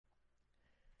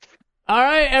All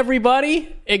right,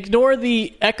 everybody. Ignore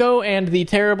the echo and the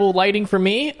terrible lighting for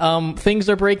me. Things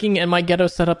are breaking, and my ghetto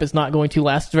setup is not going to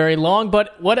last very long.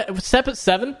 But what? Episode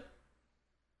 7?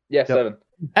 Yeah, 7.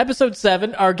 Episode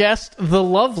 7. Our guest, the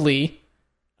lovely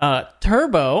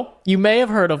Turbo. You may have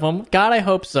heard of him. God, I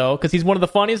hope so, because he's one of the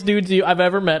funniest dudes I've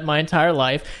ever met in my entire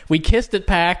life. We kissed at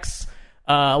PAX.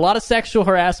 A lot of sexual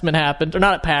harassment happened, or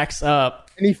not at PAX.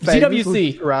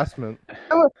 ZWC harassment.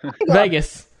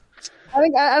 Vegas. I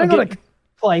think I'm going to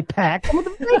play PAX. I'm with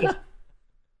the Vegas.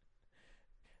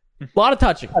 A lot of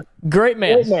touching. Great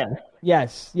man. Great man.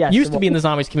 Yes. Used to be in the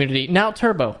zombies community. Now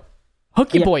Turbo.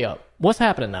 Hook your boy up. What's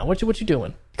happening now? What you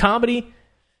doing? Comedy?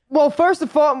 Well, first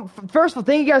of all,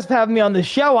 thank you guys for having me on the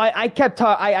show. I kept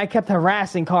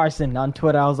harassing Carson on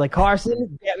Twitter. I was like,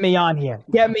 Carson, get me on here.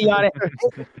 Get me on it.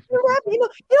 You know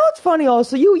what's funny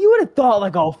also? You would have thought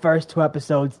like, first 2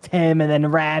 episodes, Tim and then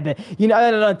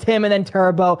Rabb1t, Tim and then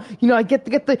Turbo. I get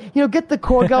the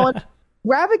core going.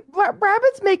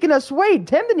 Rabb1t's making us wait.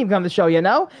 Tim didn't even come to the show,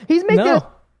 He's making us.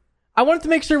 I wanted to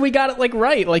make sure we got it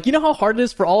right. Like, you know how hard it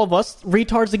is for all of us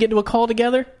retards to get into a call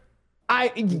together? I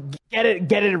get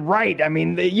it right. I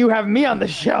mean, you have me on the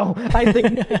show. I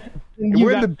think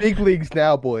we're in the big leagues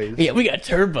now, boys. Yeah, we got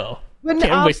Turbo. Can't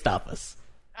nobody stop us.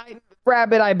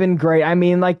 Rabb1t, I've been great. I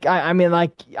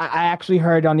actually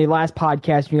heard on the last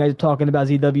podcast you guys were talking about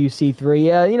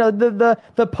ZWC3.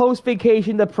 The post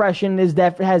vacation depression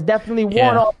has definitely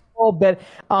worn off a little bit.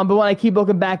 But when I keep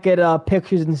looking back at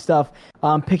pictures and stuff,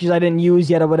 pictures I didn't use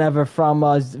yet or whatever from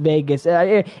Vegas,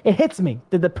 it hits me.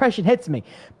 The depression hits me.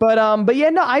 But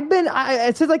yeah, no,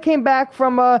 since I came back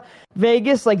from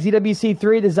Vegas, like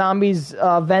ZWC3, the zombies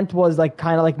event was like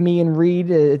kind of like me and Reed.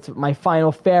 It's my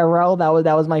final farewell. That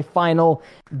was my final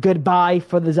goodbye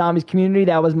for the zombies community.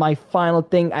 That was my final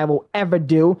thing I will ever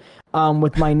do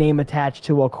with my name attached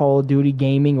to a Call of Duty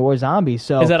gaming or zombies.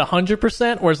 So is that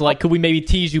 100%, or is it like, could we maybe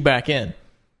tease you back in?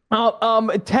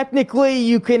 Technically,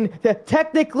 you can.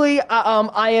 Technically,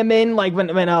 I am in like when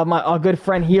my good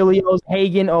friend Helios,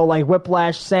 Hagen, or like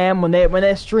Whiplash Sam when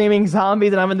they're streaming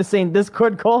zombies and I'm in the same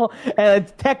Discord call. And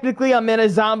technically, I'm in a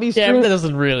zombie stream. Yeah, that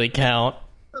doesn't really count.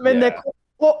 I'm in there.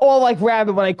 Or like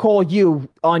Rabb1t when I call you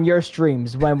on your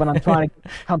streams when I'm trying to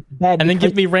come to bed. And then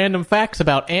give me random facts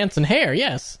about ants and hair.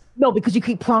 Yes. No, because you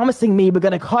keep promising me we're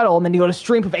gonna cuddle, and then you go to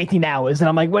stream for 18 hours, and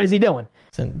I'm like, what is he doing?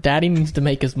 Listen, Daddy needs to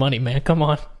make his money, man. Come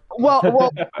on.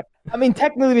 Well, I mean,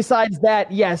 technically, besides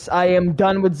that, yes, I am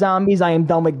done with zombies. I am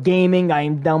done with gaming. I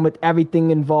am done with everything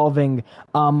involving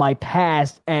my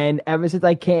past. And ever since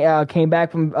I came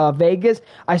back from Vegas,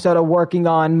 I started working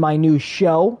on my new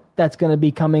show that's going to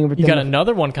be coming. You got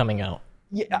another one coming out.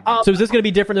 Yeah. So is this going to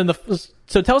be different than the?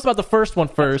 So tell us about the first one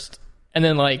first, and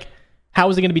then like, how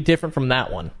is it going to be different from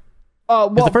that one?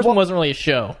 Because the first one wasn't really a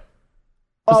show.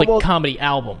 It was like a comedy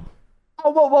album.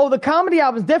 Well, the comedy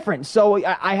album's different. So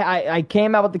I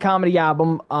came out with the comedy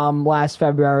album last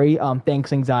February.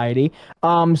 Thanks, anxiety.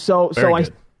 So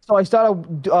I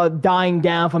started dying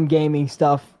down from gaming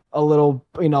stuff a little,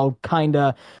 kind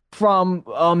of from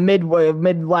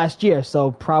mid last year.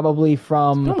 So probably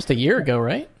from almost a year ago,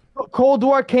 right? Cold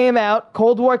War came out.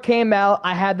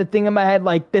 I had the thing in my head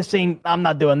like, I'm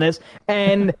not doing this,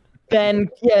 and. Then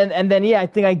I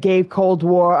think I gave Cold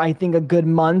War a good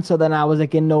month. So then I was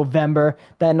like in November,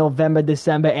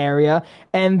 December area,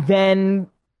 and then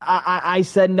I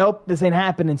said nope, this ain't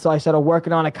happening. So I started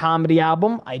working on a comedy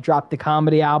album. I dropped the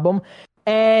comedy album,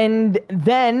 and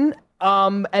then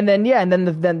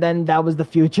that was the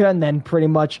future. And then pretty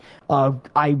much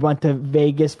I went to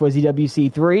Vegas for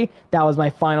ZWC3. That was my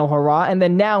final hurrah. And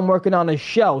then now I'm working on a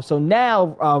show. So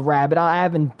now Rabb1t, I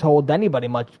haven't told anybody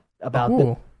much about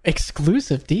this.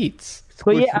 Exclusive deets.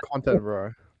 Exclusive content,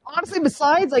 bro. Honestly,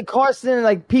 besides like Carson and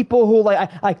like people who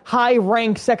like high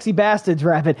rank sexy bastards,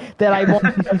 Rabb1t, that I want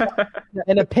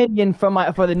an opinion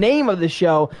for the name of the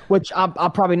show, which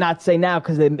I'll probably not say now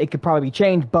because it could probably be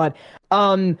changed. But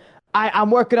I'm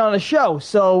working on a show,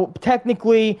 so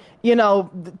technically,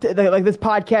 like this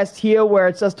podcast here, where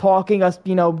it's us talking, just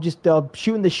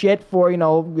shooting the shit for an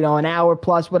hour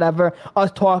plus, whatever,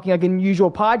 us talking like a usual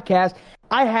podcast.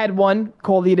 I had one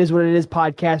called the It Is What It Is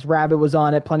podcast. Rabb1t was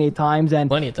on it plenty of times. It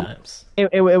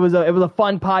was a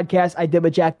fun podcast I did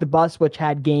with Jack the Bus, which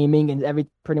had gaming and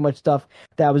pretty much stuff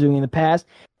that I was doing in the past.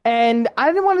 And I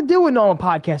didn't want to do a normal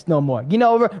podcast no more.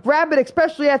 Rabb1t,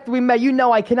 especially after we met,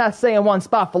 I cannot stay in one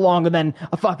spot for longer than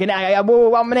a fucking...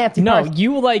 I'm an anti-person. No,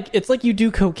 it's like you do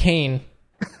cocaine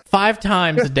 5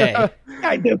 times a day.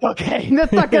 I do cocaine.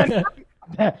 That's not gonna...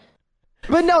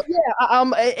 But no,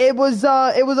 yeah, it was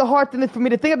a hard thing for me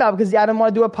to think about because I didn't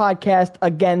want to do a podcast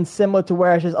again, similar to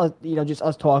where it's just us, just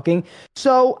us talking.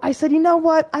 So I said, you know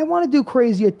what? I want to do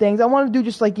crazier things. I want to do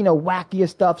just like wackier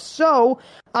stuff. So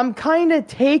I'm kind of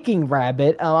taking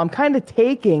Rabb1t. I'm kind of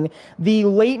taking the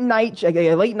late night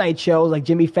shows like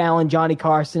Jimmy Fallon, Johnny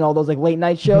Carson, all those like late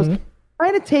night shows.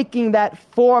 Kind of taking that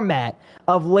format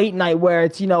of late night where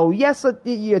it's yes,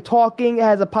 you're talking, it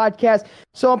has a podcast.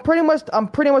 So I'm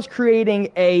pretty much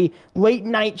creating a late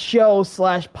night show /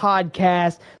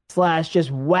 podcast / just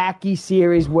wacky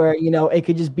series where it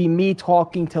could just be me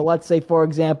talking to, let's say, for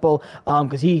example,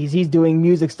 because he's doing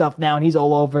music stuff now and he's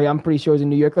all over. I'm pretty sure he's in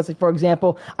New York. Let's say, for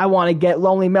example, I want to get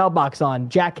Lonely Mailbox on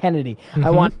Jack Kennedy. I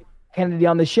want Kennedy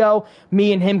on the show.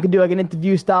 Me and him could do like an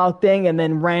interview style thing and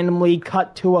then randomly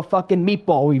cut to a fucking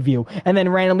meatball review and then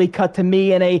randomly cut to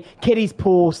me in a kiddies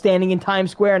pool standing in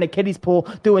Times Square in a kiddies pool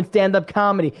doing stand-up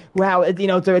comedy. Wow,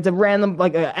 it's a random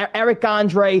like Eric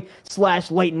Andre /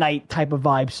 late night type of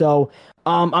vibe. So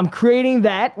I'm creating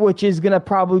that, which is gonna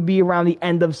probably be around the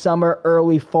end of summer,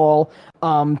 early fall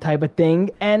type of thing.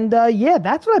 And yeah,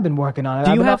 that's what I've been working on.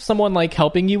 Do you have someone like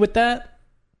helping you with that?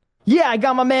 Yeah, I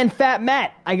got my man Fat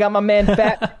Matt.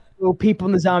 Who people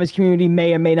in the zombies community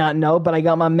may or may not know, but I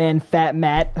got my man Fat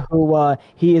Matt, who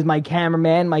he is my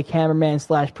cameraman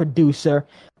 / producer,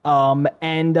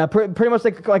 and pretty much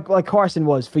like Carson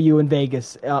was for you in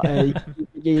Vegas.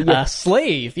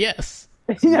 Slave, yes.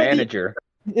 Manager.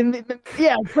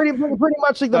 Yeah, pretty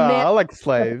much like the man. I like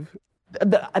slave.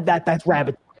 That's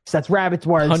Rabb1t. That's Rabb1t's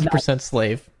words. 100%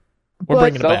 slave. We're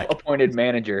bringing it back. Self-appointed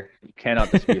manager. You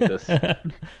cannot dispute this.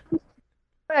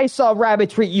 I saw Rabb1t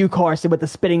treat you, Carson, with the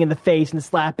spitting in the face and the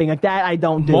slapping like that. I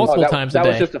don't do multiple times a day. That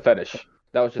was just a fetish.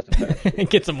 It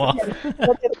gets him off.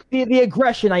 The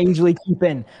aggression I usually keep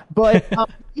in, but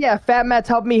yeah, Fat Matt's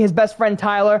helped me. His best friend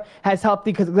Tyler has helped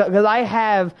because I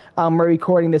have. We're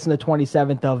recording this on the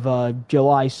 27th of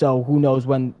July, so who knows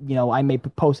when I may be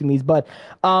posting these, but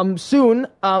soon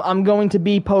I'm going to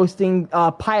be posting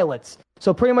pilots.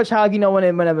 So pretty much how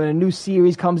whenever a new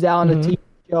series comes out on a TV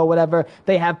show, whatever,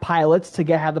 they have pilots to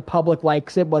get how the public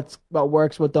likes it, what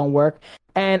works, what don't work.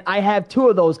 And I have 2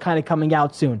 of those kind of coming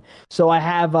out soon. So I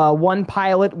have one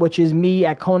pilot, which is me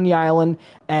at Coney Island,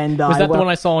 and was that the one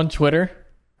I saw on Twitter?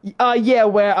 Yeah,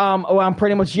 where I'm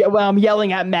pretty much I'm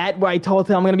yelling at Matt, where I told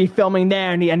him I'm going to be filming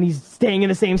there, and he's staying in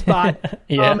the same spot.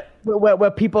 Yeah. Where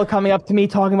people are coming up to me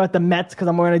talking about the Mets because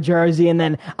I'm wearing a jersey, and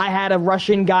then I had a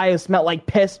Russian guy who smelled like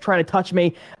piss try to touch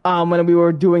me when we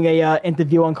were doing a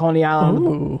interview on Coney Island.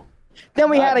 Ooh. Then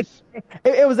we had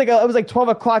it was like 12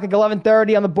 o'clock, like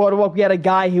 11:30 on the boardwalk. We had a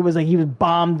guy. He was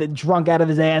bombed, drunk out of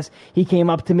his ass. He came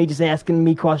up to me just asking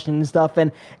me questions and stuff.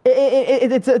 And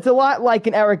it's a lot like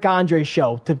an Eric Andre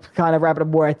show to kind of wrap it up.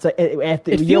 Where it's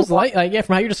after it feels like yeah,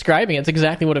 from how you're describing it, it's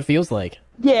exactly what it feels like.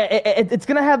 Yeah, it's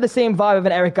gonna have the same vibe of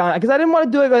an Eric Andre, because I didn't want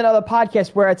to do another podcast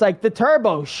where it's like the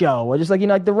Turbo Show, or just like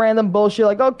like the random bullshit.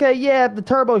 Like, okay, yeah, the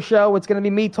Turbo Show. It's gonna be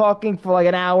me talking for like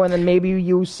an hour, and then maybe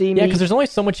you see me. Yeah, because there's only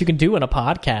so much you can do in a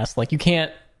podcast. Like, you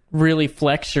can't really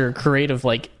flex your creative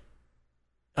words.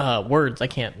 I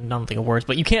don't think of words,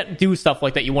 but you can't do stuff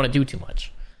like that. You want to do too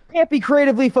much. Can't be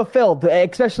creatively fulfilled,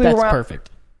 especially that's perfect.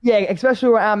 Yeah, especially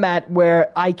where I'm at,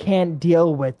 where I can't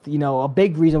deal with, a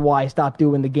big reason why I stopped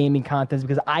doing the gaming content is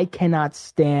because I cannot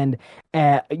stand,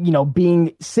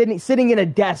 being sitting in a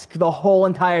desk the whole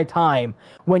entire time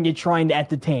when you're trying to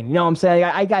entertain. You know what I'm saying?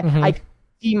 I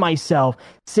see myself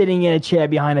sitting in a chair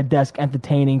behind a desk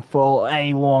entertaining for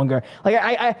any longer. Like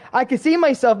I could see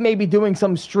myself maybe doing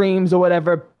some streams or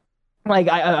whatever. Like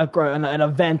an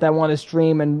event I want to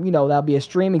stream, and that'll be a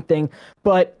streaming thing.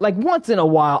 But like once in a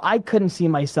while, I couldn't see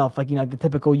myself like the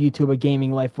typical YouTuber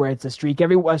gaming life where it's a stream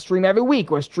every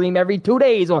week or a stream every 2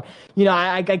 days, or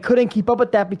I couldn't keep up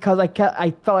with that because I felt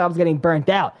like I was getting burnt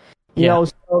out. You know,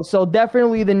 so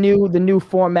definitely the new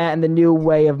format and the new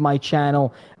way of my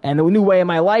channel and the new way of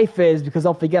my life is, because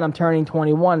don't forget I'm turning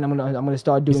 21. I'm gonna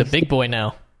start doing. He's a big boy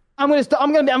now. I'm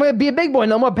gonna be a big boy.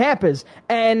 No more Pampers,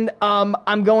 and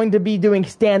I'm going to be doing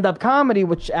stand-up comedy,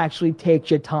 which actually takes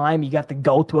your time. You got to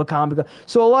go to a comedy club.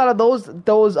 So a lot of those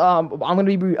I'm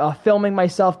gonna be filming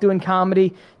myself doing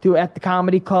comedy, at the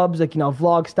comedy clubs, like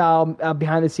vlog style,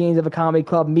 behind the scenes of a comedy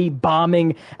club, me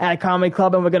bombing at a comedy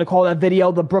club, and we're gonna call that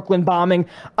video the Brooklyn bombing.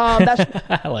 That's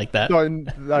I like that. So,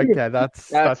 okay,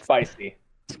 that's spicy.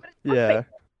 Yeah. The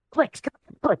clicks. Come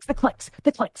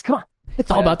on. It's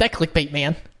all about that clickbait,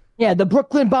 man. Yeah, the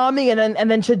Brooklyn bombing,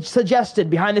 and then suggested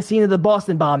behind the scene of the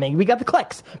Boston bombing. We got the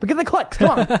clicks. Come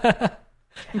on. I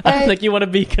don't think you want to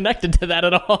be connected to that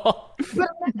at all.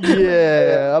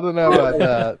 Yeah, I don't know about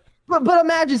that. But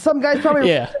imagine some guys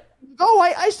probably oh,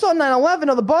 I saw 9/11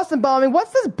 or the Boston bombing.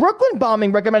 What's this Brooklyn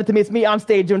bombing recommended to me? It's me on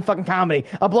stage doing fucking comedy,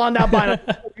 a blonde albino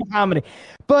comedy.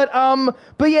 But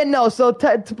yeah, no. So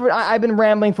I've been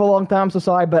rambling for a long time. So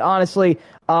sorry, but honestly,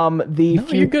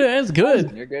 you're good. It's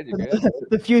good. You're good. You're good.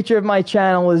 the future of my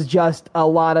channel is just a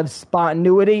lot of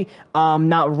spontaneity,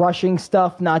 not rushing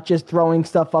stuff, not just throwing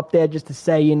stuff up there just to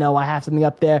say, I have something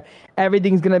up there.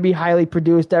 Everything's going to be highly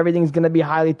produced. Everything's going to be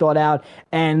highly thought out.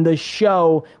 And the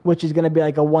show, which is going to be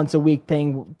like a once a week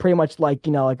thing, pretty much like,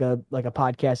 like a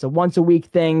podcast, a once a week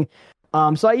thing.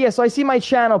 So I see my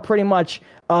channel pretty much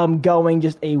going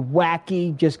just a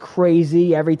wacky, just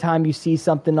crazy. Every time you see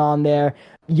something on there,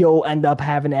 you'll end up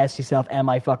having to ask yourself, am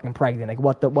I fucking pregnant? Like,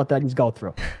 what did I just go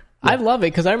through? Yeah. I love it,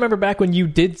 because I remember back when you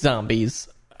did zombies.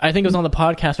 I think it was on the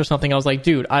podcast or something. I was like,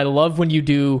 dude, I love when you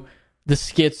do the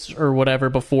skits or whatever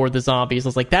before the zombies. I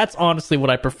was like, that's honestly what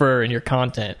I prefer in your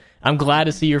content. I'm glad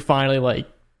to see you're finally, like,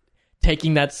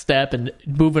 taking that step and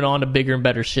moving on to bigger and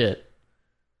better shit.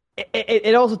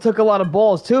 It also took a lot of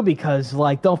balls too, because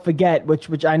like, don't forget,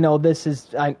 which I know this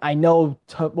is, I know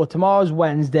tomorrow's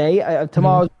Wednesday.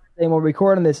 Tomorrow's Wednesday when we're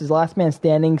recording this is Last Man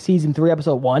Standing season 3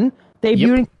 episode 1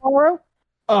 debuting tomorrow.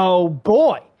 Oh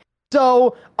boy!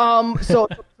 So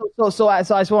so I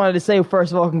just wanted to say,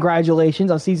 first of all, congratulations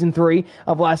on season 3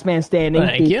 of Last Man Standing.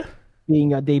 Thank you.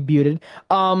 Being debuted.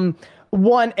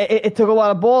 One, it took a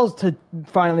lot of balls to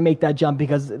finally make that jump,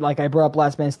 because, like I brought up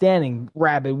Last Man Standing,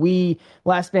 Rabb1t,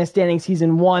 Last Man Standing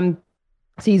season 1,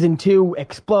 season 2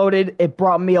 exploded. It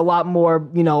brought me a lot more,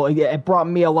 it brought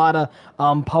me a lot of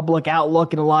public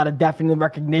outlook and a lot of definite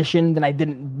recognition that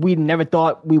we never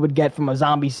thought we would get from a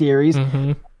zombie series.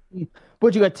 Mm-hmm.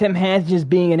 But you got Tim Hansen just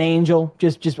being an angel,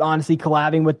 just honestly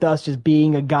collabing with us, just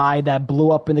being a guy that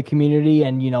blew up in the community,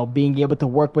 and being able to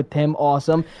work with Tim,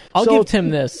 awesome. I'll give Tim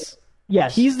this.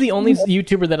 Yes. He's the only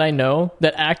YouTuber that I know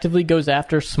that actively goes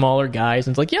after smaller guys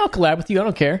and is like, yeah, I'll collab with you. I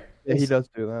don't care. Yeah, he does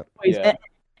do that. Yeah.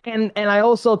 And I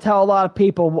also tell a lot of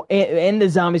people in the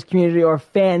zombies community, or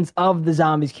fans of the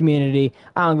zombies community,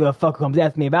 I don't give a fuck who comes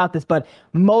after me about this, but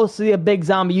most of the big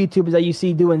zombie YouTubers that you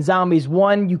see doing zombies,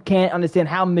 one, you can't understand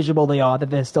how miserable they are that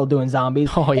they're still doing zombies.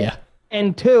 Oh, yeah.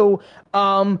 And two,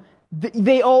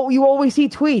 you always see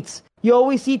tweets. You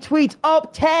always see tweets. Oh,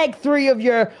 tag 3 of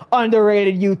your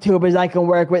underrated YouTubers I can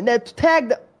work with.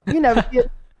 Tag you never see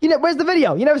it. Where's the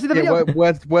video? You never see the video.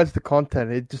 Where's the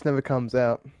content? It just never comes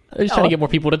out. They're just trying to get more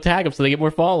people to tag them so they get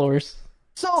more followers.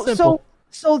 So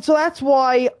that's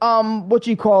why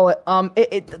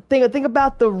think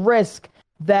about the risk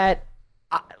that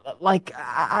I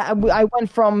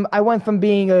went from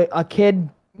being a kid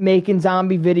making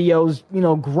zombie videos,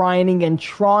 grinding and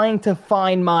trying to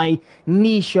find my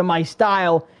niche or my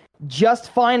style,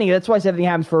 just finding it. That's why I said everything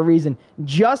happens for a reason.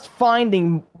 Just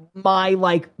finding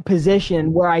my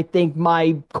position where I think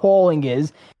my calling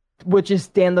is, which is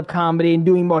stand-up comedy and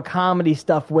doing more comedy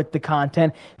stuff with the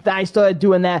content. Then I started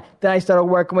doing that. Then I started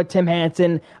working with Tim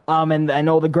Hansen, and I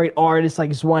know the great artists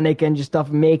like Zwanek and just stuff,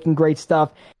 making great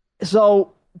stuff.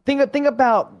 So think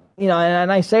about,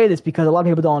 and I say this because a lot of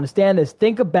people don't understand this.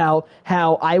 Think about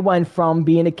how I went from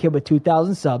being a kid with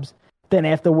 2,000 subs, then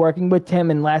after working with Tim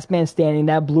and Last Man Standing,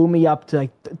 that blew me up to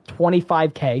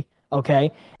 25K,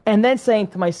 okay? And then saying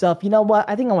to myself, you know what?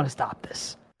 I think I want to stop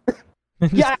this.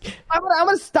 Yeah, I'm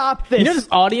gonna ststop this. This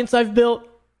audience I've built?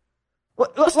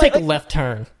 Let's take a left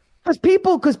turn.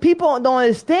 Because people don't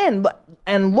understand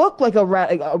and look like the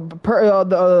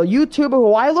YouTuber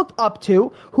who I looked up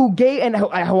to, who gave, and who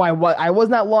I was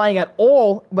not lying at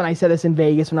all when I said this in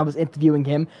Vegas when I was interviewing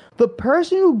him. The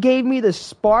person who gave me the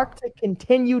spark to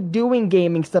continue doing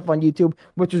gaming stuff on YouTube,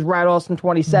 which was Rabb1t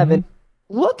 27.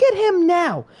 Look at him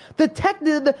now.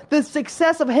 The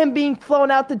success of him being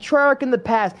flown out to Treyarch in the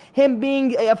past, him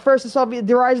being first to solve the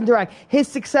Horizon Direct, his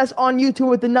success on YouTube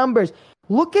with the numbers.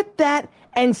 Look at that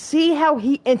and see how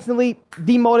he instantly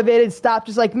demotivated, stopped,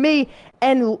 just like me.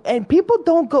 And people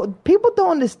don't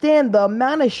understand the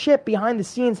amount of shit behind the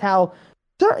scenes, how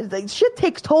shit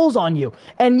takes tolls on you,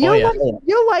 and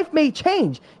your life may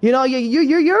change.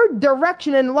 Your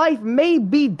direction in life may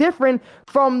be different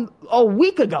from a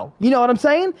week ago. You know what I'm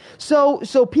saying? So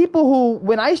people who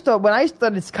when I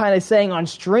started kind of saying on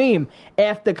stream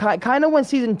after kind of when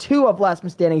season 2 of Last Man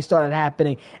Standing started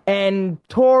happening, and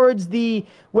towards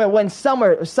when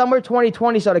summer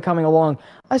 2020 started coming along,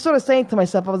 I started saying to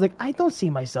myself, I was like, I don't see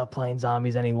myself playing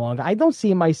zombies any longer. I don't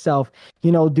see myself,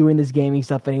 doing this gaming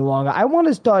stuff any longer. I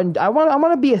want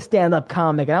to be a stand-up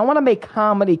comic, and I want to make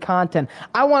comedy content.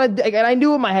 And I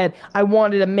knew in my head I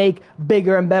wanted to make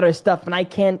bigger and better stuff, and I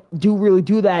can't really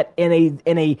do that in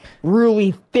a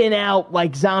really thin out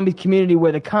like zombie community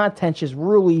where the content's just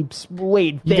really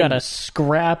laid thin. You gotta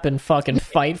scrap and fucking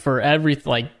fight for everything.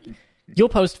 Like, you'll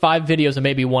post 5 videos and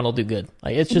maybe one will do good.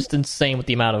 Like, it's just insane with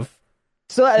the amount of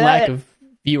lack of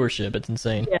viewership. It's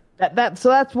insane. Yeah, so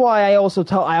that's why I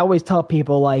always tell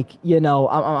people, like, you know,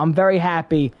 I'm very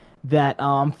happy that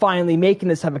I'm finally making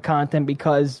this type of content,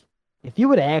 because if you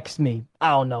would have asked me,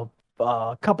 I don't know,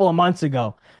 a couple of months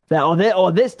ago, that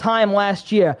or this time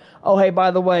last year, oh, hey,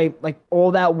 by the way, like,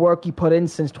 all that work you put in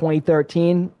since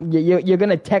 2013, you're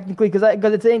gonna technically, because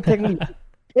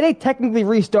it ain't technically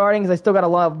restarting, because I still got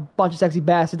a bunch of sexy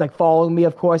bastards like following me,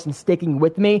 of course, and sticking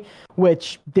with me,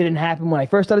 which didn't happen when I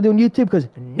first started doing YouTube because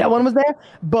no one was there.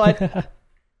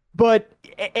 But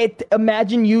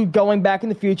imagine you going back in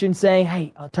the future and saying,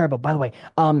 hey, Turbo, by the way,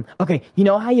 okay, you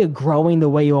know how you're growing the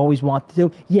way you always want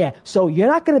to? Yeah, so you're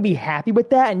not going to be happy with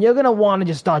that, and you're going to want to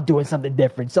just start doing something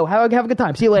different. So have a good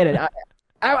time. See you later.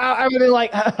 I would be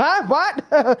like, huh? What?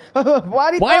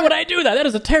 Why would I do that? That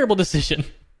is a terrible decision.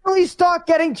 Finally start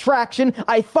getting traction.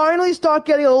 I finally start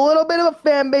getting a little bit of a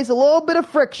fan base, a little bit of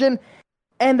friction,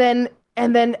 and then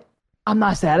I'm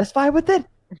not satisfied with it.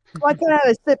 So I kind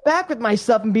of sit back with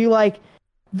myself and be like,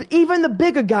 even the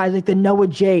bigger guys like the Noah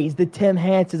Jays, the Tim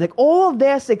Hansons, like all of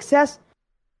their success,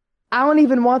 I don't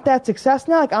even want that success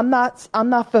now. Like I'm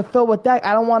not fulfilled with that.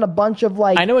 I don't want a bunch of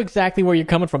like. I know exactly where you're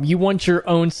coming from. You want your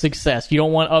own success. You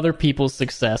don't want other people's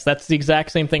success. That's the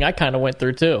exact same thing I kind of went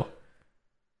through too.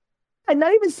 And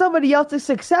not even somebody else's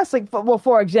success. Like,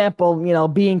 for example, you know,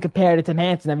 being compared to Tim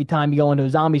Hansen every time you go into a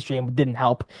zombie stream didn't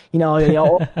help. You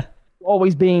know,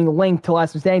 always being linked to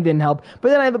Last Man Standing didn't help.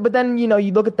 But then you know,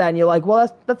 you look at that and you're like,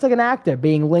 well, that's like an actor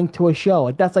being linked to a show.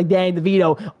 Like that's like Danny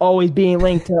DeVito always being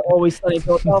linked to Always Sunny in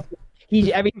Philadelphia.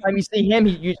 Every time you see him,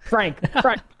 you Frank.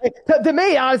 To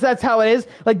me, honestly, that's how it is.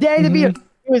 Like Danny DeVito,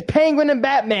 he was Penguin and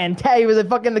Batman. He was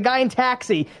the guy in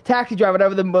Taxi Driver,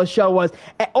 whatever the show was.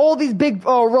 And all these big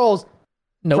roles.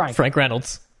 Nope, Frank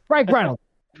Reynolds.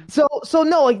 So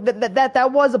no, like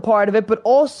that was a part of it, but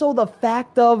also the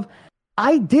fact of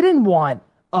I didn't want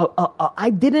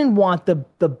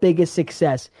the biggest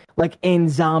success like in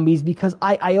zombies, because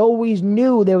I always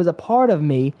knew there was a part of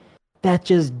me that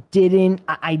just didn't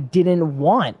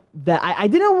want that. I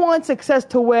didn't want success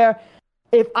to where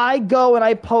if I go and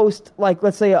I post like,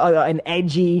 let's say an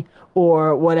edgy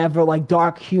or whatever, like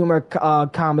dark humor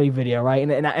comedy video, right?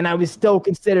 And I was still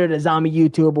considered a zombie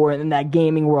YouTuber or in that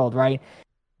gaming world, right?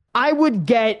 I would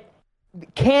get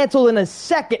canceled in a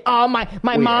second. Oh,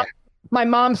 my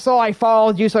mom saw I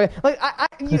followed you, so like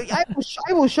I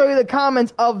will show you the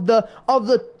comments of the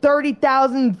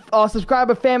 30,000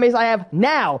 subscriber fan base I have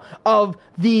now, of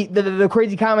the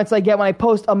crazy comments I get when I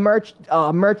post a merch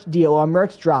deal or a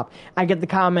merch drop. I get the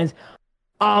comments.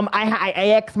 I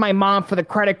asked my mom for the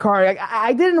credit card.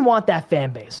 I didn't want that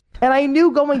fan base, and I knew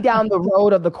going down the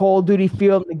road of the Call of Duty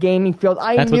field, the gaming field,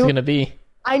 that's what's gonna be.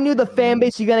 I knew the fan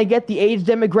base you're gonna get. The age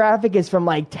demographic is from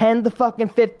like 10 to fucking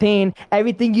 15.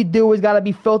 Everything you do has got to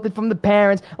be filtered from the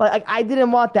parents. Like I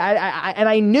didn't want that.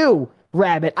 I knew,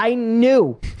 Rabb1t. I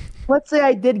knew. Let's say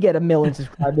I did get 1 million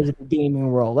subscribers in the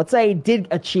gaming world. Let's say I did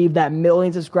achieve that 1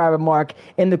 million subscriber mark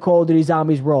in the Call of Duty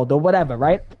Zombies world or whatever,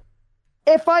 right?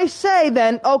 If I say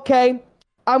then, okay,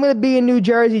 I'm going to be in New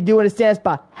Jersey doing a stand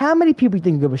spot, how many people do you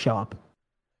think are going to show up?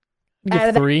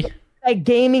 Get 3. That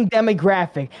gaming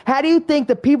demographic. How do you think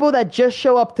the people that just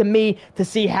show up to me to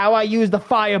see how I use the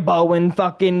firebow and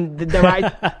fucking the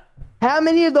right... How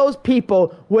many of those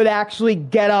people would actually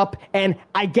get up and,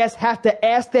 I guess, have to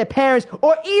ask their parents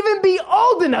or even be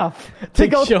old enough to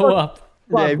go show up?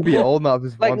 Yeah, be old enough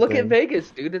is Like, one look thing. at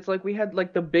Vegas, dude. It's like we had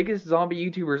like the biggest zombie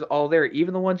YouTubers all there.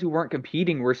 Even the ones who weren't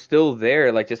competing were still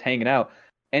there, like just hanging out.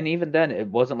 And even then, it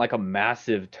wasn't like a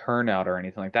massive turnout or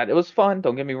anything like that. It was fun.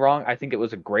 Don't get me wrong. I think it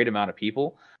was a great amount of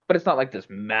people, but it's not like this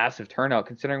massive turnout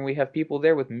considering we have people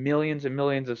there with millions and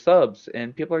millions of subs,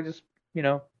 and people are just, you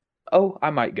know, oh, I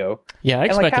might go. Yeah, I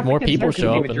expected more people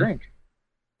show up. Drink.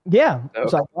 Yeah. So,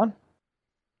 Sorry, on.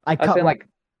 I cut saying, like,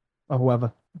 or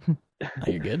whoever. Oh,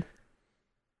 you're good.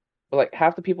 But like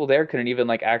half the people there couldn't even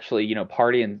like actually, you know,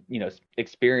 party and, you know,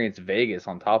 experience Vegas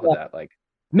on top of that. Like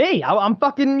me, I'm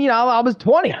fucking, you know, I was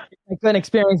 20. I couldn't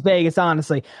experience Vegas,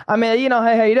 honestly. I mean, you know,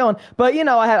 hey, how you doing? But, you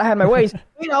know, I had my ways.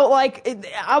 You know, like,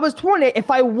 I was 20.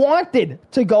 If I wanted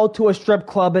to go to a strip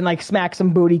club and, like, smack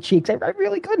some booty cheeks, I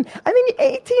really couldn't. I mean,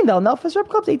 18, though. No, for strip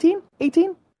clubs, 18?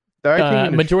 18?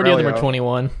 Majority of them are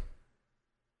 21.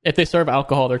 If they serve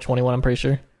alcohol, they're 21, I'm pretty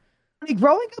sure. Like,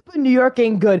 growing up in New York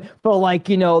ain't good for like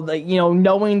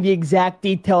knowing the exact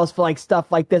details for like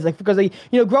stuff like this, like because like,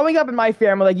 growing up in my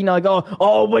family, like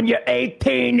oh when you're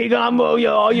 18 you're gonna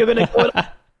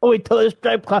go to the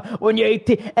strip club when you're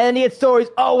 18, and then you get stories.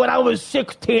 Oh, when I was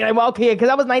 16, I'm okay because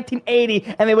I was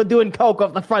 1980 and they were doing coke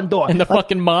off the front door And the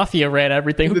fucking mafia ran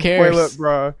everything. Who The cares? toilet,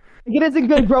 bro. It isn't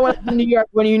good growing up in New York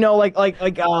when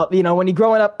when you're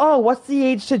growing up. Oh, what's the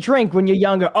age to drink when you're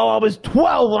younger? Oh, I was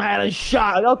 12 when I had a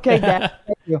shot. Okay, Dad.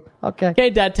 Thank you. Okay.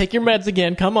 Okay, Dad, take your meds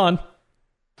again. Come on.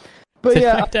 But Sit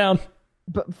yeah, back down.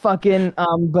 but fucking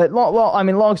but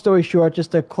long story short,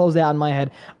 just to close out in my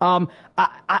head, I'm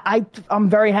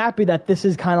very happy that this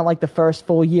is kind of like the first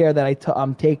full year that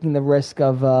I'm taking the risk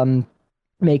of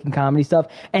making comedy stuff.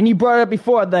 And you brought it up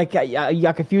before, like you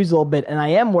got confused a little bit, and I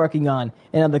am working on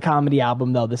another comedy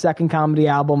album though. The second comedy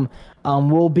album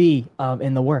will be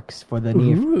in the works for the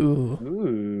near. Ooh.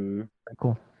 Ooh.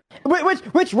 Cool.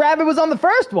 Which Rabb1t was on the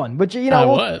first one, which I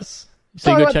was.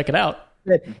 So you go check it out.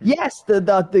 Yes, the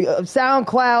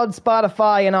SoundCloud,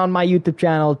 Spotify, and on my YouTube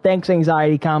channel, Thanks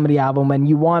Anxiety Comedy Album. And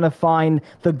you want to find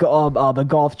the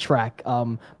golf track,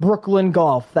 Brooklyn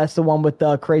Golf. That's the one with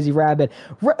the crazy rabbit.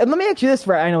 Let me ask you this,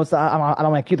 I know it's I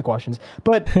don't want to keep the questions,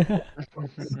 but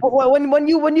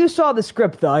when you saw the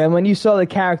script though, and when you saw the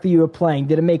character you were playing,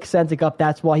 did it make sense? Like,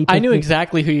 that's why he. I knew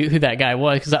exactly who that guy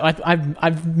was because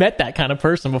I've met that kind of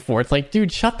person before. It's like,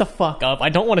 dude, shut the fuck up. I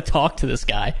don't want to talk to this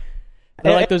guy.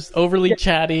 They're like those overly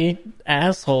chatty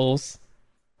assholes.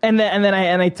 And then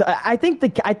I think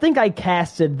I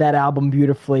casted that album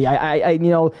beautifully.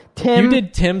 Tim. You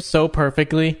did Tim so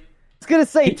perfectly. I was gonna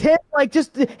say Tim, like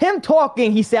just him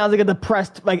talking, he sounds like a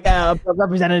depressed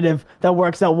representative that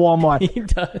works at Walmart. He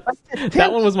does.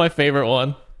 That one was my favorite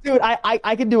one. Dude,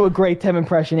 I could do a great Tim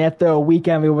impression after a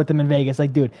weekend we were with him in Vegas.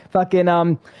 Like, dude, fucking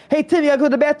hey Tim, you gotta go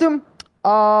to the bathroom?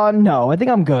 No, I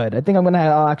think I'm good. I think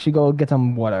I'll actually go get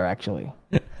some water, actually.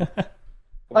 That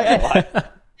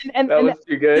was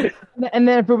too good. And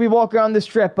then if we walk around this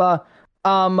trip, we'll be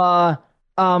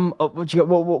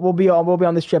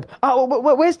on this trip.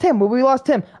 Oh, where's Tim? We lost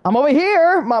Tim. I'm over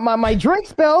here. My drink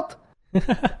spilled.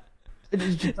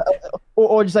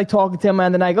 Or just like talking to him,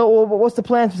 and then I go, well, what's the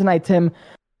plan for tonight, Tim?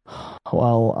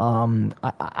 Well,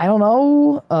 I don't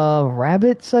know.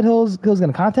 Rabb1t said he was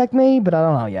gonna contact me, but I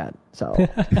don't know yet. So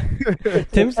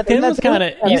Tim was kind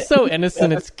of, he's so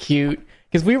innocent. It's cute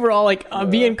because we were all like,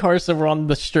 me and Carson were on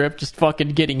the strip just fucking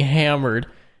getting hammered,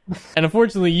 and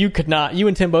unfortunately you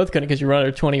and Tim both couldn't because you were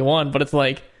under 21. But it's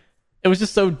like, it was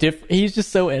just so different. He's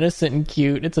just so innocent and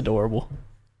cute. It's adorable.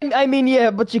 I mean, yeah,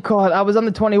 but you call it. I was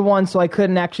under 21, so I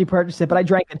couldn't actually purchase it, but I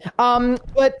drank it.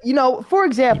 But for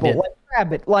example, like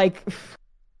Rabb1t, like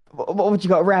what you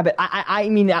got, Rabb1t. I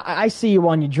mean, I see you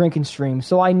on your drinking stream,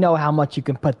 so I know how much you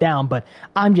can put down. But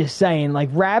I'm just saying,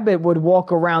 like Rabb1t would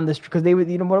walk around this because they would,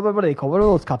 what are they called? What are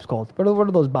those cups called? What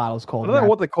are those bottles called? I don't know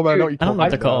what they call it. I don't know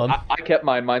what they're called. I kept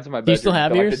mine's in my bedroom. Do you still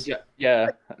have yours? Yeah.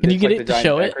 Can you It's get like it the to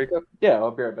show giant it? Daiquiri cup. Yeah, I'll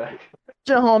be right back.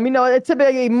 Home, it's a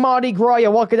big Mardi Gras. You're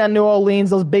walking down New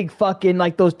Orleans, those big fucking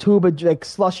like those tuba like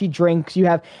slushy drinks you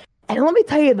have. And let me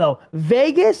tell you though,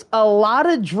 Vegas, a lot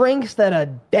of drinks that are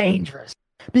dangerous.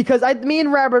 Because me and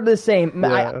Rabb1t are the same.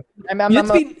 Yeah.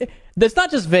 That's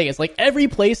not just Vegas. Like every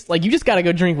place, like you just got to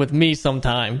go drink with me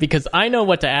sometime because I know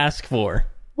what to ask for.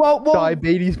 Well,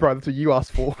 Diabetes, bro. That's what you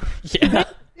asked for. Yeah.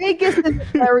 Vegas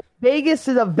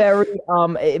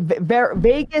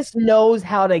knows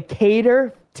how to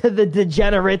cater to the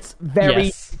degenerates very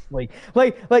easily.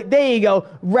 Like there you go.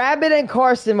 Rabb1t and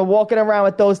Carson were walking around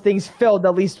with those things filled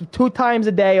at least 2 times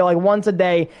a day or like once a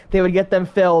day. They would get them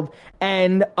filled.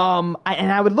 And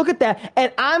I would look at that,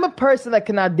 and I'm a person that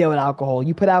cannot deal with alcohol.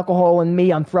 You put alcohol in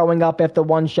me, I'm throwing up after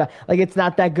one shot. Like, it's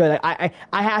not that good. I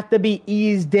have to be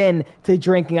eased in to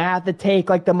drinking. I have to take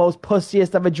like the most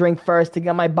pussiest of a drink first to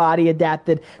get my body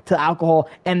adapted to alcohol,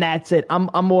 and that's it.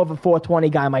 I'm more of a 420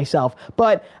 guy myself.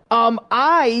 But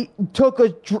I took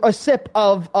a sip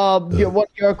of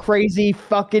your crazy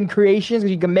fucking creations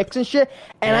because you can mix and shit,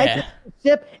 and I took a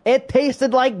sip. It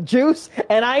tasted like juice,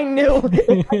 and I knew.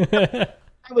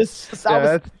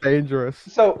 That's dangerous.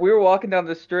 So we were walking down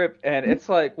the strip, and it's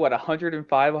like, what,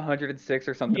 105, 106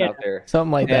 or something out there.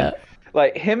 Something like that.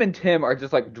 Like, him and Tim are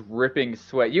just, like, dripping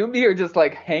sweat. You and me are just,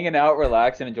 like, hanging out,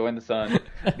 relaxing, enjoying the sun.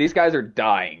 These guys are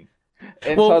dying.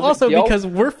 And well, so also like, because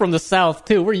we're from the South,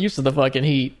 too. We're used to the fucking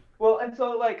heat. Well, and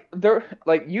so, like, they're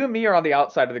like, you and me are on the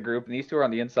outside of the group, and these two are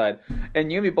on the inside.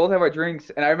 And you and me both have our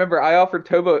drinks. And I remember I offered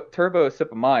Turbo a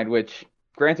sip of mine, which,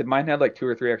 granted, mine had, like, 2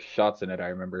 or 3 extra shots in it, I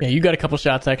remember. Yeah, you got a couple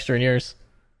shots extra in yours.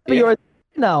 Yeah.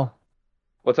 No.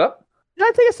 What's up? Did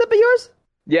I take a sip of yours?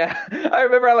 Yeah, I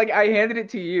remember I handed it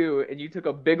to you and you took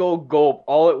a big old gulp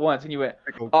all at once and you went,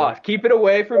 "Oh, keep it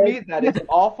away from me. That is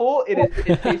awful. It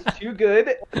tastes too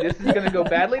good. This is gonna go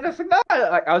badly." And I was like, "No."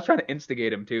 I was trying to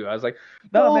instigate him too. I was like,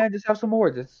 "No, So- man, just have some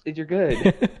more. You're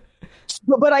good."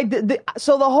 But I did.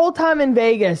 So the whole time in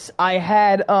Vegas, I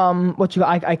had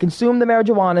I consumed the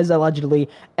marijuanas allegedly,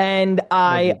 and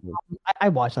I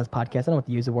watched that podcast. I don't know what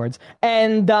to use the words,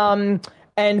 and I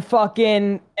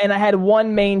had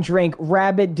one main drink.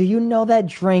 Rabbit, do you know that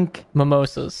drink?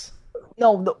 Mimosas.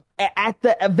 No, at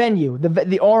the venue,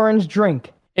 the orange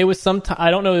drink. It was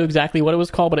I don't know exactly what it was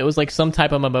called, but it was like some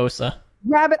type of mimosa.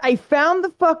 Rabbit, I found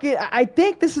the fucking. I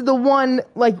think this is the one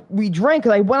like we drank.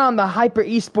 Cause I went on the Hyper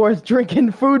Esports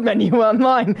drinking food menu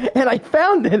online, and I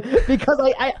found it because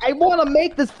I want to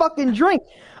make this fucking drink.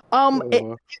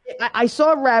 I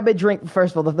saw Rabbit drink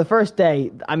first of all the first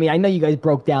day. I mean, I know you guys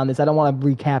broke down this. I don't want to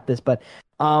recap this, but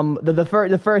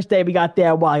the first day we got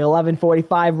there,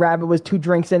 11:45. Rabbit was 2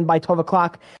 drinks in by 12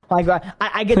 o'clock.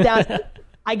 I get down,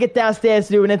 I get downstairs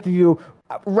to do an interview.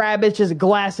 Rabbit just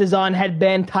glasses on,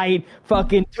 headband tight,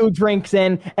 fucking 2 drinks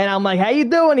in, and I'm like, "How you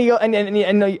doing?"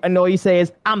 And all you say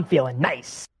is, "I'm feeling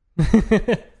nice."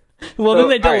 Well, then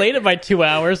they delayed it by 2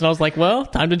 hours, and I was like, "Well,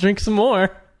 time to drink some more."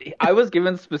 I was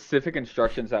given specific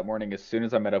instructions that morning as soon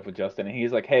as I met up with Justin, and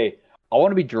he's like, "Hey, I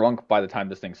want to be drunk by the time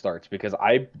this thing starts because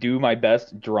I do my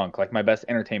best drunk, like my best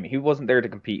entertainment." He wasn't there to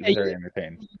compete; he was there to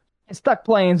entertain. Stuck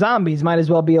playing zombies, might as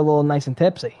well be a little nice and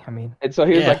tipsy. I mean, and so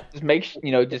he was like, "Just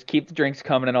just keep the drinks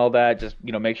coming and all that. Just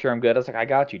make sure I'm good." I was like, "I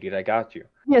got you, dude. I got you."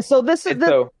 Yeah. So this is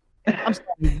so. I'm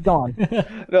sorry, gone.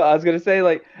 No, I was gonna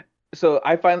say so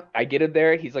I get in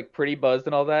there. He's like pretty buzzed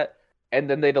and all that. And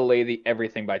then they delay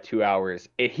everything by 2 hours.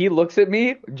 He looks at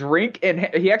me, drink, and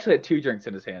he actually had 2 drinks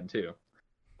in his hand too.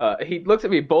 He looks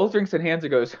at me, both drinks in hands,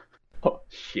 and goes, "Oh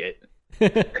shit."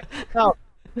 No.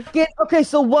 Okay,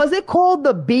 so was it called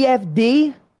the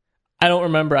BFD? I don't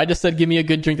remember. I just said, "Give me a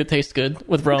good drink that tastes good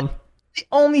with rum." The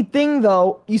only thing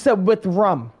though, you said with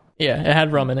rum. Yeah, it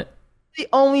had rum in it. The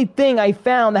only thing I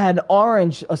found that had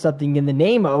orange or something in the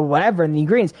name or whatever in the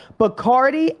ingredients: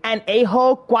 Bacardi and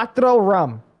Ajo Cuatro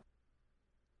rum.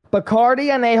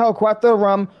 Bacardi and Ajo Cuatro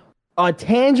rum,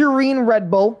 tangerine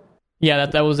Red Bull. Yeah,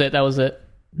 that was it. That was it.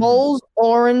 Bull's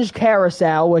Orange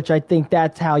Carousel, which I think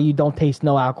that's how you don't taste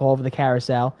no alcohol over the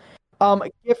carousel.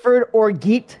 Gifford or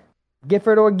Geet,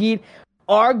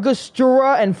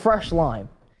 Angostura, and fresh lime.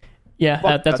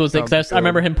 Yeah, that's what's it. I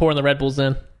remember him pouring the Red Bulls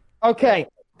in. Okay,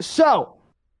 so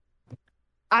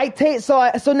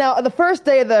so now the first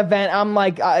day of the event, I'm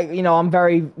like, I'm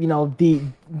very,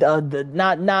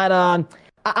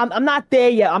 I'm not there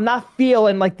yet. I'm not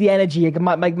feeling like the energy.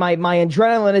 My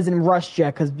adrenaline isn't rushed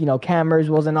yet because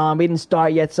cameras wasn't on. We didn't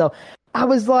start yet, so I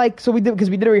was like, we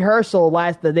did a rehearsal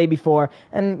the day before,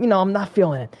 and I'm not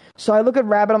feeling it. So I look at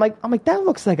Rabbit. I'm like, that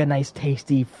looks like a nice,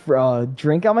 tasty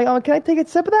drink. I'm like, oh, can I take a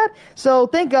sip of that? So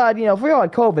thank God, if we all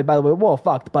had COVID, by the way, we're all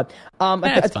fucked. But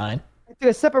that's fine. I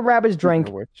took a sip of Rabbit's drink,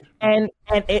 and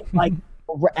it like.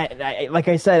 Like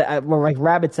I said, like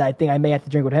Rabbit said, I think I may have to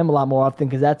drink with him a lot more often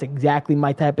because that's exactly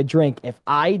my type of drink. If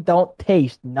I don't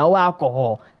taste no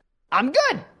alcohol, I'm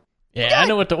good. Yeah, I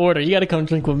know what to order. You got to come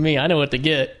drink with me. I know what to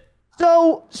get.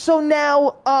 So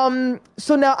now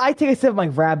I take a sip of my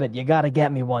Rabbit. You got to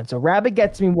get me one. So Rabbit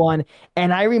gets me one,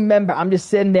 and I remember I'm just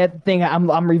sitting there thinking I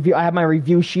have my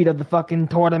review sheet of the fucking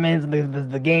tournaments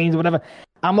and the games, whatever.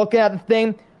 I'm looking at the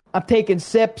thing. I'm taking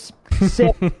sips.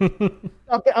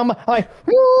 Okay, I'm like,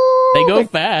 woo! They go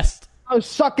fast. I was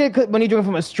sucking when you drink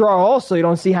from a straw. Also, you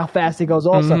don't see how fast it goes.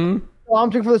 Also, so I'm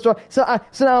drinking from the straw.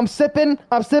 So now I'm sipping,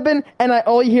 and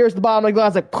all you hear is the bottom of the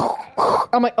glass. Like,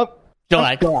 I'm like, oh, you're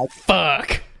like,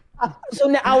 fuck. So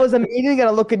now I was immediately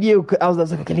gonna look at you. I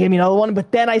was like, can you give me another one?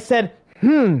 But then I said,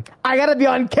 I gotta be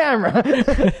on camera.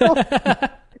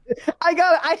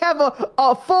 I have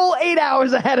a full 8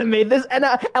 hours ahead of me.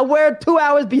 And we're 2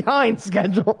 hours behind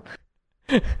schedule.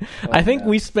 I think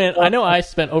I know I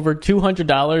spent over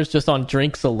 $200 just on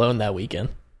drinks alone that weekend.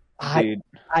 I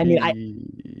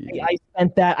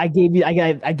spent that. I gave you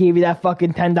that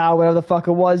fucking $10, whatever the fuck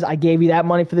it was. I gave you that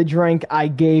money for the drink. I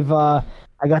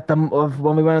got them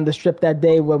when we went on the strip that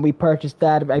day when we purchased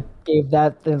that. I gave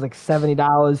that. It was like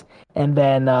 $70, and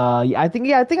then I think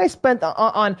I spent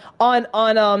on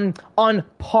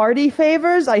party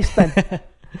favors. I spent a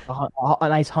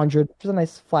nice 100, just a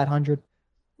nice flat 100.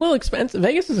 Well, expensive.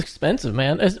 Vegas is expensive,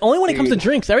 man. It's only when it comes to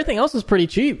drinks. Everything else is pretty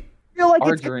cheap. I feel like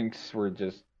our drinks were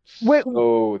just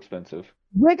so expensive.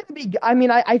 We're gonna be. I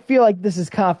mean, I feel like this is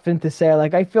confident to say.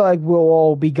 Like, I feel like we'll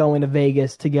all be going to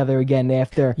Vegas together again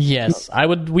after. Yes,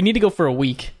 we need to go for a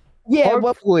week. Yeah,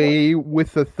 hopefully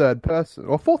with a third person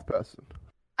or fourth person.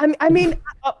 I mean,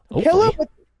 kill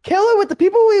her with the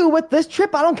people we were with this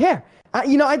trip. I don't care. I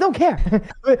don't care.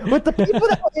 With the people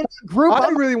that were in the group, I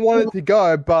really wanted to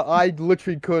go, but I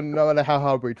literally couldn't, no matter how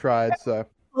hard we tried. So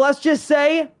let's just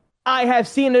say I have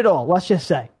seen it all. Let's just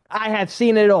say I have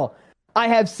seen it all. I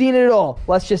have seen it all.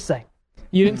 Let's just say.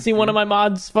 You didn't see one of my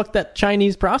mods fuck that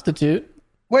Chinese prostitute.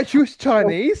 wait, she was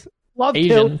Chinese? Love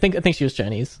Asian. to. I think she was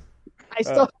Chinese. I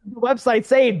still have the website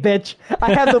saved, bitch.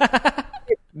 I have the.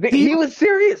 He was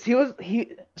serious.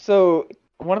 So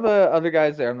one of the other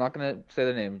guys there, I'm not gonna say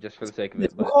the name just for the sake of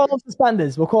it. We'll But call them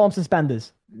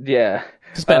suspenders. yeah,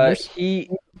 Suspenders.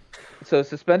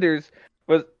 Suspenders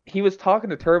he was talking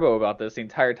to Turbo about this the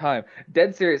entire time,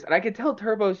 dead serious, and I could tell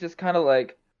Turbo's just kind of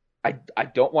like, I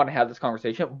don't want to have this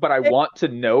conversation, but I want to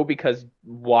know because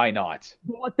why not?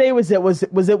 What day was it? Was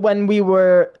it when we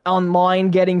were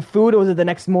online getting food, or was it the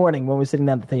next morning when we were sitting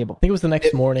down at the table? I think it was the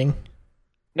next morning.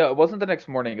 No, it wasn't the next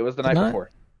morning. It was the night not?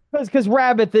 before. Because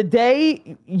Rabb1t, the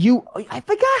day I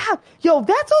forgot how. Yo,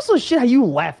 that's also shit. How you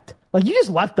left? Like you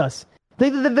just left us. The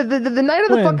night of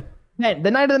the When? fucking event,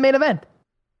 the night of the main event.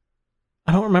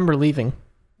 I don't remember leaving.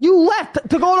 You left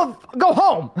to go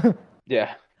home.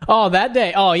 Yeah. Oh, that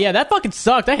day. Oh, yeah, that fucking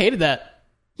sucked. I hated that.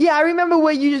 Yeah, I remember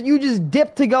where you just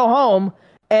dipped to go home,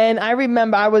 and I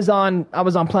remember I was on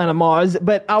Planet Mars,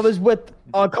 but I was with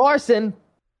Carson,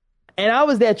 and I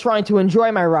was there trying to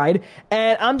enjoy my ride,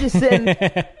 and I'm just sitting.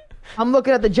 I'm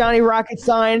looking at the Johnny Rocket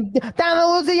sign down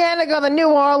in Louisiana, go to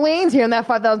New Orleans, hearing that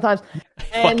 5,000 times.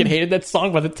 And, Fucking hated that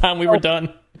song by the time we were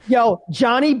done. yo,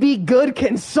 Johnny Be Good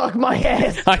can suck my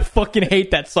ass. I fucking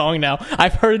hate that song now.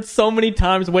 I've heard so many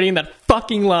times waiting that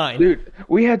fucking line. Dude,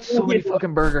 we had so many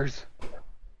fucking burgers.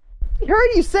 I heard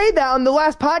you say that on the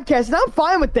last podcast, and I'm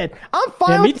fine with it. I'm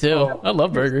fine Yeah, with me too. I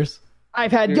love burgers.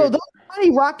 I've had, Dude. yo, those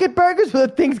Johnny Rocket burgers were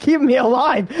the things keeping me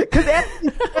alive. Because after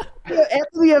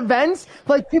the events,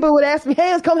 like, people would ask me,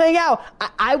 hey, let's come hang out.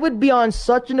 I would be on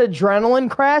such an adrenaline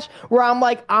crash where I'm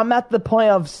like, I'm at the point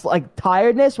of, like,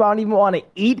 tiredness where I don't even want to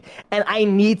eat, and I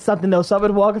need something, though. So I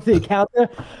would walk up to the counter,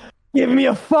 give me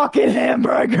a fucking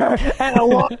hamburger, and a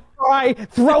long fry,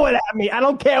 throw it at me. I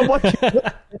don't care what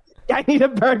I need a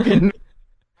burger.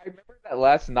 I remember that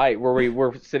last night where we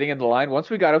were sitting in the line. Once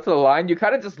we got up to the line, you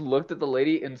kind of just looked at the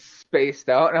lady and spaced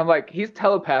out. And I'm like, he's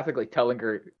telepathically telling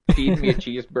her, feed me a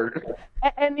cheeseburger.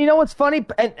 And you know what's funny?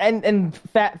 And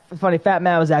Fat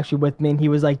Matt was actually with me, and he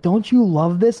was like, don't you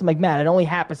love this? I'm like, Matt, it only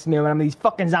happens to me when I'm at these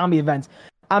fucking zombie events.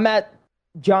 I'm at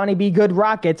Johnny Be Good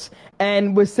Rockets,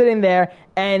 and we're sitting there,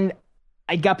 and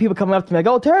I got people coming up to me like,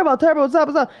 oh, Turbo, what's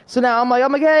up? So now I'm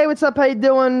like, hey, what's up? How you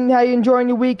doing? How you enjoying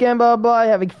your weekend? Blah, blah,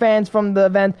 having fans from the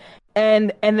event.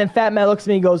 And then Fat Matt looks at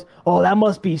me and goes, oh, that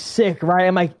must be sick, right?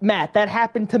 I'm like, Matt, that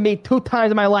happened to me 2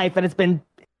 times in my life, and it's been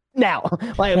now.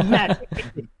 Like, Matt,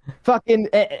 fucking,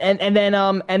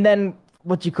 and then,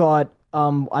 what you call it?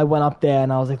 I went up there,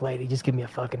 and I was like, lady, just give me a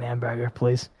fucking hamburger,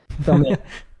 please.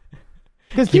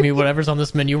 Give me whatever's on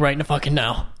this menu right fucking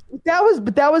now. That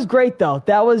was great though.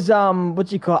 That was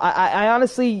what you call. I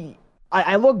honestly,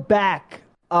 I look back,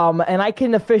 and I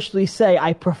can officially say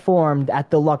I performed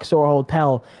at the Luxor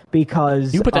Hotel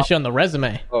because You put that shit on the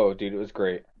resume. Oh, dude, it was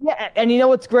great. yeah. And you know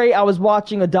what's great? I was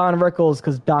watching a Don Rickles,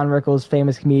 because Don Rickles,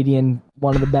 famous comedian,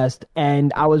 one of the best,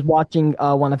 and I was watching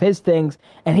one of his things,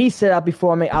 and he said out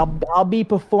before me, I'll be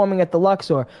performing at the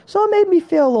Luxor, so it made me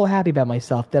feel a little happy about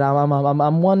myself that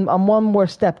I'm one more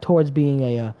step towards being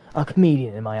a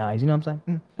comedian in my eyes. You know what I'm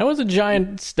saying? That was a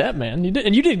giant step, man. You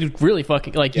did really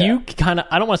fucking, like, Yeah. you kind of,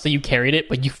 I don't want to say you carried it,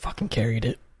 but you fucking carried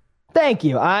it. Thank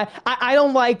you. I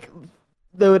don't like.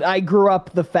 Dude, I grew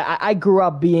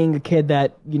up being a kid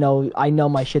that, I know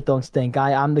my shit don't stink.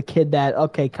 I'm the kid that,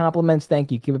 okay, compliments,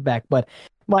 thank you, keep it back. But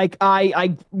like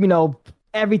I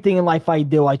everything in life I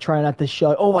do, I try not to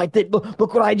show. Oh, I did.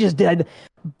 Look what I just did.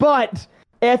 But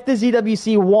after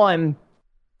ZWC 1,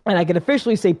 and I can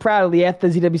officially say proudly after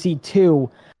ZWC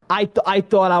 2, I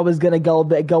thought I was gonna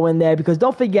go in there, because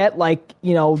don't forget, like,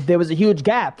 there was a huge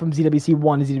gap from ZWC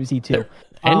 1 to ZWC 2.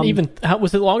 And even, how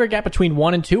was it a longer gap between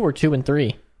 1 and 2 or 2 and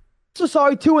 3? So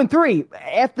sorry, 2 and 3.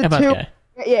 After About 2, okay.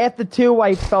 yeah, after 2,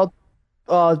 I felt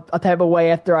a type of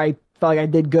way after I felt like I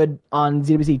did good on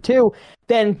ZWC 2.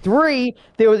 Then 3,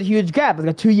 there was a huge gap, like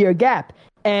a 2-year gap.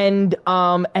 And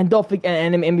don't forget,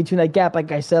 and in between that gap,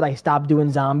 like I said, I stopped doing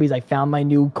zombies. I found my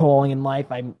new calling in life,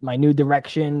 my new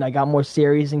direction. I got more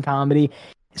serious in comedy.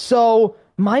 So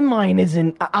my mind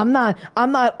isn't. I'm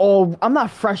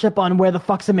not fresh up on where the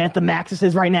fuck Samantha Maxis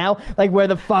is right now. Like where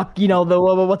the fuck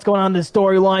what's going on in the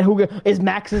storyline? Who is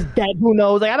Maxis dead? Who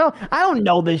knows? Like I don't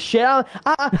know this shit. I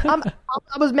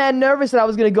was mad nervous that I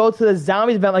was gonna go to the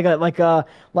zombies event like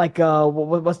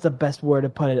what's the best word to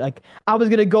put it? Like I was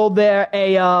gonna go there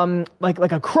like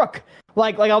a crook.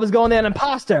 Like I was going there an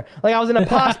imposter. Like I was an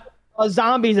imposter, a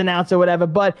zombies announcer or whatever.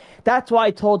 But that's why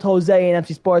I told Jose and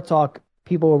MC Sport Talk,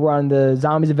 people who run the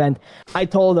zombies event, I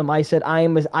told them, I said, I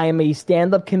am a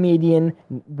stand-up comedian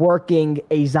working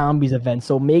a zombies event,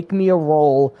 so make me a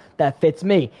role that fits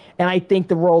me. And I think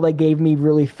the role they gave me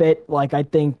really fit. Like I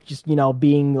think just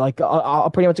being like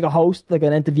pretty much like a host, like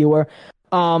an interviewer.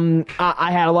 I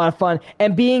had a lot of fun,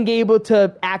 and being able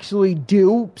to actually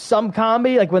do some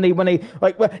comedy, like when they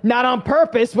like not on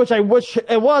purpose, which I wish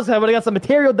it was. I would have got some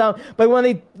material down, but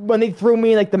when they threw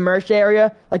me in like the merch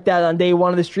area, like that on day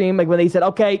one of the stream, like when they said,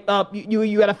 okay,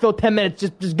 you got to fill 10 minutes,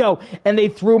 just go, and they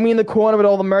threw me in the corner with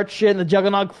all the merch shit and the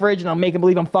Juggernaut fridge, and I'm making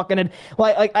believe I'm fucking it,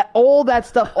 like all that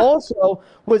stuff also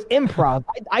was improv.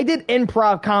 I did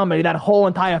improv comedy that whole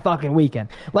entire fucking weekend.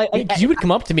 Like you would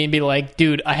come up to me and be like,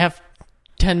 dude, I have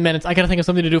 10 minutes. I gotta think of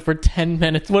something to do for 10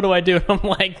 minutes. What do I do? I'm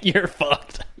like, you're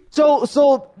fucked.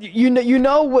 So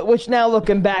which now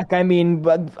looking back, I mean,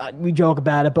 we joke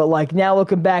about it, but like now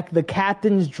looking back, the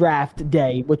captain's draft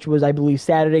day, which was I believe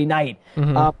Saturday night,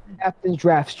 captain's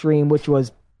draft stream, which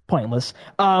was pointless.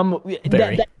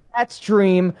 That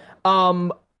stream,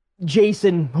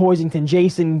 Jason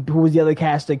Hoisington, who was the other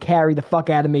caster, carried the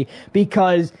fuck out of me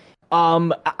because.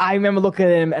 I remember looking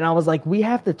at him and I was like, we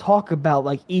have to talk about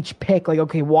like each pick, like,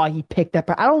 okay, why he picked that.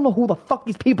 I don't know who the fuck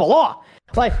these people are.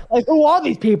 Like who are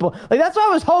these people? Like, that's what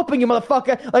I was hoping, you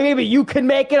motherfucker. Like, maybe you could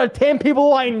make it, or 10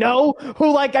 people who I know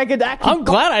who like I could actually. I'm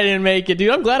glad I didn't make it, dude.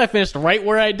 I'm glad I finished right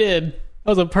where I did.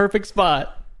 That was a perfect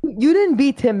spot. You didn't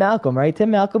beat Tim Malcolm, right?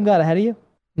 Tim Malcolm got ahead of you?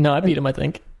 No, I beat him, I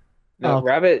think. No,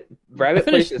 Rabbit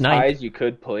placed as ninth. high as you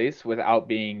could place without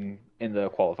being in the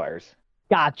qualifiers.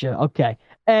 Gotcha. Okay.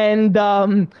 And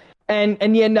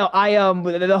yeah, no, I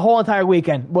the whole entire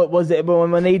weekend. What was it?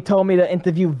 When they told me to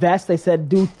interview Vest, they said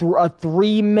do a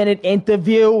 3-minute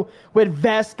interview with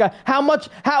Vest. How much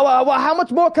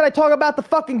more can I talk about the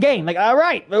fucking game? Like, all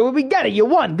right, we get it. You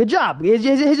won. Good job. Here's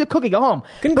your cookie. Go home.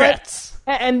 Congrats.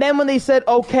 And then when they said,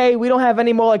 okay, we don't have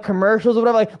any more like commercials or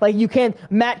whatever, like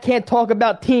Matt can't talk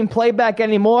about team playback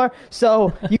anymore.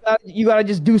 So you gotta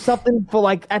just do something for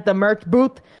like at the merch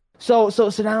booth. So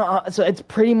now it's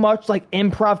pretty much like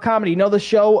improv comedy. You know the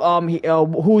show,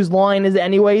 Whose Line Is It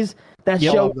Anyways? That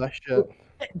show. That shit.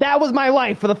 That was my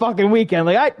life for the fucking weekend.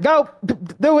 Like, all right, go,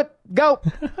 do it, go.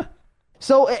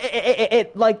 So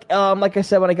it like I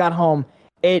said when I got home,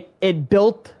 it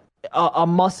built a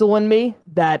muscle in me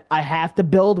that I have to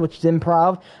build, which is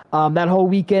improv. That whole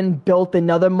weekend built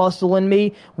another muscle in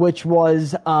me, which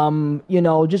was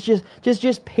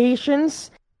just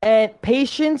patience.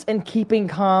 And keeping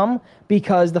calm,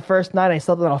 because the first night I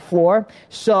slept on a floor.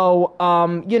 So,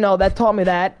 that taught me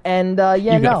that. And,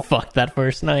 you got fucked that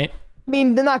first night. I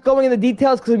mean, they're not going into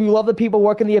details because we love the people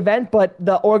working the event, but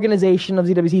the organization of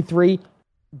ZWC3,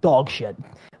 dog shit.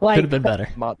 Like, could have been better.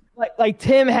 Like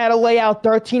Tim had to lay out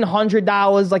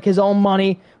 $1,300, like his own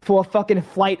money, for a fucking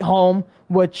flight home,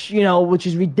 which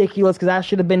is ridiculous because that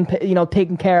should have been,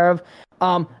 taken care of.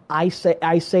 I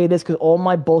say this because all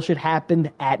my bullshit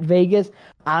happened at Vegas.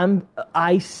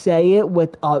 I say it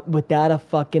without a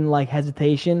fucking like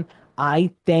hesitation.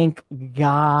 I thank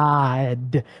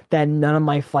God that none of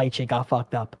my flight shit got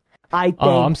fucked up.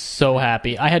 I'm so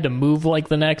happy. I had to move like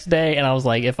the next day, and I was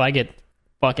like, if I get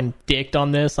fucking dicked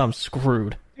on this, I'm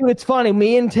screwed. Dude, it's funny.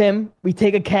 Me and Tim, we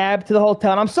take a cab to the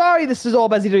hotel. And I'm sorry this is all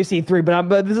about ZWC3,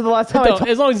 but this is the last time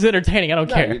as long as it's entertaining, I don't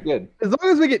care. You're good. As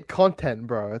long as we get content,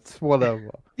 bro, it's whatever.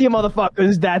 You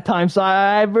motherfuckers that time. So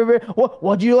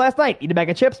what'd you do last night? Eat a bag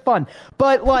of chips? Fun.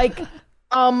 But like,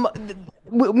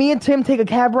 me and Tim take a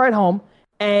cab ride home,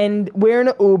 and we're in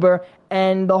an Uber,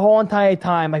 and the whole entire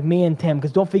time, like me and Tim,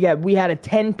 because don't forget, we had a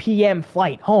 10 p.m.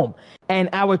 flight home, and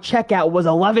our checkout was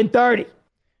 11:30.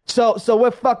 So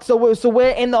we're fucked. So we're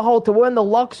in the hotel. We're in the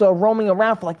Luxor, roaming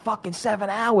around for like fucking 7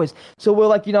 hours. So we're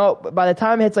like, by the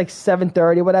time it hits like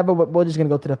 7:30, whatever, we're just gonna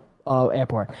go to the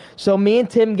airport. So me and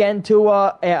Tim get into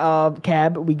a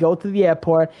cab. We go to the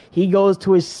airport. He goes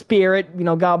to his Spirit.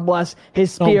 God bless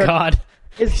his Spirit. Oh God,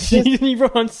 you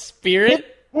were on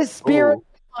Spirit. His Spirit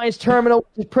Airlines terminal,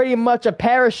 which is pretty much a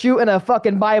parachute and a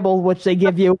fucking Bible, which they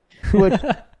give you. Which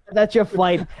that's your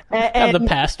flight. Have the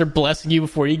pastor blessing you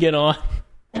before you get on.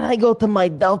 And I go to my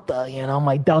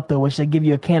Delta, which they give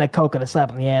you a can of Coke and a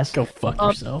slap on the ass. Go fuck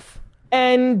yourself.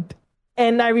 And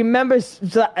And I remember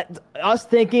us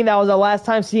thinking that was our last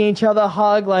time seeing each other,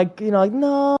 hug, like, like,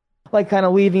 no, like kind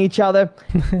of leaving each other.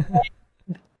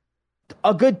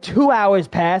 A good 2 hours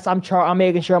pass. I'm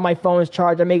making sure my phone is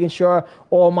charged. I'm making sure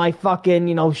all my fucking,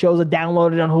 shows are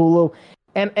downloaded on Hulu.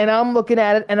 And I'm looking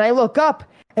at it, and I look up,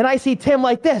 and I see Tim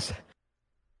like this.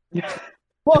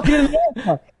 Walking in the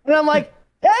airport. And I'm like,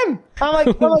 Tim! I'm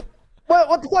like,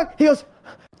 what the fuck? He goes,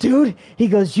 dude,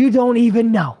 you don't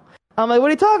even know. I'm like, what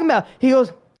are you talking about? He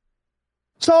goes,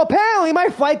 so apparently my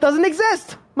flight doesn't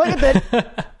exist. Look at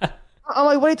that. I'm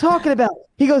like, what are you talking about?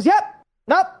 He goes, yep,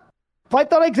 nope, flight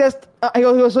don't exist. He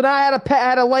goes, so now I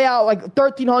had to lay out like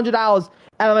 $1,300 out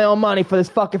of my own money for this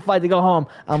fucking flight to go home.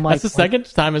 I'm like, that's the second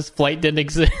time his flight didn't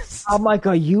exist. I'm like,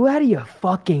 are you out of your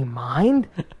fucking mind?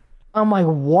 I'm like,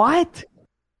 what?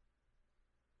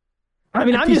 I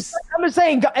mean, I'm just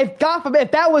saying, if God forbid,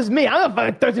 if that was me, I'm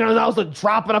not fucking $1,300 to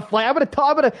drop in a flight. I would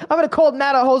have called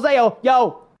Nata Jose,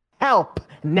 yo, help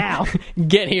now.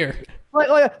 Get here.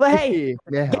 Like, hey,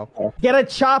 get a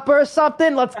chopper or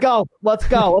something. Let's go. Let's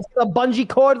get a bungee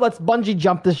cord. Let's bungee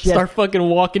jump this shit. Start fucking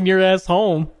walking your ass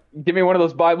home. Give me one of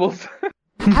those Bibles.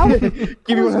 Give me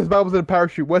one of those Bibles and a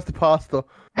parachute. Where's the pasta?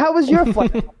 How was your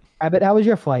flight, Rabb1t? How was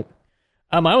your flight?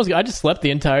 I just slept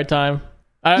the entire time.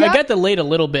 I got delayed a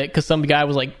little bit because some guy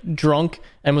was like drunk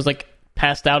and was like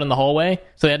passed out in the hallway,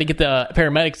 so they had to get the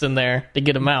paramedics in there to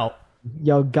get him out.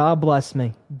 Yo, God bless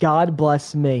me. God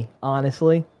bless me,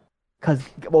 honestly.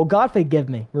 God forgive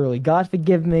me, really. God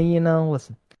forgive me,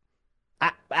 listen.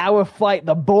 Our flight,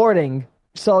 the boarding.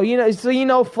 So,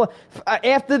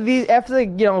 after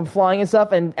flying and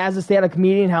stuff, and as a stand-up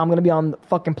comedian, how I'm going to be on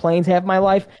fucking planes half my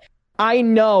life, I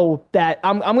know that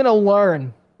I'm going to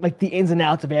learn like the ins and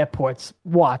outs of airports.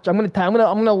 Watch, I'm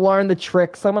gonna learn the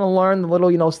tricks. I'm gonna learn the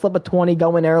little, slip a 20,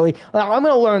 go in early. I'm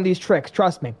gonna learn these tricks.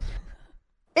 Trust me.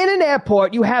 In an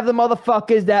airport, you have the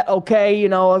motherfuckers that,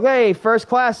 hey, first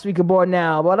class we can board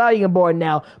now, but now you can board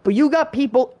now. But you got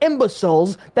people,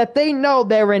 imbeciles, that they know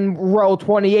they're in row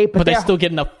 28, but they still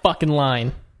get in a fucking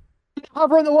line.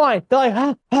 Hovering the line. They're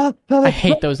like, I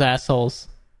hate those assholes.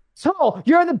 So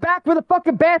you're in the back for the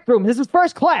fucking bathroom. This is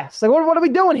first class. Like, what are we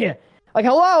doing here? Like,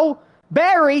 hello,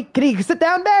 Barry, can you sit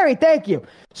down, Barry? Thank you.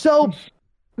 So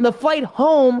the flight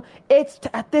home,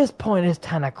 at this point, it's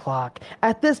 10 o'clock.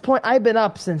 At this point, I've been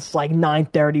up since like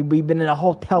 9:30. We've been in a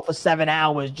hotel for 7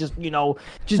 hours, just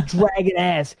dragging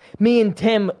ass. Me and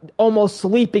Tim almost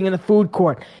sleeping in the food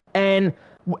court. And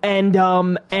what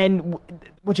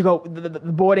you go, the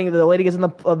boarding, the lady gets in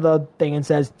the thing and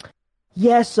says,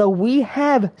 yeah, so we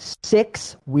have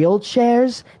 6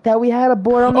 wheelchairs that we had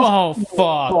aboard on this. Oh,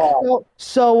 fuck.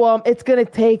 So it's going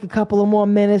to take a couple of more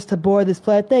minutes to board this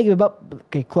flight. Thank you.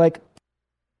 Okay, click.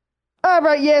 All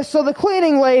right, yeah, so the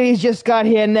cleaning ladies just got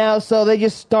here now, so they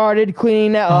just started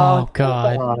cleaning now. Oh,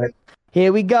 God.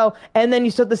 Here we go. And then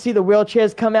you start to see the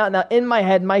wheelchairs come out. Now, in my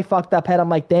head, my fucked up head, I'm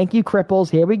like, thank you, cripples.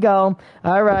 Here we go.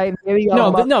 All right, here we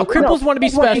go. No, cripples want to be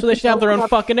special. They should have their own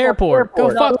fucking airport.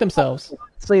 Go fuck themselves.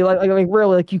 So, like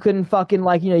really, like, you couldn't fucking,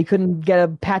 you couldn't get a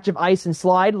patch of ice and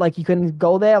slide? Like, you couldn't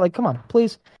go there? Like, come on,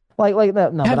 please. Like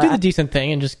that. No, do the decent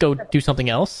thing and just go do something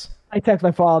else. I text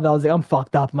my father. I was like, I'm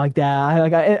fucked up. I'm like,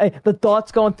 Dad. The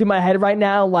thoughts going through my head right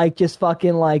now, like, just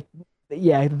fucking, like,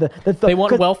 yeah. They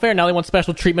want welfare, now they want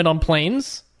special treatment on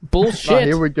planes? Bullshit. Oh,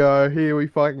 here we go. Here we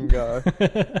fucking go.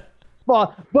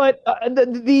 But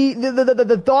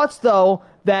the thoughts, though,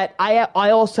 that I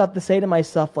also have to say to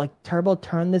myself, like, Turbo,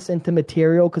 turn this into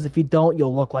material, because if you don't,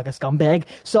 you'll look like a scumbag.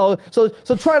 So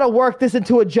try to work this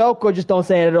into a joke, or just don't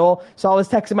say it at all. So I was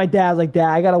texting my dad, I was like, Dad,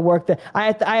 I gotta work that.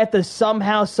 I have to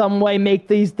somehow, some way make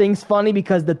these things funny,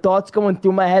 because the thoughts going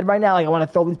through my head right now, like, I want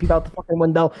to throw these people out the fucking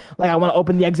window, like, I want to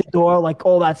open the exit door, like,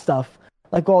 all that stuff.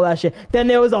 Like, all that shit. Then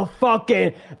there was a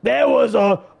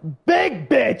big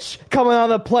bitch coming on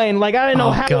the plane. Like, I didn't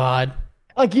know how. Oh, God.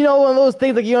 Like, one of those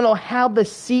things, like, you don't know how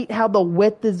the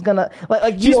width is gonna,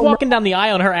 like she's walking down the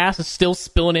aisle and her ass is still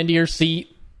spilling into your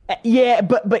seat. Yeah,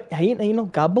 but hey,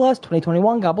 God bless,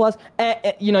 2021, God bless.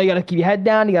 You gotta keep your head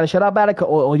down, you gotta shut up at it,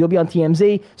 or you'll be on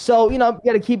TMZ. So, you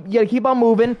gotta keep on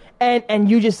moving, and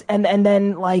you just, and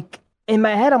then, like, in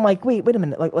my head, I'm like, wait a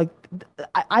minute, like,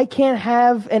 I can't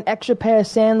have an extra pair of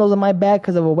sandals on my back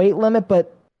because of a weight limit,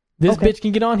 but this bitch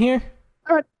can get on here?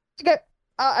 All right, okay.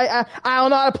 I don't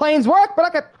know how the planes work,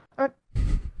 but okay. All right.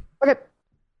 Okay.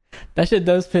 That shit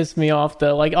does piss me off,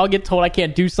 though. Like, I'll get told I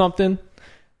can't do something,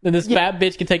 then this fat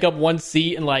bitch can take up one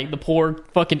seat, and, like, the poor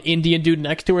fucking Indian dude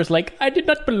next to her is like, I did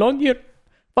not belong here.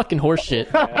 Fucking horse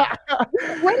shit.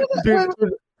 Where do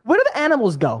the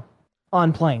animals go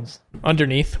on planes?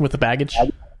 Underneath with the baggage.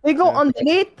 They go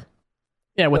underneath?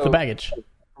 Yeah, with the baggage.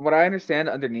 what I understand,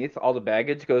 underneath all the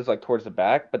baggage goes like towards the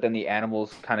back, but then the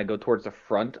animals kind of go towards the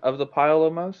front of the pile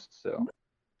almost. So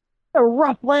A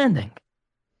rough landing.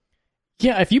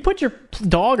 Yeah, if you put your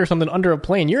dog or something under a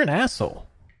plane, you're an asshole.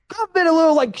 I've been a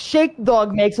little like shake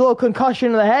dog makes a little concussion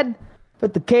in the head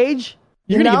with the cage.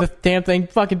 You're gonna give the damn thing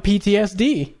fucking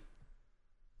PTSD.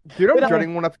 Dude, I'm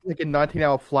dreading when I have to take a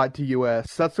 19-hour flight to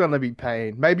US. That's gonna be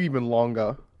pain. Maybe even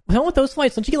longer. Well, with those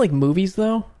flights, don't you get like movies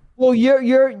though? Well,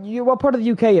 you're what part of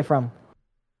the UK you from?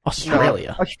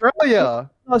 Australia. Australia.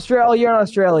 Australia. You're in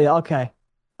Australia. Okay.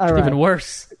 All It's right. even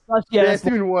worse. Yeah, it's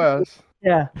even worse.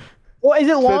 Yeah. Well, is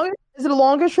it longer? Is it a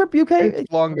longer trip, UK?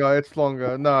 It's longer. It's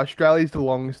longer. No, Australia's the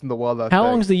longest in the world. How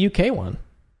long is the UK one?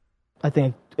 I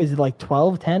think is it like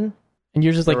 12, 10? And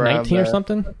yours is like Around 19 or there.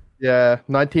 something? Yeah,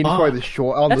 19 is probably the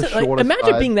short. On the shortest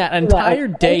imagine side. being that entire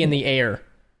day in the air.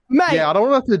 Mate, Yeah, I don't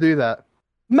want to have to do that.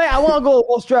 I want to go to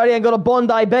Australia and go to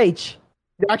Bondi Beach.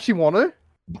 You actually want to?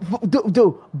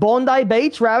 Dude, Bondi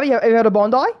Beach, Ravi, have you heard of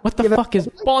Bondi? What the fuck is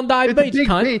Bondi It's a Beach, big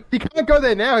cunt? beach. You can't go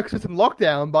there now because it's in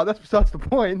lockdown, but that's the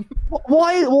point.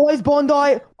 Why is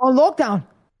Bondi on lockdown?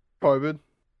 COVID.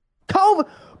 COVID?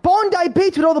 Bondi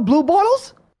Beach with all the blue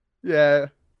bottles? Yeah.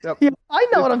 Yep. Yeah, I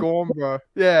know what It's I'm... gone, bro.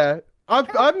 Yeah. I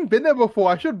haven't been there before.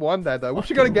 I should one day, though. We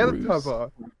should go together,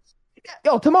 Turbo.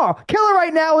 Yo, tomorrow. Killer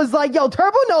right now is like, yo,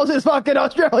 Turbo knows his fucking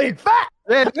Australian fat.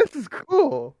 Yeah, this is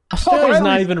cool. Australia's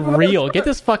not even real. Get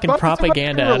this fucking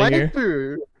propaganda out of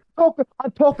here.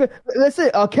 I'm talking. Listen,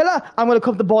 Killer, I'm going to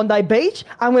come to Bondi Beach.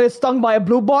 I'm going to get stung by a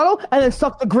blue bottle and then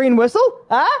suck the green whistle.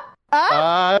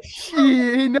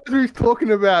 He knows what he's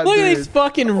talking about, Look dude. at these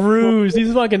fucking ruse.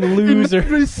 These fucking He knows losers.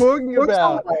 what he's talking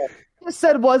about. What I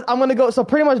said was, I'm going to go. So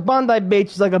pretty much Bondi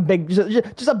Beach is like a big,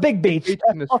 just a big beach. Beach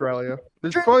in Australia.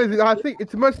 There's probably, I think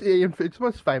it's the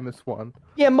most famous one.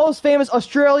 Yeah, most famous.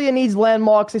 Australia needs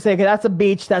landmarks. They say, okay, that's a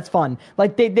beach. That's fun.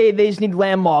 Like they just need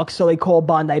landmarks, so they call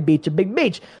Bondi Beach a big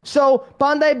beach. So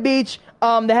Bondi Beach,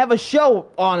 they have a show,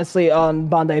 honestly, on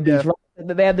Bondi Beach. Yeah.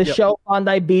 Right? They have the show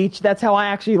Bondi Beach. That's how I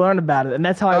actually learned about it, and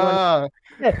that's how I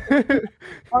learned.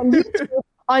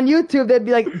 On YouTube, they'd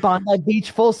be like Bondi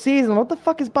Beach full season. What the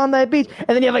fuck is Bondi Beach? And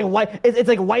then you have like it's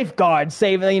like lifeguards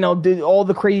saving, do all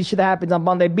the crazy shit that happens on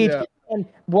Bondi Beach. Yeah. And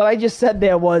what I just said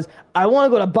there was, I want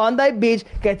to go to Bondi Beach,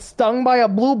 get stung by a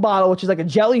blue bottle, which is like a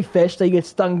jellyfish that you get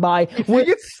stung by. If you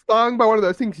get stung by one of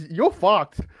those things, you're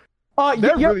fucked.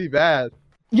 They're really bad.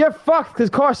 You're fucked, because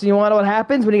Carson, you want to know what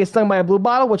happens when you get stung by a blue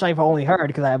bottle, which I've only heard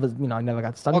because I never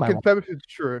got stung by one. Confirm if it's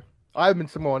true. I haven't been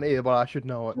someone either, but I should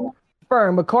know it.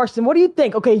 But Carson, what do you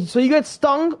think? Okay, so you get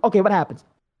stung. Okay, what happens?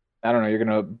 I don't know. You're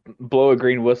gonna blow a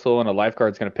green whistle and a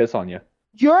lifeguard's gonna piss on you.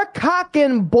 Your cock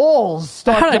and balls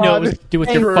start. How did I know it was to do with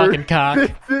your fucking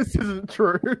cock? This isn't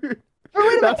true.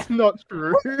 Wait a That's not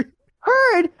true.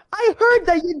 I heard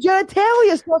that your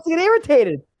genitalia starts to get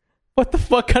irritated. What the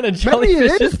fuck kind of Maybe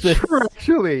jellyfish it is is this? true,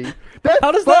 actually.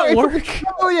 How does that work?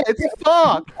 Oh yeah, it's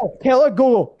fuck. Killer,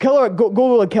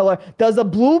 Google it, Killer. Does a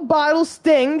blue bottle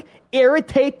sting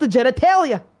irritate the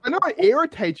genitalia? I know it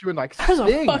irritates you and like How does a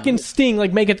sting. fucking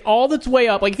sting make it all its way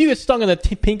up? Like if you get stung on the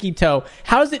pinky toe,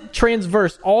 how does it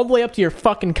transverse all the way up to your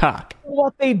fucking cock?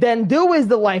 What they then do is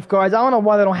the lifeguards. I don't know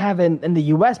why they don't have it in the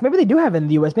U.S. Maybe they do have it in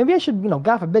the U.S. Maybe I should,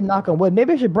 God forbid, knock on wood.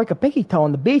 Maybe I should break a pinky toe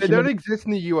on the beach. They don't exist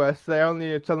in the US.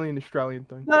 It's only an Australian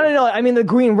thing. No. I mean the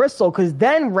green whistle. Because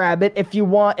then, Rabbit, if you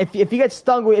get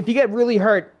stung, if you get really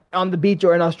hurt on the beach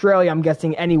or in Australia, I'm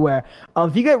guessing anywhere.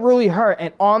 If you get really hurt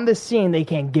and on the scene, they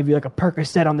can't give you like a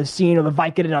Percocet on the scene or the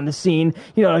Vicodin on the scene,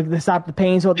 like to stop the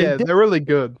pain. So Yeah, they're really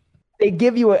good. they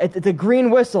give you it's a green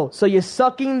whistle. So you're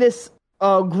sucking this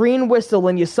green whistle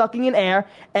and you're sucking in air,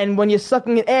 and when you're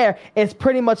sucking in air, it's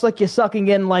pretty much like you're sucking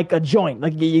in like a joint,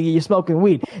 like you're smoking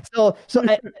weed. So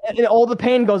and all the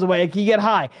pain goes away. Like you get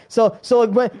high. So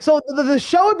the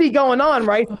show would be going on,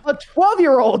 right? A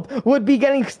 12-year-old would be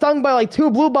getting stung by like 2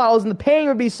 blue bottles, and the pain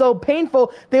would be so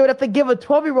painful they would have to give a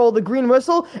 12-year-old the green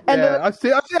whistle, and then I've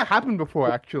seen that happen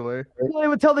before, actually. they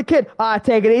would tell the kid,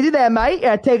 take it easy there, mate.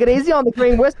 Take it easy on the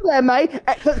green whistle there, mate.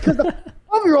 Because the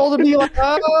 12-year-old would be like,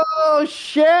 oh,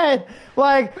 shit.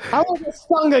 Like, I want to get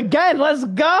stung again. Let's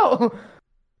go.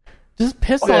 Just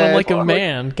piss on him like a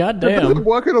man. God It doesn't damn.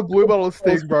 work on a blue bottle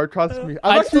sting, bro. Trust me.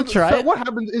 I'd still try so it. what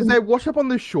happens is they wash up on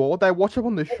the shore. And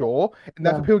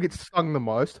that's where people get stung the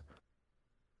most.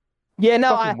 Yeah, no,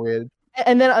 Fucking weird.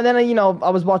 And then I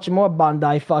was watching more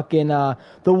Bondi. Fucking the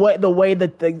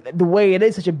way it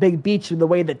is such a big beach, the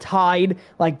way the tide,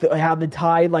 how the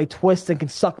tide like twists and can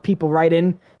suck people right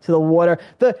in to the water.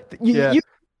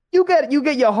 You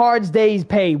get your hard day's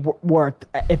pay worth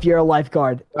if you're a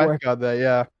lifeguard. I got that,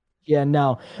 yeah. Yeah,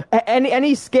 no.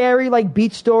 Any scary like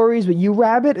beach stories with you,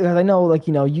 Rabbit? 'Cause I know, like,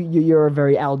 you're a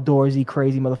very outdoorsy,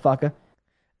 crazy motherfucker.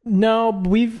 No,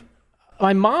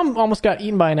 my mom almost got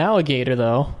eaten by an alligator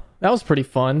though. That was pretty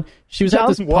fun. She was at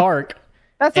this park.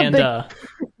 That's a big...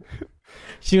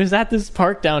 She was at this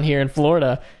park down here in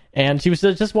Florida, and she was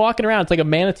just walking around. It's like a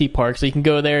manatee park, so you can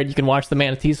go there and you can watch the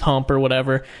manatees hump or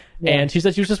whatever. Yeah. And she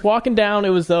said she was just walking down. It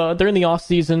was during the off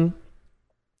season,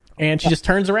 and she just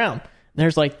turns around.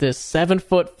 There's like this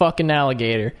 7-foot fucking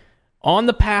alligator on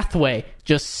the pathway,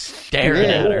 just staring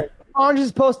at her. Aren't you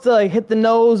supposed to like hit the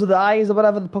nose or the eyes or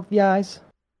whatever to poke the eyes?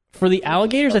 For the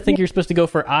alligators, I think you're supposed to go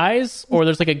for eyes, or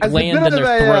there's like a gland in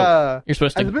their throat. You're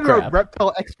supposed to grab. As a bit of a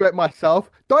reptile expert myself,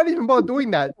 don't even bother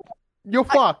doing that. You're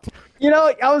fucked.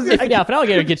 If an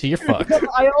alligator gets you, you're fucked.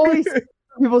 I always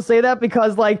people say that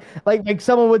because like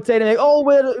someone would say to me,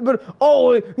 you're going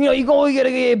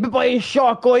to get bit by a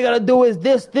shark. All you gotta do is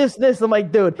this. I'm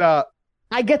like, dude.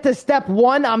 I get to step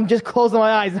one, I'm just closing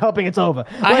my eyes and hoping it's over.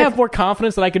 I have more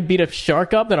confidence that I could beat a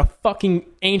shark up than a fucking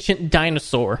ancient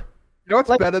dinosaur. You know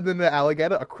what's better than an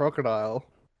alligator? A crocodile.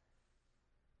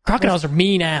 Crocodiles are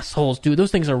mean assholes, dude.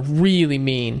 Those things are really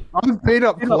mean. I've been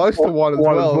up close to one as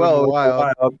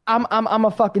well. I'm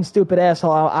a fucking stupid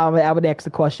asshole. I would ask the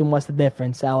question, what's the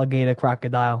difference? Alligator,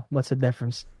 crocodile. What's the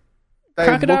difference?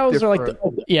 Crocodiles are like...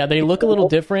 they look a little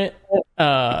different.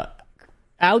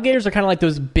 Alligators are kind of like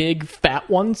those big fat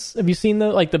ones. Have you seen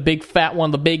the big fat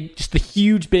one, just the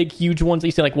huge ones that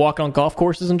you see like walking on golf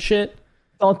courses and shit?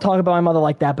 Don't talk about my mother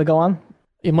like that, but go on.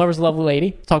 Your mother's a lovely lady.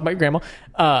 Talk about your grandma.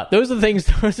 Those are the things.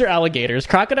 Those are alligators.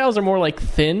 Crocodiles are more like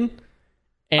thin,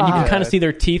 and you can kind of see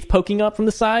their teeth poking up from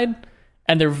the side,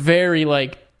 and they're very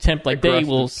like they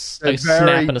will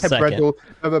snap in a second. They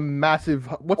have a massive.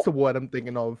 What's the word I'm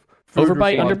thinking of?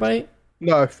 Overbite, underbite.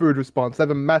 No, food response. They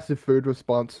have a massive food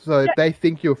response. So if they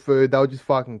think you're food, they'll just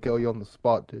fucking kill you on the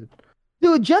spot, dude.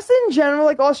 Dude, just in general,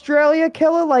 like Australia,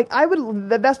 killer. Like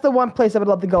that's the one place I would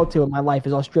love to go to in my life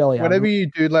is Australia. Whatever you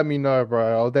do, let me know,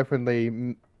 bro. I'll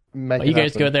definitely make. You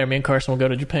guys go there. Me and Carson will go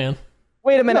to Japan.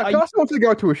 Wait a minute. Carson wants to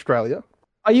go to Australia.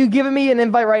 Are you giving me an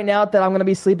invite right now that I'm going to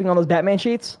be sleeping on those Batman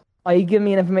sheets? Are you giving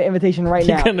me an invitation right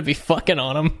now? You're going to be fucking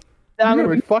on them. I'm going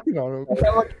to be fucking on them. I'm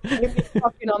going to be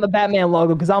fucking on the Batman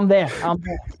logo because I'm there.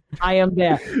 I am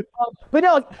there. But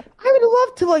no, I would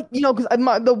love to, because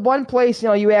the one place,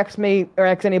 you ask me or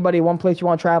ask anybody, one place you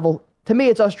want to travel, to me,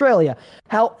 it's Australia.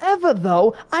 However,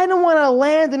 though, I don't want to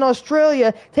land in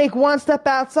Australia, take one step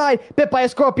outside, bit by a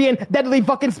scorpion, deadly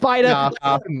fucking spider.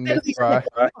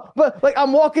 But,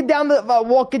 I'm walking down,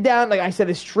 like I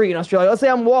said, a street in Australia. Let's say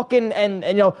I'm walking and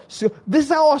so this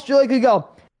is how Australia could go.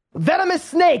 Venomous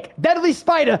snake, deadly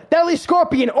spider, deadly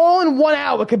scorpion, all in 1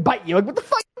 hour could bite you. Like, what the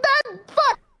fuck is that?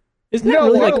 Fuck! Isn't that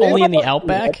really only in the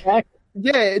outback?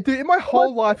 Yeah, dude, in my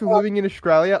whole life of living in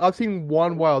Australia, I've seen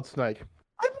one wild snake.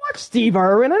 I watched Steve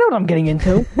Irwin. I know what I'm getting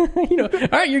into. All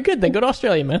right, you're good then. Go to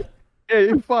Australia, man. Yeah,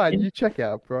 you're fine. You check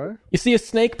out, bro. You see a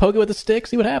snake, poke it with a stick,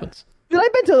 see what happens. Dude,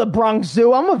 I've been to the Bronx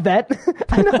Zoo. I'm a vet.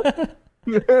 I know.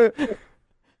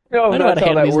 No, that's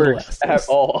how that works at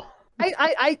all.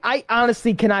 I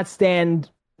honestly cannot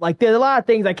stand, there's a lot of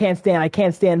things I can't stand. I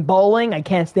can't stand bowling. I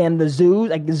can't stand the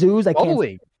zoos.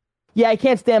 Bowling? Yeah, I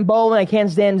can't stand bowling. I can't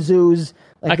stand zoos.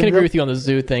 I can agree with you on the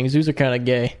zoo thing. Zoos are kind of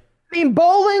gay.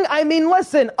 Bowling,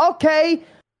 listen, okay,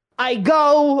 I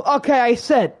go, okay, I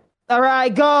sit. All right, I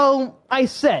go, I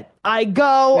sit. I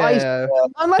go, I sit.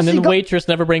 And then the waitress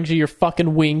never brings you your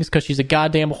fucking wings because she's a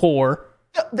goddamn whore.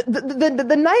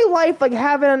 The nightlife,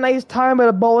 having a nice time at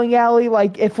a bowling alley,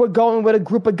 if we're going with a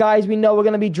group of guys, we know we're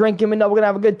going to be drinking, we know we're going to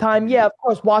have a good time. Yeah, of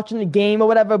course, watching the game or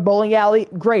whatever, bowling alley,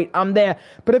 great, I'm there.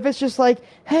 But if it's just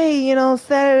hey,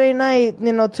 Saturday night,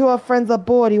 two of our friends are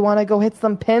bored, you want to go hit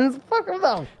some pins? Fuck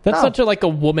them. That's such a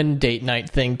woman date night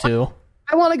thing, too.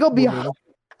 I want to go behind.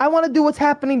 I want to do what's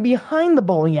happening behind the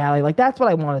bowling alley. That's what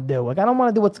I want to do. I don't want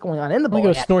to do what's going on in the bowling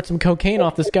alley. Go snort some cocaine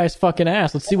off this guy's fucking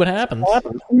ass. Let's see what happens.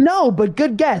 No, but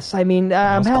good guess. Close.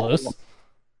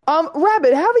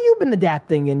 Rabbit, how have you been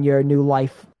adapting in your new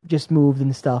life? Just moved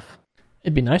and stuff.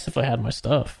 It'd be nice if I had my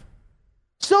stuff.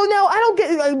 So now, I don't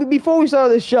get... before we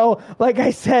started the show, like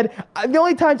I said, the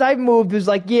only times I've moved was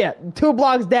 2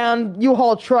 blocks down,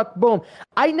 U-Haul truck, boom.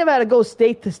 I never had to go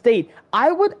state to state.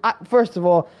 First of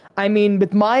all,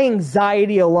 with my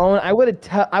anxiety alone, I would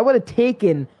have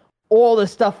taken all the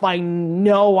stuff I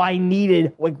know I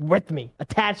needed with me,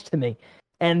 attached to me,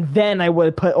 and then I would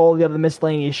have put all the other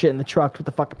miscellaneous shit in the truck with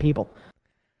the fucking people.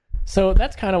 So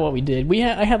that's kind of what we did.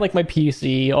 I had my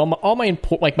PC, all my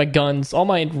my guns, all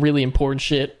my really important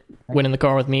shit went in the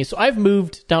car with me. So I've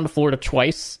moved down to Florida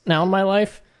twice now in my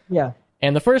life. Yeah.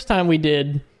 And the first time we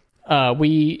did,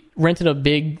 we rented a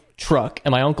big truck,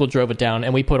 and my uncle drove it down,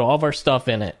 and we put all of our stuff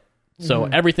in it. So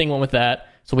everything went with that.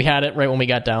 So we had it right when we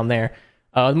got down there.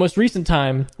 The most recent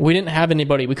time, we didn't have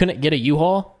anybody. We couldn't get a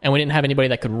U-Haul, and we didn't have anybody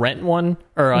that could rent one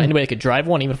or anybody that could drive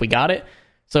one, even if we got it.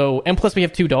 So, and plus we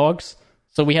have 2 dogs.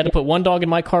 So we had to put one dog in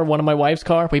my car, one in my wife's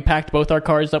car. We packed both our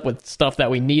cars up with stuff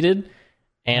that we needed,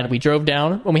 and we drove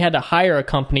down. And we had to hire a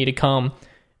company to come.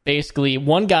 Basically,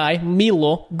 one guy,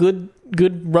 Milo, good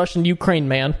Russian Ukraine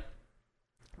man.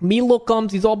 Milo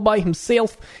comes, he's all by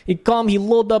himself. He come, he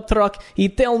load up truck. He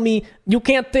tell me, you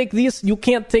can't take this, you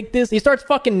can't take this. He starts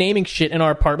fucking naming shit in our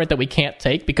apartment that we can't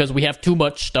take because we have too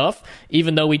much stuff.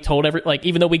 Even though we told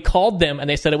even though we called them and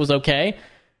they said it was okay.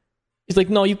 He's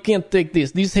like, no, you can't take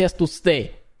this. This has to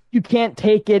stay. You can't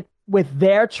take it with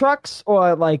their trucks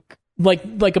or like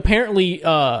apparently.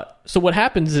 So what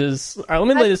happens is, all right, let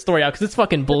me lay this story out because it's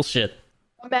fucking bullshit.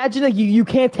 Imagine like you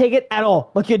can't take it at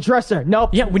all. Like your dresser. Nope.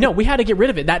 Yeah, we had to get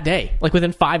rid of it that day, like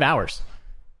within 5 hours.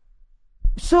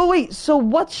 So wait, so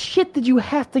what shit did you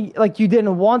have to, like you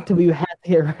didn't want to, but you had to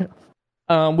get rid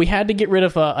of? We had to get rid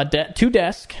of 2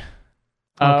 desks,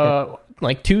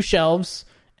 like 2 shelves,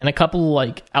 and a couple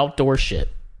like outdoor shit.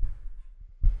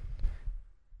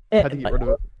 Had to get rid of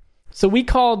it. So we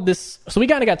called this. So we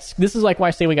kind of got. This is like why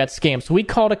I say we got scammed. So we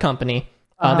called a company.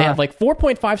 They have like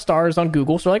 4.5 stars on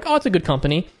Google. So we're like, oh, it's a good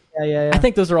company. Yeah. I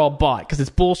think those are all bought because it's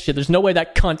bullshit. There's no way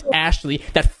that cunt Ashley,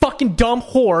 that fucking dumb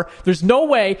whore, there's no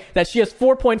way that she has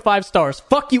 4.5 stars.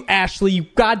 Fuck you, Ashley, you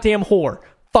goddamn whore.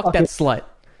 Fuck that slut.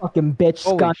 Fucking bitch.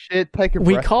 Holy shit, take a breath.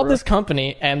 We called this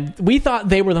company and we thought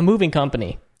they were the moving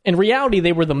company. In reality,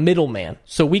 they were the middleman.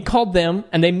 So we called them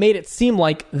and they made it seem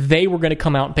like they were going to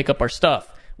come out and pick up our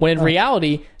stuff. When in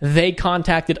reality, they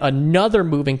contacted another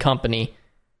moving company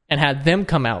and had them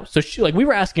come out. So we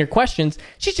were asking her questions.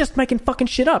 She's just making fucking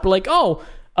shit up. We're like,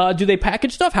 do they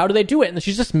package stuff? How do they do it? And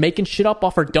she's just making shit up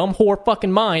off her dumb whore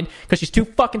fucking mind because she's too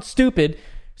fucking stupid.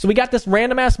 So we got this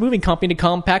random ass moving company to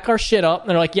come pack our shit up. And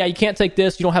they're like, yeah, you can't take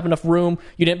this. You don't have enough room.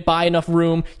 You didn't buy enough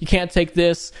room. You can't take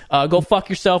this. Go fuck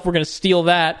yourself. We're going to steal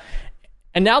that.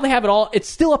 And now they have it all. It's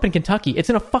still up in Kentucky. It's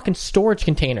in a fucking storage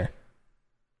container.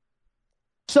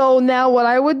 So now what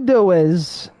I would do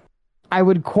is I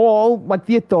would call like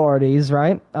the authorities,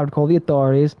 right? I would call the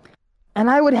authorities and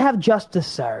I would have justice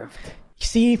served.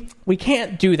 See, we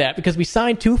can't do that because we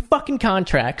signed 2 fucking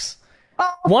contracts.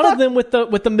 One of them with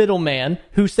the middleman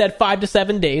who said 5 to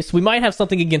 7 days. So we might have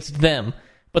something against them,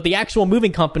 but the actual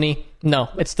moving company, no,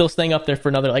 it's still staying up there for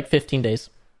another like 15 days.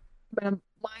 Man,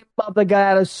 my mother got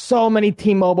out of so many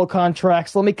T-Mobile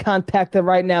contracts. Let me contact her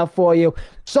right now for you.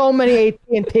 So many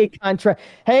AT&T contracts.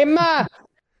 Hey, Ma,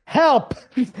 help!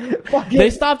 They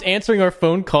stopped answering our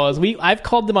phone calls. I've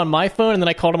called them on my phone, and then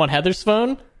I called them on Heather's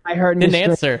phone. I heard didn't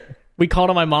answer. We called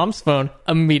on my mom's phone,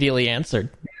 immediately answered.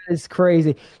 That is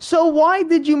crazy. So why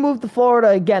did you move to Florida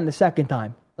again the second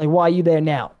time? Like, why are you there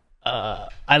now?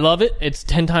 I love it. It's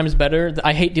 10 times better.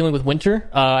 I hate dealing with winter.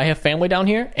 I have family down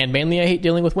here, and mainly I hate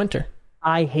dealing with winter.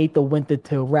 I hate the winter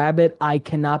too. Rabbit, I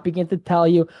cannot begin to tell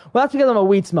you. Well, that's because I'm a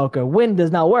weed smoker. Wind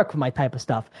does not work for my type of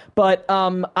stuff. But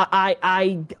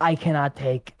I cannot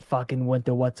take fucking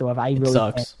winter whatsoever. It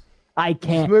sucks. Can't. I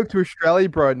can't. Just move to Australia,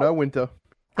 bro. No winter.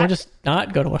 Or just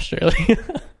not go to Australia.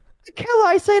 Killer,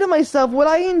 I say to myself, would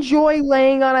I enjoy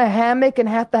laying on a hammock and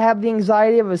have to have the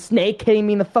anxiety of a snake hitting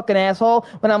me in the fucking asshole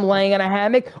when I'm laying on a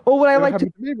hammock? Or would I like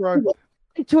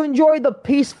to enjoy the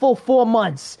peaceful 4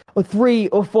 months or 3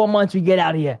 or 4 months we get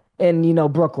out here in,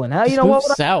 Brooklyn? How, move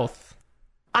south.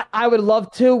 I would love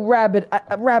to. Rabbit,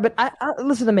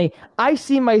 listen to me. I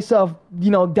see myself,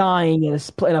 dying in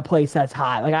a place that's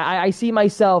hot. Like I see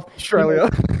myself Australia.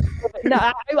 No,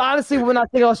 I honestly would not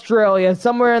think Australia,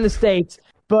 somewhere in the States.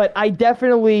 But I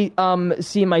definitely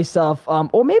see myself,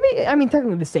 or maybe,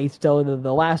 technically the States still,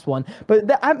 the last one, but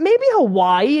maybe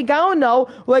Hawaii, I don't know.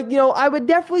 I would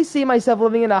definitely see myself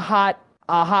living in a hot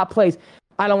place.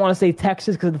 I don't want to say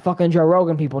Texas because of the fucking Joe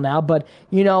Rogan people now, but,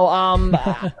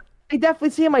 I definitely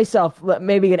see myself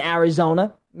maybe in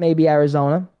Arizona.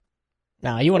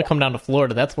 Nah, you want to come down to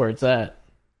Florida, that's where it's at.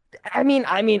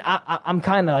 I'm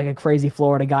kind of like a crazy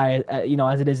Florida guy,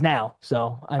 as it is now.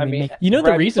 So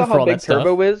the reason for all that stuff.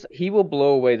 Turbo is he will blow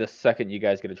away the second you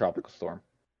guys get a tropical storm.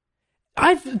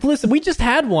 Listen. We just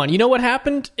had one. You know what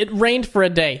happened? It rained for a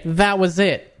day. That was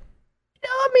it.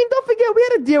 Don't forget we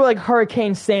had to deal with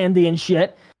Hurricane Sandy and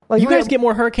shit. You guys get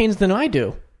more hurricanes than I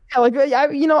do. Yeah,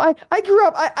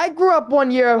 I grew up one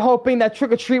year hoping that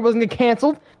Trick or Treat wasn't gonna get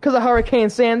canceled because of Hurricane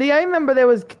Sandy. I remember there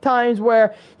was times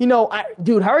where,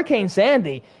 Hurricane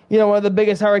Sandy, one of the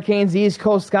biggest hurricanes the East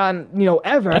Coast gotten,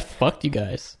 ever. That fucked you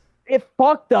guys. It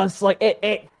fucked us.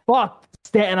 It fucked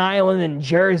Staten Island and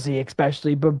Jersey,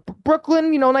 especially. But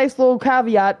Brooklyn, nice little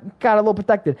caveat, got a little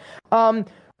protected.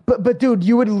 But dude,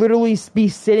 you would literally be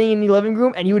sitting in your living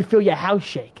room and you would feel your house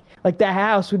shake. Like the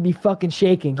house would be fucking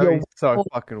shaking. That is so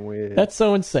fucking weird. That's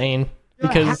so insane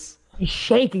because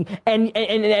shaking. And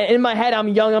in my head, I'm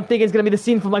young. I'm thinking it's gonna be the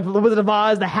scene from like The Wizard of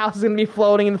Oz. The house is gonna be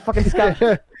floating in the fucking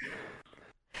sky.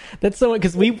 That's so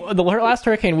because the last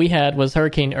hurricane we had was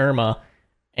Hurricane Irma,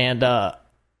 and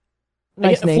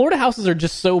Florida houses are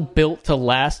just so built to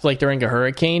last like during a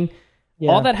hurricane.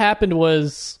 Yeah. All that happened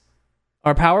was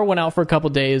our power went out for a couple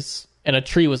days and a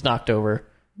tree was knocked over.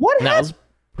 That was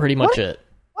pretty much it.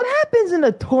 What happens in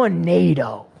a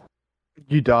tornado?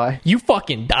 You die. You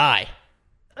fucking die.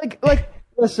 Like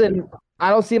listen, I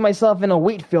don't see myself in a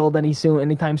wheat field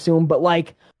anytime soon, but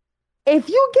like if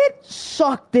you get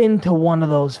sucked into one of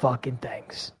those fucking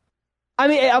things, I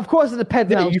mean, of course it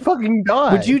depends. Yeah, you fucking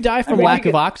die. Would you die from lack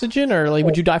of oxygen, or like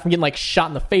would you die from getting like shot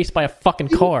in the face by a fucking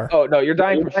car? Oh no, you're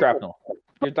dying from shrapnel.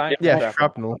 You're dying from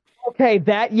shrapnel. Okay,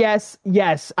 that yes.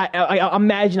 I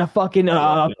imagine a fucking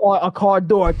a car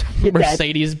door.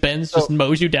 Mercedes Benz just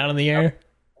mows you down in the air.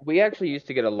 We actually used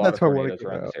to get a lot of tornadoes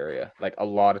around this area, like a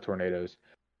lot of tornadoes,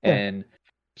 and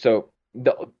so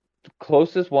the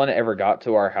closest one ever got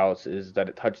to our house is that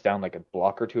it touched down like a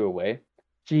block or two away.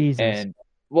 Jesus. And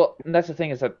that's the thing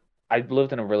is that I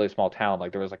lived in a really small town.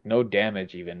 Like there was like no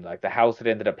damage even. Like the house it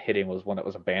ended up hitting was one that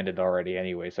was abandoned already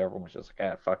anyway. So everyone was just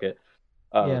like, fuck it.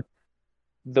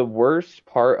 The worst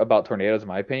part about tornadoes, in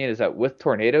my opinion, is that with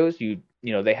tornadoes, you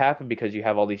know they happen because you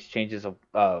have all these changes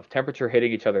of temperature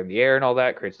hitting each other in the air and all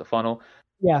that creates the funnel.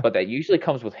 Yeah. But that usually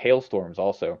comes with hailstorms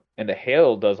also, and the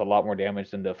hail does a lot more damage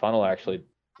than the funnel actually.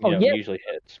 Usually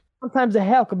hits. Sometimes the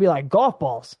hail could be like golf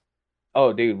balls.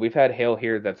 Oh, dude, we've had hail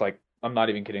here that's like, I'm not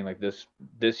even kidding, like this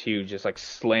huge, just like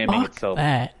slamming itself.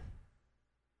 That.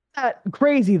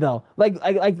 Crazy though, like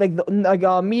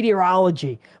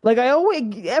meteorology. Like I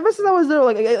always, ever since I was there,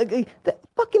 like the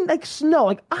fucking like snow,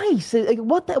 like ice. Like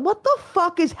what the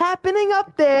fuck is happening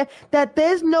up there? That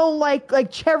there's no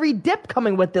like cherry dip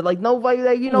coming with it. Like no,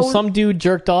 Well, some dude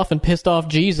jerked off and pissed off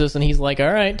Jesus, and he's like,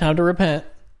 "All right, time to repent."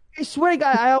 I swear to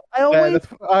God, I always...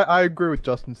 I agree with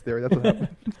Justin's theory. That's what happened.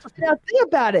 Now, think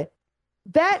about it.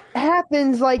 That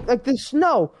happens like the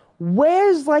snow.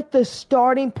 Where's like the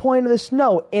starting point of the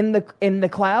snow? In the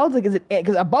clouds? Like, is it...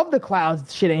 Because above the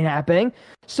clouds, shit ain't happening.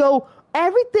 So,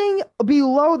 everything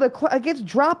below the clouds, it's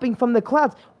dropping from the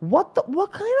clouds. What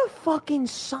kind of fucking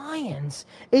science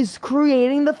is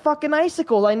creating the fucking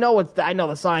icicles? I know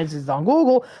the science is on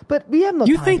Google, but we have no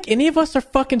You time. think any of us are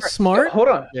fucking smart? Hold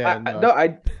on. Yeah,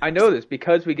 I know this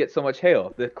because we get so much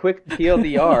hail. The quick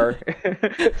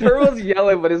TLDR, Turbo's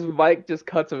yelling, but his mic just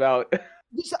cuts him out.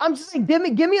 I'm just saying,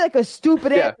 give me like a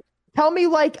stupid answer. Tell me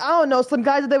like, I don't know, some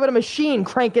guys out there with a machine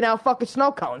cranking out fucking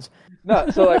snow cones. No,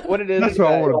 so like what it is, that's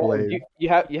what I want to believe.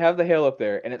 You have the hail up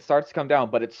there, and it starts to come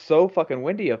down, but it's so fucking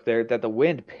windy up there that the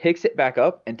wind picks it back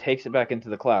up and takes it back into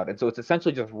the cloud, and so it's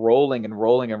essentially just rolling and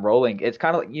rolling and rolling. It's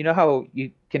kind of like how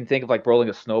you can think of like rolling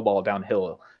a snowball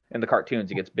downhill in the cartoons.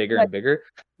 It gets bigger and bigger.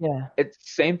 Yeah, it's the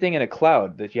same thing in a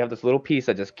cloud. That you have this little piece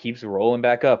that just keeps rolling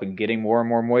back up and getting more and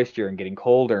more moisture and getting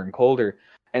colder and colder.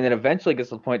 And then eventually gets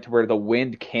to the point to where the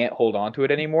wind can't hold on to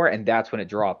it anymore, and that's when it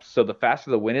drops. So the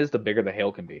faster the wind is, the bigger the hail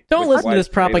can be. Don't listen to this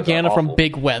propaganda from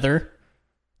Big Weather.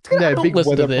 Yeah, don't big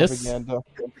listen weather to this. Propaganda.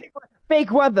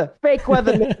 Fake weather. Fake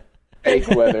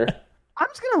weather. I'm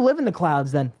just gonna live in the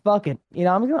clouds then. Fuck it.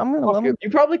 I'm gonna. You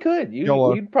probably could.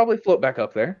 You'd probably float back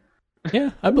up there. Yeah,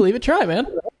 I believe it. Try, man.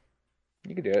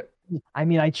 You could do it. I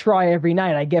mean, I try every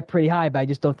night. I get pretty high, but I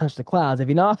just don't touch the clouds. If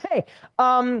you know, hey,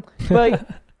 but.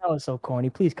 That was so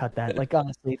corny. Please cut that. Like,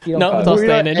 honestly. If you don't it's all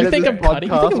staying in. You think I'm cutting?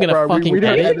 You think I'm going to fucking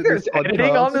edit? There's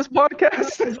editing on this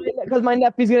podcast? Because my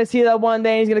nephew's going to see that one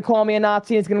day and he's going to call me a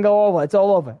Nazi and it's going to go over. It's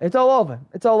all over.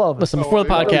 Listen, before the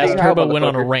podcast, Turbo went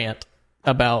on a rant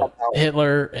about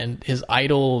Hitler and his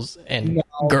idols and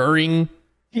Goering.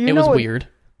 It was weird.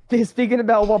 Speaking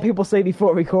about what people say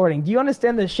before recording, do you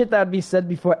understand the shit that would be said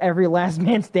before every Last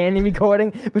Man Standing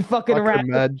recording with fucking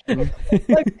around?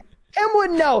 Tim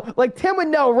would know. Like, Tim would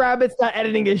know Rabb1t's not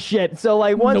editing his shit. So,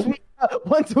 like, once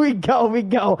we go, we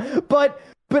go. But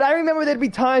I remember there'd be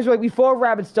times, like, before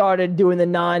Rabb1t started doing the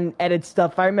non-edit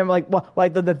stuff, I remember,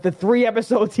 like the 3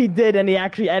 episodes he did and he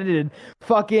actually edited.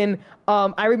 Fucking,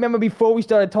 I remember before we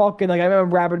started talking, like, I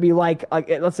remember Rabb1t would be like,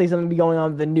 let's say something would be going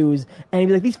on with the news, and he'd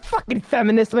be like, these fucking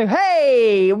feminists. I'm like,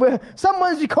 hey,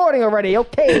 someone's recording already,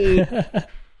 okay.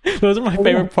 Those are my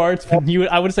favorite parts. When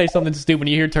I would say something stupid, and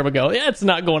you hear Turbo go, "Yeah, it's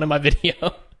not going in my video."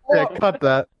 Yeah, cut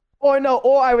that. Or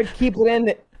I would keep it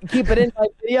in my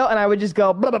video, and I would just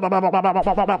go. Blah, blah, blah, blah, blah,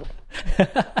 blah, blah, blah.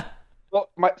 Well,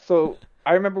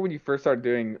 I remember when you first started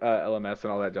doing LMS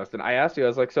and all that, Justin. I asked you, I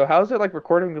was like, so how's it like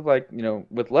recording with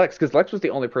with Lex? Because Lex was the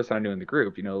only person I knew in the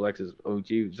group. Lex is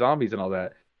OG zombies and all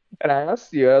that. And I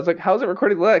asked you, I was like, how's it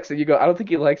recording Lex? And you go, I don't think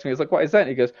he likes me. I was like, why is that? And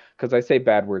he goes, because I say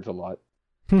bad words a lot.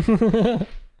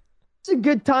 It's a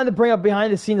good time to bring up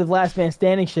behind the scenes of Last Man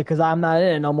Standing shit because I'm not in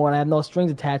it no more and I have no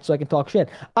strings attached, so I can talk shit.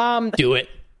 Do it.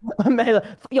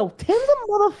 Yo, Tim's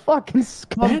a motherfucking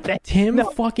scumbag. Tim,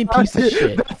 fucking piece of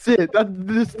shit. That's it.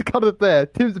 That's the cut it there.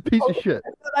 Tim's a piece of shit.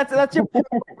 That's your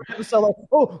so like,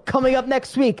 oh, coming up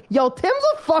next week. Yo, Tim's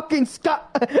a fucking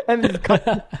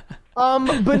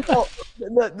but no,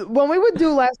 when we would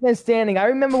do Last Man Standing, I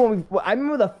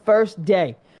remember the first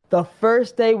day. The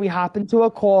first day we hop into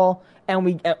a call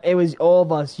and it was all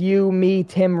of us, you, me,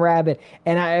 Tim, Rabb1t,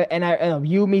 and I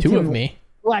you, me, Two Tim, of me.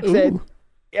 Lex said,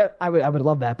 yeah, I would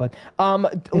love that, but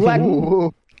Lex,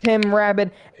 Tim,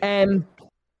 Rabb1t, and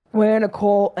we're in a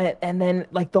call, and then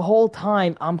like the whole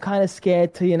time I'm kind of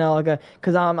scared to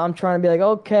because I'm trying to be like,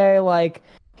 okay, like,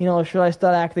 should I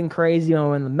start acting crazy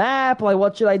in the map? Like,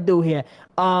 what should I do here?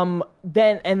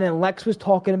 Then Lex was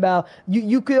talking about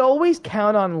you could always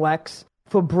count on Lex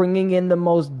for bringing in the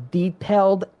most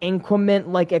detailed increment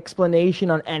like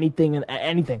explanation on anything and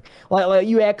anything. Like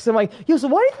you ask him like, yo, so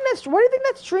why do you think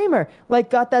that streamer like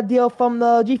got that deal from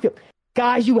the G Fuel?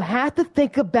 Guys, you have to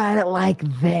think about it like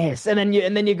this, and then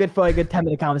you're good for like a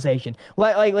 10-minute conversation.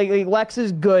 Like Lex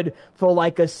is good for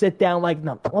like a sit down. Like,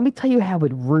 no, let me tell you how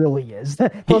it really is.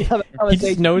 He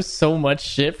just knows so much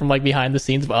shit from like behind the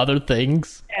scenes of other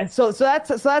things. And so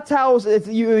that's how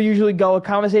you usually go. A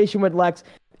conversation with Lex.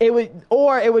 It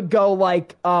would go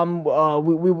like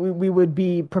we would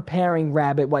be preparing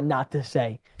Rabb1t what not to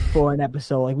say for an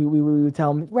episode. Like we would tell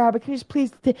him, Rabb1t, can you just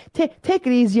please take it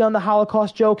easy on the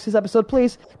Holocaust jokes this episode,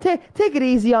 please. Take it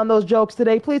easy on those jokes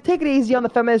today, please. Take it easy on the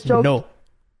feminist jokes. No.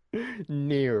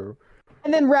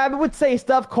 And then Rabb1t would say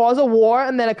stuff, cause a war,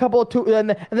 and then a couple of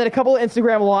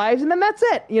Instagram lives, and then that's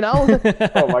it.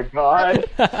 Oh my god.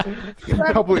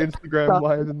 A couple Instagram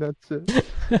lives, and that's it.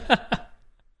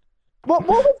 What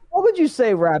would you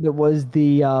say, Rabb1t, was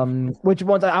the which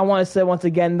ones I want to say once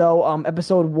again though,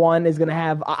 episode 1 is gonna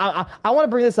have I want to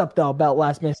bring this up though about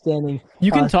Last Man Standing.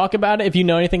 You can talk about it if you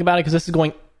know anything about it because this is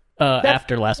going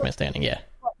after Last Man Standing. Yeah.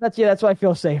 That's why I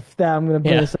feel safe that I'm gonna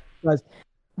bring this up because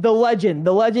the Legend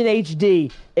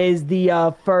HD is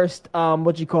the first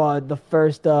the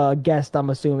first guest,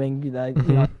 I'm assuming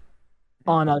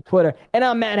on Twitter, and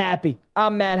I'm mad happy.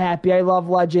 I love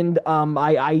Legend.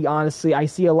 I honestly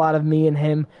see a lot of me and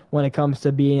him when it comes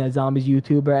to being a zombies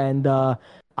YouTuber, and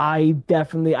I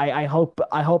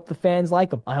hope the fans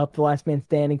like him. I hope the Last Man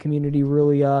Standing community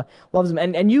really loves him.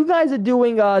 And you guys are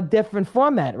doing a different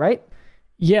format, right?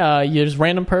 Yeah, there's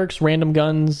random perks, random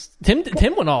guns. Tim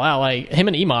went all out, like him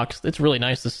and Emox. It's really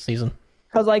nice this season.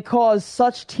 Because I caused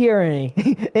such tyranny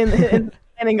in the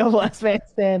ending of Last Man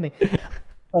Standing.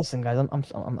 Listen, guys,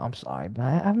 I'm sorry, but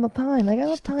I have no time. I got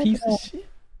no time. Piece of shit.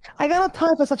 I got no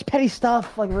time for such petty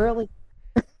stuff. Like, really?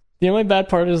 The only bad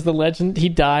part is the Legend. He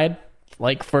died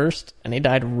like first, and he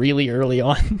died really early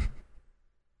on.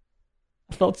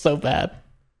 I felt so bad.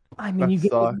 I mean, you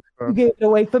gave it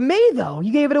away for me, though.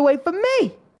 You gave it away for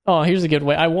me. Oh, here's a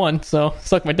giveaway. I won, so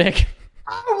suck my dick.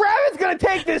 Oh, Rabb1t's gonna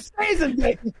take this season,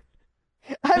 baby.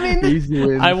 I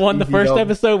mean, I won the first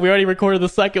episode. We already recorded the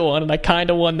second one, and I kind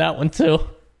of won that one too.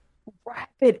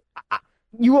 Rabb1t,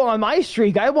 you were on my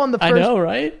streak. I won the first. I know,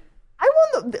 right? I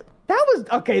won that was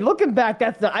okay. Looking back,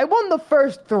 I won the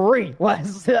first 3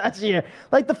 last year.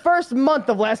 Like the first month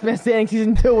of Last Man Standing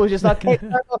season 2 was just okay.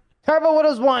 Turbo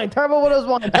Widow's wine.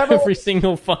 Every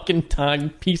single fucking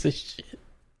time, piece of shit.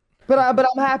 But I'm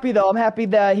happy though. I'm happy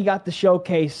that he got to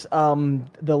showcase the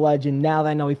Legend. Now that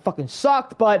I know he fucking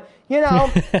sucked, but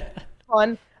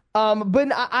fun.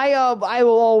 But I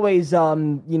will always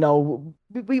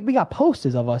we got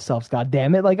posters of ourselves. God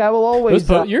damn it! Like I will always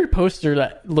your poster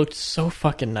that looked so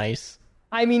fucking nice.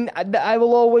 I mean, I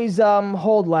will always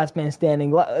hold Last Man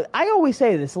Standing. I always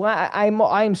say this.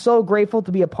 I'm so grateful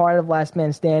to be a part of Last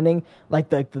Man Standing, like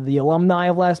the alumni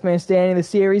of Last Man Standing, the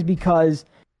series, because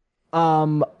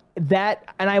that,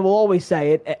 and I will always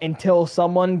say it until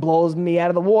someone blows me out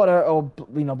of the water or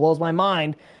blows my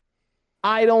mind.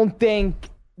 I don't think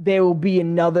there will be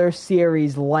another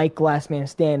series like Last Man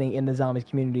Standing in the zombies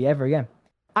community ever again.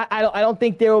 I don't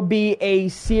think there will be a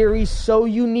series so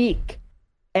unique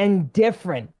and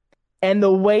different, and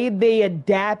the way they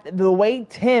adapt, the way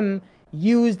Tim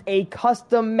used a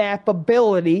custom map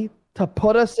ability to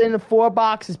put us in 4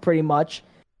 boxes pretty much,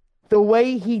 the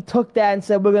way he took that and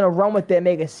said we're going to run with it and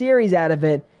make a series out of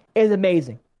it is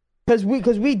amazing. because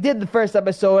we did the first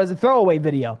episode as a throwaway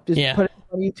video. Just put it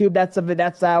on YouTube.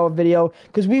 That's our video.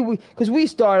 Because we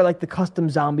started like the custom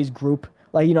zombies group.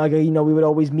 Like we would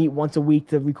always meet once a week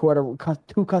to record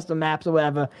two custom maps or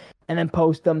whatever, and then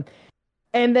post them.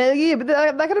 And then but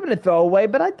that could have been a throwaway.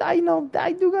 But I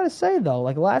do gotta say though,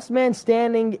 like Last Man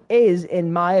Standing is,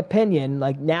 in my opinion,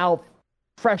 like now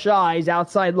fresh eyes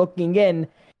outside looking in,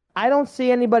 I don't see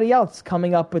anybody else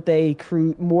coming up with a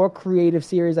more creative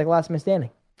series like Last Man Standing.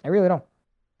 I really don't.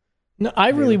 No,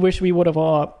 I really wish you would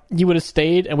have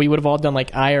stayed and we would have all done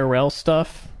like IRL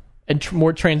stuff and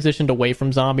more transitioned away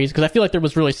from zombies, because I feel like there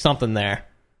was really something there.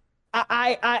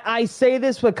 I say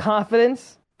this with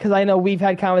confidence because I know we've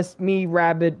had me,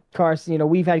 Rabb1t, Carson,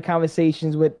 we've had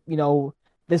conversations with,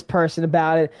 this person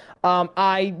about it.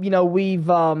 We've,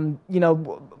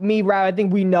 me, Rabb1t, I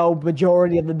think we know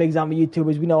majority of the big zombie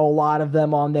YouTubers. We know a lot of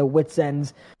them on their wits'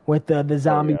 ends with the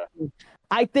zombie. Oh, yeah.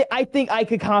 I think I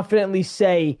could confidently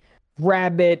say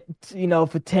Rabb1t,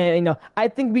 for 10, I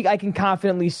think I can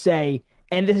confidently say,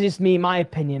 and this is just me, my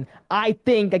opinion, I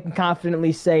think I can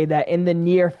confidently say that in the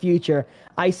near future,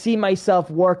 I see myself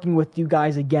working with you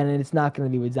guys again, and it's not going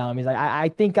to be with zombies. I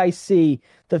think I see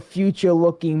the future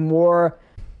looking more,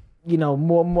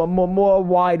 more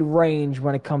wide range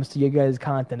when it comes to your guys'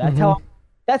 content.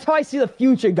 That's how I see the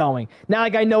future going. Now,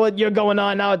 like, I know what you're going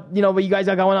on now, what you guys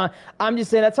are going on. I'm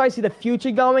just saying that's how I see the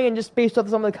future going, and just based off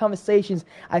some of the conversations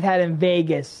I've had in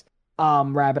Vegas,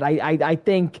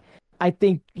 Rabb1t, I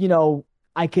think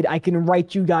I can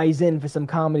write you guys in for some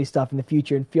comedy stuff in the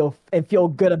future and feel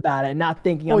good about it, and not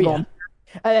thinking I'm going,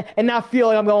 and not feel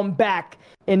like I'm going back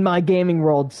in my gaming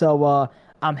world. So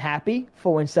I'm happy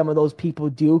for when some of those people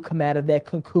do come out of their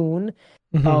cocoon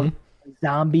of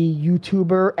zombie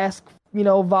YouTuber-esque,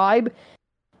 vibe,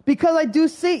 because I do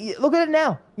see. Look at it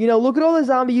now. Look at all the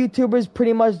zombie YouTubers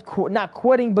pretty much not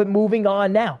quitting but moving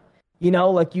on now.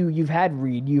 Like you've had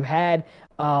Reed, you had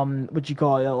a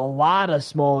lot of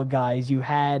smaller guys. You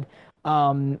had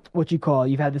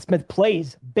you've had the Smith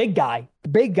Plays, big guy.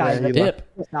 Dip.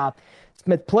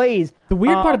 Smith Plays. The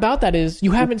weird part about that is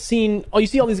you haven't seen. You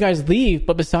see all these guys leave,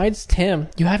 but besides Tim,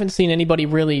 you haven't seen anybody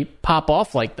really pop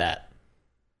off like that.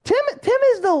 Tim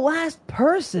is the last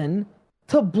person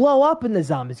to blow up in the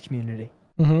zombies community.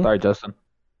 Sorry, Justin.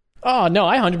 Oh no,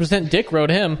 I 100% dick rode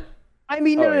him. I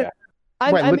mean, literally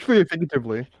or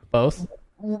figuratively? Both.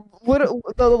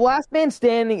 The Last Man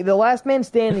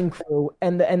Standing crew,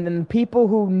 and then people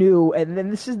who knew, and then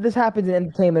this happens in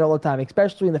entertainment all the time,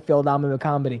 especially in the field I'm in,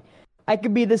 comedy. I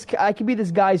could be this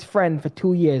guy's friend for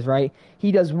 2 years, right?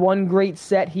 He does one great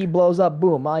set, he blows up,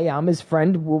 boom. I'm his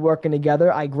friend, we're working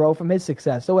together, I grow from his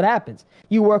success. So what happens?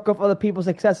 You work off other people's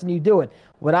success and you do it.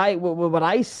 What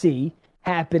I see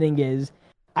happening is,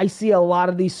 I see a lot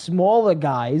of these smaller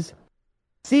guys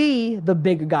see the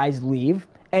bigger guys leave,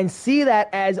 and see that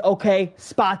as, okay,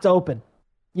 spots open,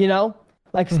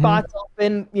 spots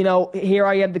open, here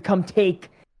I am to come take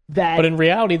that. But in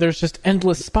reality, there's just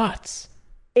endless spots.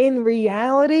 In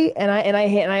reality, and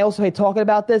I also hate talking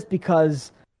about this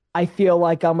because I feel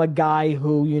like I'm a guy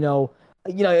who,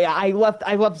 I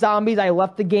left zombies, I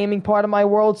left the gaming part of my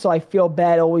world, so I feel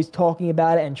bad always talking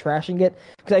about it and trashing it,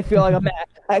 because I feel like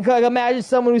I could imagine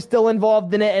someone who's still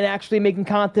involved in it and actually making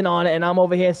content on it, and I'm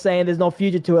over here saying there's no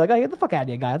future to it. Like, oh, get the fuck out of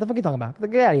here, guy. What the fuck are you talking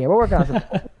about? Get out of here. We're working on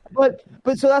something.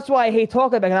 But so that's why I hate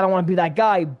talking about it, because I don't want to be that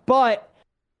guy. But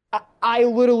I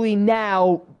literally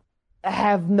now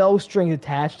have no strings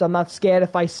attached. I'm not scared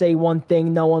if I say one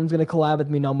thing, no one's going to collab with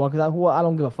me no more, because I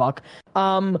don't give a fuck.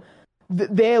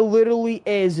 There literally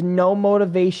is no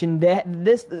motivation. There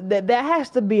has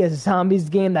to be a zombies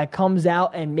game that comes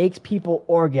out and makes people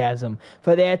orgasm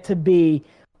for there to be,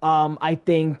 I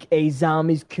think, a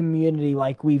zombies community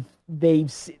like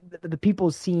the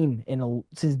people seen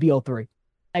since BO3.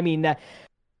 I mean,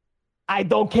 I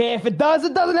don't care if it does.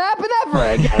 It doesn't happen ever.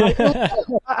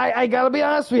 I gotta be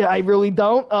honest with you. I really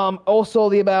don't. Also,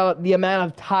 the amount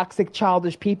of toxic,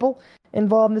 childish people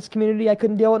involved in this community, I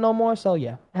couldn't deal with no more. So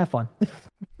yeah, have fun.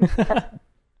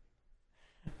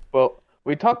 Well,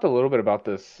 we talked a little bit about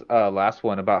this last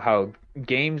one, about how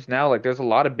games now, like, there's a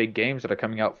lot of big games that are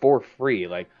coming out for free.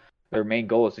 Like, their main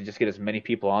goal is to just get as many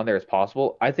people on there as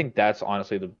possible. I think that's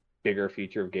honestly the bigger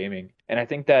future of gaming, and I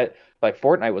think that, like,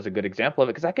 Fortnite was a good example of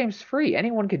it, because that game's free.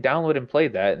 Anyone could download and play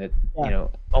that, and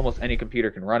almost any computer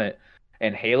can run it.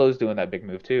 And Halo's doing that big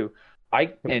move too.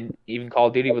 And even Call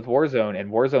of Duty with Warzone, and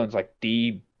Warzone's like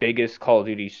the biggest Call of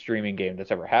Duty streaming game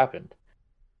that's ever happened.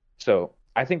 So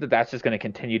I think that that's just going to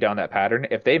continue down that pattern.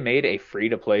 If they made a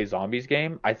free-to-play zombies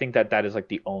game, I think that is like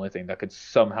the only thing that could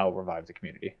somehow revive the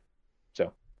community.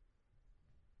 So,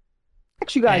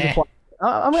 actually, guys,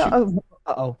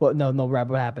 Uh-oh. But no, Rabb,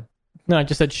 what happened? No, I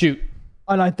just said shoot.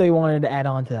 Oh, no, I thought you wanted to add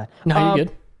on to that. No, you're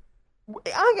good.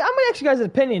 I'm going to ask you guys an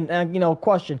opinion,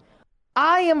 question.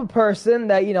 I am a person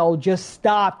that, just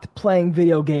stopped playing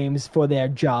video games for their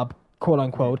job, quote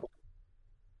unquote.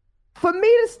 For me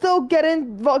to still get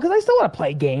involved, because I still want to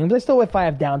play games. If I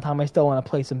have downtime, I still want to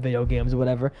play some video games or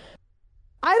whatever.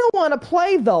 I don't want to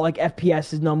play, though, like,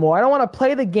 FPSs no more. I don't want to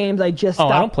play the games I just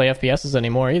stopped. I don't play FPSs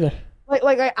anymore either.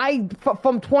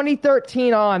 From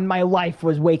 2013 on, my life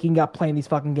was waking up playing these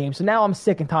fucking games. So now I'm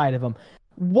sick and tired of them.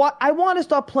 I want to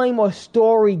start playing more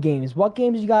story games. What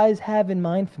games do you guys have in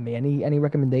mind for me? Any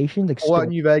recommendations? Like Fallout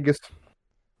New Vegas.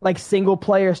 Like single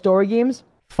player story games?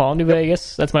 Fallout New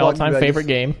Vegas. That's my all-time favorite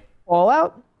game.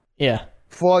 Fallout? Yeah.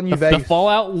 Fallout New Vegas. The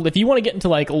Fallout, if you want to get into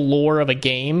like lore of a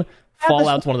game,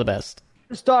 Fallout's one of the best.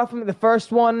 Start from the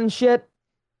first one and shit?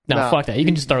 No, fuck that. You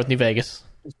can just start with New Vegas.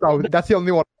 Oh, that's the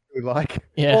only one I like.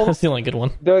 Yeah, that's the only good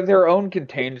one. Their own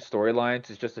contained storylines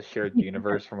is just a shared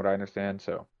universe, from what I understand.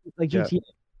 So, like GTA.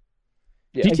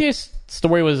 Yeah. GTA's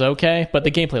story was okay, but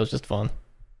the gameplay was just fun.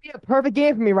 It'd be a perfect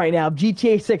game for me right now. If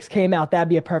GTA 6 came out, that'd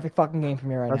be a perfect fucking game for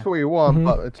me right now. That's what you want,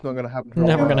 but it's not going to happen.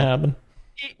 Never going to happen.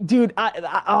 Dude,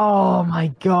 oh my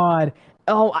god.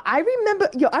 Oh, I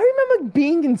remember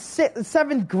being in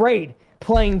 7th grade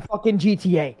playing fucking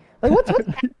GTA. Like, what's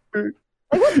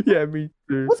yeah, me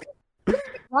too. What's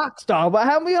Rockstar? But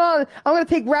I'm gonna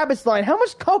take Rabb1t's line. How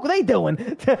much coke are they doing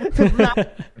to not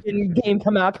in game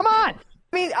come out? Come on.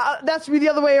 I mean, that should be the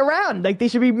other way around. Like, they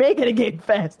should be making a game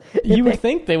fast. You would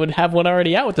think they would have one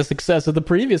already out with the success of the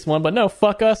previous one, but no,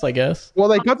 fuck us, I guess. Well,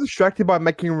 they got distracted by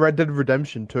making Red Dead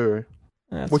Redemption 2,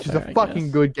 which is a fair, fucking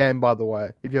good game, by the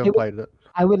way, if you haven't played it.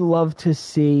 I would love to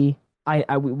see...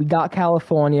 we got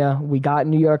California, we got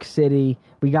New York City,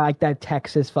 we got like that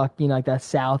Texas like that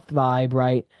South vibe,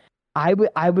 right? I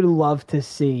would love to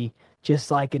see just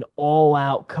like an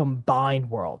all-out combined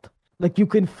world. Like, you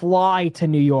can fly to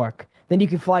New York, then you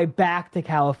can fly back to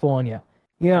California.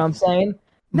 You know what I'm saying?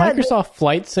 Microsoft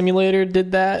Flight Simulator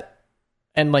did that,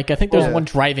 and like I think there's one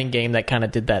driving game that kind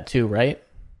of did that too, right?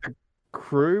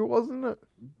 Crew, wasn't it?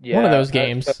 Yeah, one of those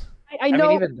games. I know.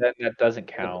 mean, even then, that doesn't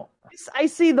count. I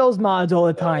see those mods all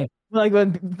the time. Like,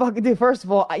 when fucking dude, first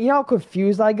of all, you know how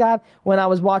confused I got when I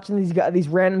was watching these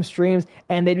random streams,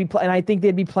 and they'd be and I think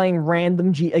they'd be playing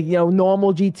random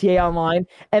normal GTA Online,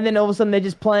 and then all of a sudden they're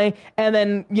just playing, and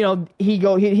then he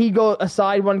go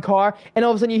aside one car, and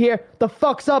all of a sudden you hear, "The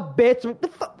fuck's up, bitch." What the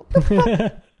fuck?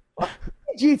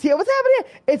 GTA, what's happening here?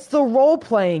 It's the role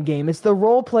playing game. It's the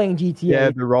role playing GTA.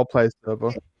 Yeah, the role play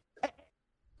server.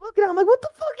 And I'm like, what the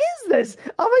fuck is this?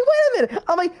 I'm like, wait a minute.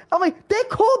 I'm like, they're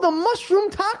called the Mushroom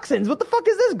Toxins. What the fuck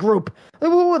is this group?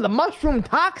 Like, the Mushroom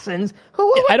Toxins?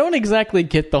 I don't exactly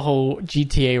get the whole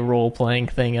GTA role-playing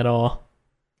thing at all.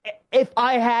 If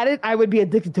I had it, I would be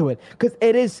addicted to it. Because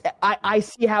it is, I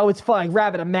see how it's fun.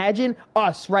 Like, Rabb1t, imagine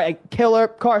us, right? Like, Killer,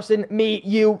 Carson, me,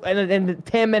 you, and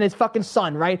Tim and his fucking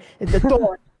son, right? It's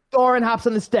the Doran hops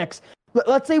on the sticks.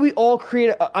 Let's say we all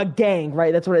create a gang,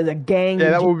 right? That's what it is, a gang. Yeah,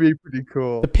 that would be pretty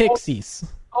cool. The Pixies.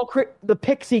 I'll create the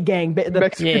Pixie Gang.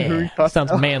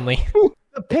 Sounds manly.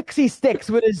 The Pixie Sticks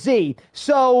with a Z.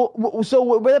 So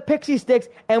we're the Pixie Sticks,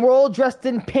 and we're all dressed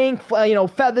in pink,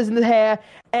 feathers in the hair,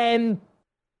 and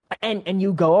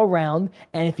you go around,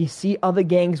 and if you see other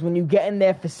gangs, when you get in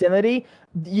their vicinity,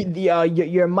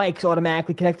 your mics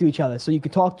automatically connect to each other, so you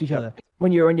can talk to each other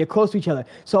when you're close to each other.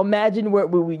 So imagine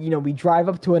we drive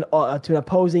up to an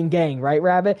opposing gang, right,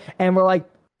 Rabb1t, and we're like,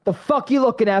 "The fuck you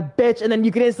looking at, bitch?" And then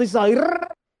you can instantly say,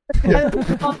 and then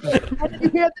you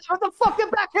hear this, "What the fuck, get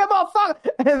back here, motherfucker!"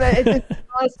 And then it's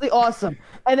honestly awesome.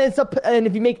 And and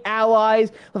if you make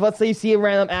allies, let's say you see a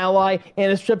random ally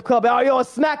in a strip club, "Oh, you want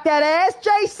to smack that ass,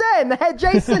 Jason? Hey,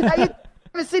 Jason, how you?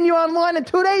 Haven't seen you online in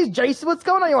 2 days, Jason. What's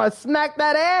going on? You want to smack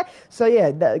that ass?" So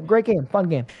yeah, great game, fun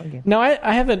game. No,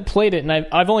 I haven't played it, and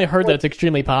I've only heard that it's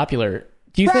extremely popular.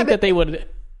 Do you think that they would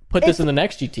put this in the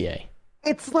next GTA?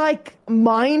 It's like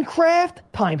Minecraft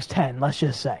times 10. Let's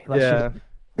just say.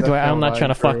 I'm not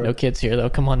trying to fuck no kids here, though.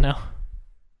 Come on now.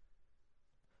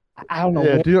 I don't know.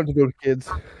 Yeah, do not do with kids.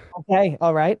 Okay,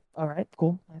 all right,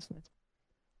 cool. Nice.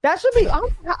 That should be. I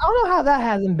don't know how that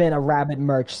hasn't been a Rabb1t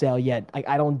merch sale yet.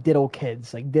 I don't diddle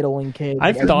kids, like diddling kids.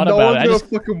 I've thought about it. No one's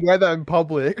gonna fucking wear that in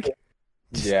public.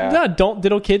 Yeah. No, don't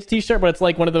diddle kids t-shirt, but it's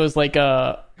like one of those like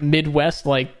Midwest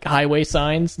like highway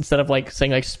signs. Instead of like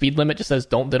saying like speed limit, just says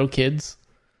 "Don't diddle kids."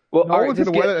 Well, No one's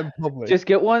gonna wear that in public. Just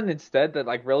get one instead that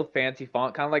like real fancy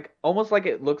font, kind of like almost like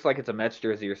it looks like it's a Mets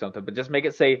jersey or something, but just make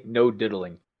it say "No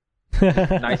diddling."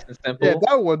 Nice and simple. Yeah,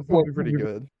 that one would be pretty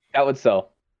good. That would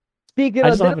sell. I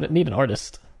just don't need an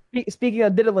artist. Speaking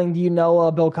of diddling, do you know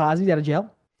Bill Cosby's out of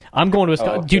jail? I'm going to his.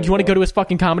 Oh, Dude, do you want to go to his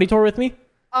fucking comedy tour with me?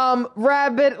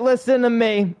 Rabbit, listen to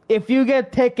me. If you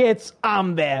get tickets,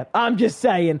 I'm there. I'm just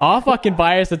saying. I'll fucking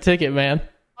buy us a ticket, man.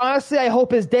 Honestly, I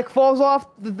hope his dick falls off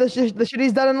the shit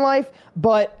he's done in life.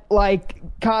 But like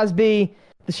Cosby,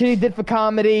 the shit he did for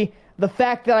comedy, the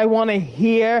fact that I want to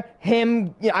hear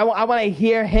him, I want to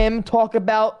hear him talk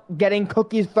about getting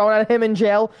cookies thrown at him in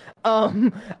jail.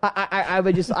 I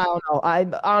would just, I don't know. I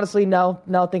honestly no,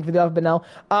 thank you for the offer, but no.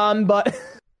 But.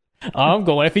 I'm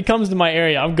going. If he comes to my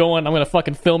area, I'm going. I'm going to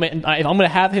fucking film it, and I'm going to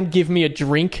have him give me a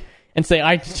drink and say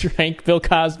I drank Bill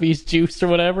Cosby's juice or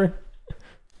whatever.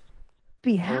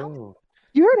 You heard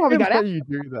how he got out. You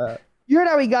do that. You heard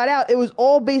how he got out. It was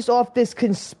all based off this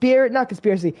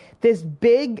this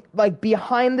big, like,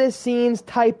 behind the scenes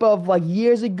type of, like,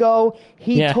 years ago.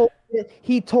 He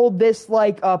told this,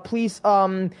 like, police,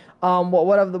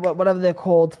 whatever they're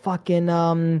called,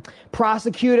 fucking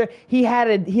prosecutor. He had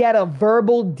a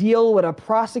verbal deal with a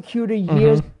prosecutor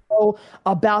years ago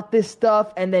about this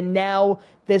stuff, and then now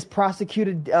this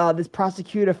prosecutor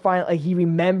finally, like, he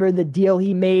remembered the deal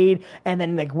he made, and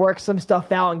then, like, worked some stuff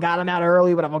out and got him out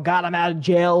early, whatever, got him out of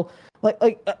jail.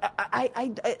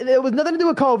 It was nothing to do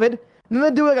with COVID,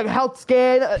 nothing to do with, like, health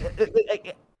scare.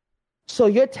 So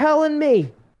you're telling me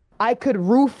I could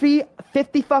roofie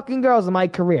 50 fucking girls in my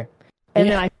career, and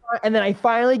then I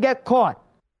finally get caught,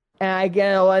 and I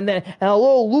get and a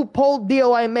little loophole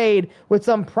deal I made with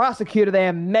some prosecutor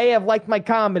that may have liked my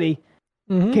comedy,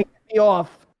 can get me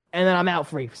off, and then I'm out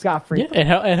scot free.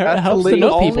 Yeah, it helps to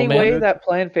know people, man. The only way that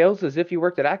plan fails is if you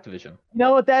worked at Activision. You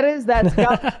know what that is? That's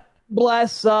God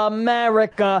bless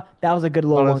America. That was a good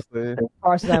little one.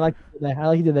 Carson, I like that. I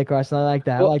like you did that, Carson. I like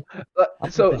that.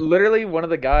 So literally one of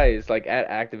the guys like at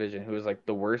Activision who was like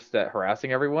the worst at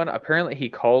harassing everyone, apparently he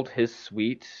called his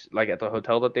suite, like at the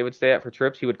hotel that they would stay at for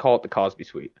trips, he would call it the Cosby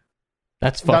Suite.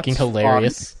 That's fucking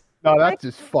hilarious. Fucked. No, that's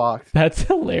just fucked. That's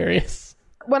hilarious.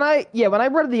 When I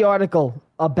read the article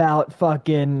about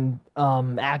fucking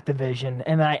Activision,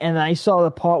 and I saw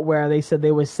the part where they said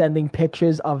they were sending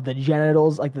pictures of the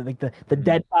genitals, like the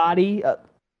dead body.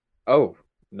 Oh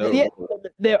no! Yeah,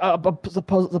 they're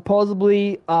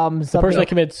supposedly the person that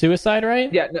committed suicide,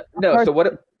 right? Yeah, no. So what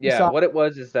it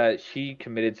was is that she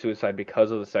committed suicide because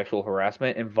of the sexual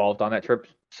harassment involved on that trip,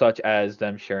 such as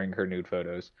them sharing her nude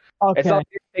photos. Okay. It's not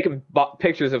taking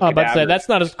pictures of. But that's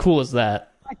not as cool as that.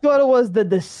 I thought it was the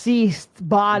deceased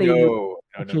body. No.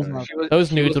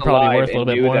 Those nudes are probably worth a little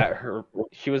bit more.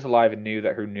 She was alive and knew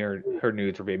that her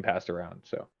nudes were being passed around.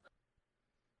 So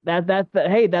that's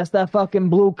that fucking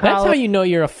blue collar. That's how you know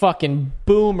you're a fucking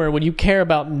boomer when you care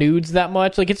about nudes that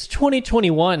much. Like, it's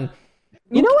 2021.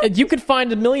 You know what? You could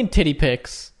find a million titty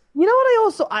pics. You know what?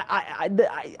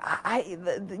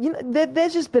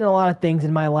 There's just been a lot of things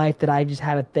in my life that I just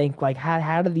had to think, like,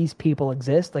 how do these people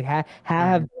exist? Like, how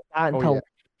have they gotten to?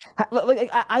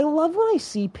 Like, I love when I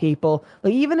see people,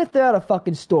 like, even if they're at a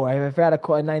fucking store, if they're at a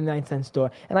 99-cent store,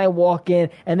 and I walk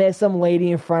in and there's some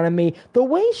lady in front of me, the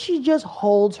way she just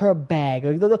holds her bag,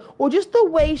 or just the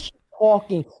way she's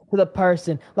talking to the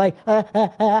person, like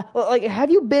have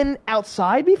you been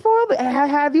outside before?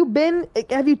 Have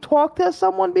you talked to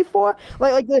someone before?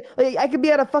 Like I could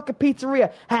be at a fucking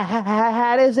pizzeria.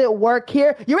 How does it work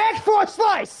here? You ask for a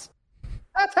slice.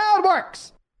 That's how it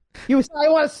works. You say, I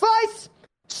want a slice.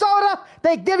 Soda,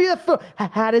 they give you the food.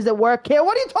 How does it work here?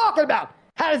 What are you talking about?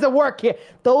 How does it work here?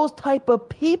 Those type of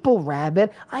people,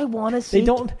 Rabbit, I want to see.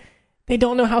 They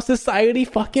don't know how society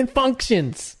fucking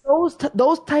functions.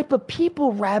 Those type of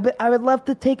people, Rabbit, I would love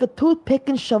to take a toothpick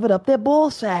and shove it up their ball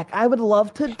sack. I would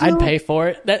love to do. I'd pay for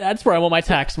it. That's where I want my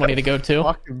tax money to go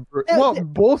to.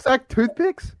 What, ball sack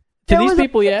toothpicks? To these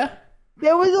people, yeah.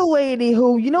 There was a lady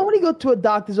who, you know, when you go to a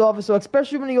doctor's office, or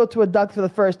especially when you go to a doctor for the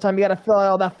first time, you got to fill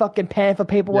out all that fucking pan for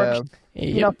paperwork. Yeah.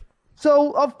 You know?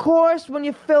 So, of course, when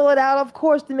you fill it out, of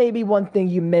course, there may be one thing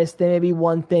you missed. There may be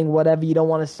one thing, whatever, you don't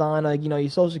want to sign, like, you know, your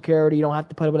social security, you don't have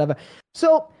to put it, whatever.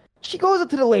 So she goes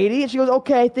up to the lady, and she goes,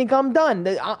 okay, I think I'm done.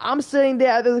 I'm sitting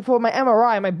there for my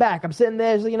MRI, my back. I'm sitting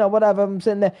there, you know, whatever, I'm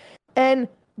sitting there. And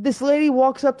this lady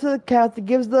walks up to the counter,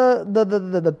 gives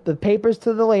the papers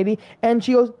to the lady, and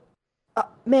she goes,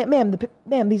 ma'am,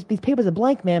 these papers are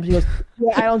blank, ma'am. She goes,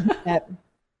 yeah, I don't do that.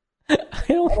 I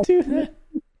don't do that.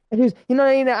 And she goes, you know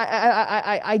what I mean?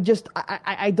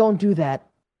 I don't do that.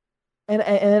 And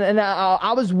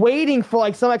I was waiting for,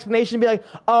 like, some explanation to be like,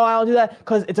 oh, I don't do that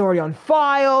because it's already on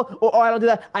file, or I don't do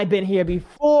that, I've been here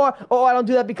before, or I don't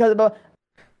do that because of.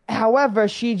 However,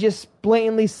 she just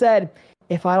blatantly said,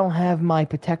 if I don't have my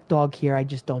Protect dog here, I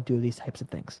just don't do these types of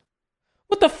things.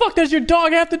 What the fuck does your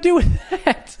dog have to do with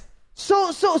that?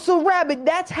 So, Rabbit,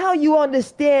 that's how you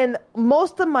understand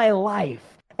most of my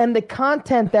life. and the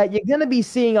content that you're gonna be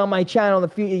seeing on my channel in the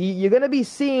future, you're gonna be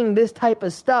seeing this type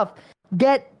of stuff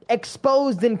get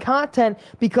exposed in content,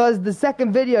 because the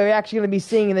second video you're actually going to be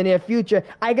seeing in the near future,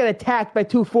 I got attacked by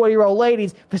two 40-year-old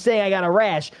ladies for saying I got a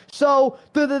rash. So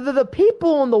the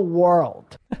people in the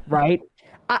world, right?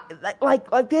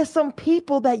 Like there's some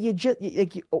people that you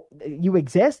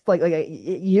exist,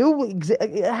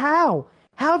 how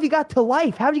have you got to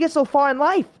life? How did you get so far in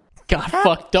life? Got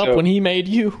fucked up when he made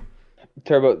you.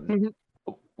 Turbo. Mm-hmm.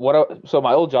 So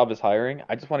my old job is hiring.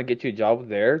 I just want to get you a job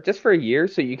there just for a year,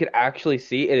 so you could actually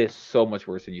see it is so much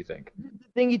worse than you think. The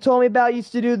thing you told me about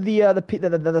used to do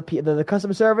the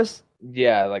customer service.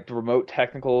 Yeah, like the remote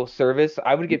technical service.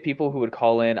 I would get people who would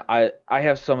call in. I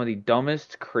have some of the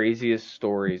dumbest, craziest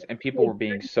stories, and people were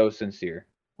being so sincere.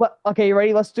 Well, okay, you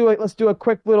ready? Let's do it. Let's do a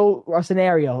quick little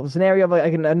scenario. A scenario of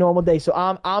like a normal day. So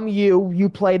I'm you. You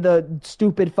play the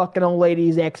stupid fucking old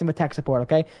ladies asking for tech support.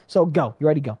 Okay, so go. You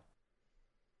ready? Go.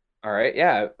 All right,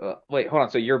 yeah. Wait, hold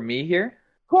on. So you're me here?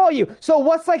 Call you. So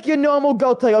what's like your normal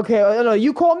go-to? Okay, no,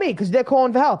 you call me because they're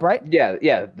calling for help, right?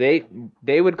 Yeah.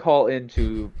 They would call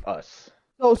into us.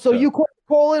 So you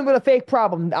call in with a fake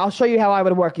problem. I'll show you how I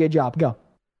would work your job. Go.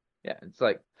 Yeah, it's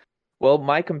like, well,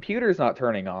 my computer's not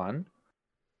turning on.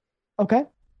 Okay.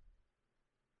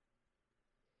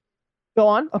 Go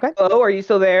on. Okay. Hello, are you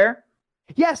still there?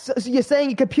 Yes. So you're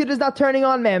saying your computer's not turning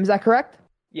on, ma'am? Is that correct?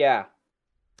 Yeah.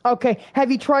 Okay.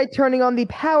 Have you tried turning on the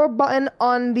power button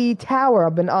on the tower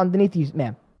underneath you,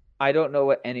 ma'am? I don't know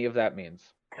what any of that means.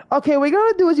 Okay, what you're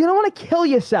gonna do is you don't want to kill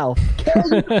yourself. That's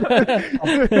like, you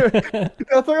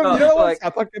know what?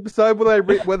 That's like episode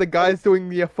where the guy's doing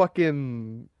the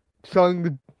fucking showing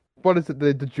the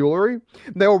the jewelry.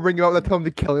 They all ring him up. They tell him to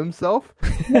kill himself.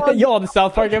 Yo, on the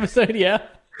South Park episode, yeah.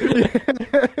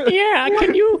 Yeah,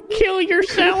 can you kill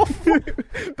yourself?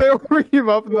 They all ring him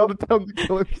up and they'll tell him to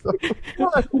kill himself.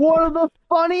 One of the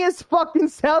funniest fucking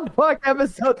South Park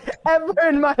episodes ever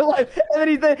in my life.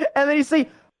 And then he say,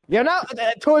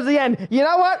 towards the end, you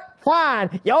know what?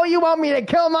 Fine. You want me to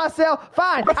kill myself?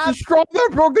 Fine. I'm strong that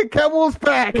broke the camel's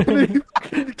back. And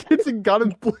he gets a gun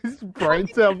and blows his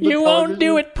brains out. You won't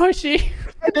do it, pushy.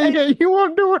 Yeah, you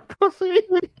won't do it, pussy.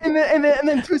 And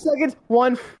then 2 seconds,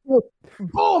 one,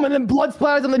 boom, and then blood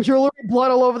splatters on the jewelry, blood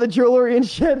all over the jewelry and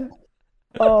shit.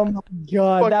 Oh my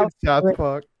god, fucking South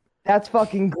Park. That's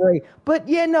fucking great. But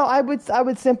yeah, no, I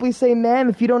would simply say, ma'am,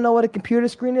 if you don't know what a computer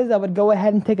screen is, I would go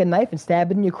ahead and take a knife and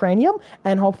stab it in your cranium,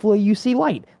 and hopefully you see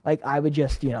light. Like, I would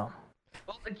just, Well,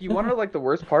 like, you want to know, like, the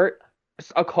worst part?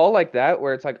 A call like that,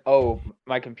 where it's like, oh,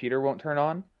 my computer won't turn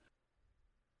on.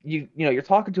 You're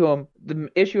talking to them. The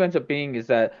issue ends up being is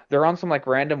that they're on some, like,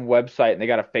 random website, and they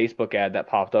got a Facebook ad that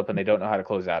popped up, and they don't know how to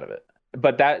close out of it.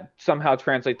 But that somehow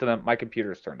translates to them, my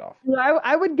computer's turned off.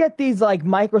 I would get these, like,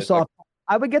 Microsoft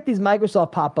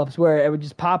pop-ups where it would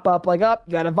just pop up like, you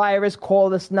got a virus,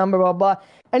 call this number, blah, blah.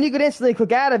 And you could instantly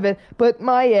click out of it. But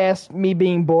my ass, me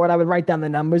being bored, I would write down the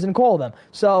numbers and call them.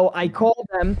 So I call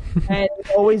them and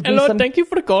always be Hello, thank you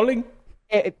for calling.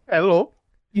 Hello.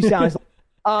 You sound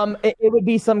it would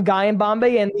be some guy in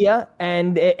Bombay, India,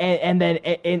 and then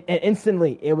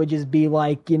instantly it would just be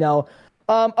like,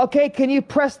 okay, can you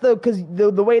press because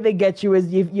the way they get you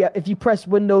is if you press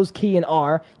Windows key and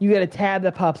R, you get a tab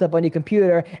that pops up on your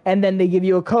computer, and then they give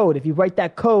you a code. If you write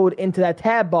that code into that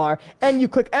tab bar and you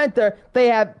click enter, they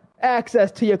have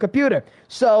access to your computer.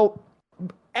 So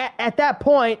at that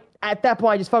point, I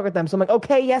just fuck with them. So I'm like,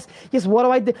 okay, yes, what do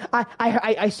I do?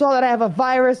 I saw that I have a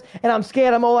virus, and I'm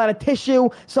scared I'm all out of tissue.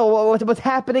 So what's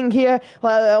happening here?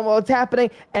 What's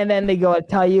happening? And then they go and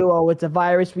tell you, oh, it's a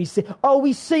virus. We see it.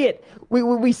 We see it.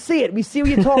 We see it. We see what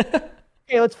you're talking.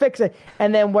 Okay, let's fix it.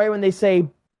 And then right when they say,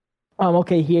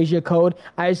 okay, here's your code,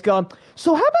 I just go,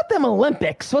 so how about them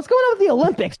Olympics? What's going on with the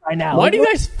Olympics right now? Why do you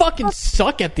guys fucking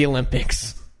suck at the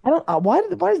Olympics? I don't. Why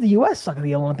does the U.S. suck at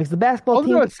the Olympics? The basketball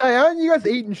team. I was gonna say, aren't you guys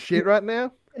eating shit right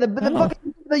now?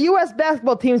 The U.S.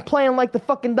 basketball team is playing like the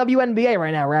fucking WNBA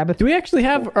right now, Rabb1t. Do we actually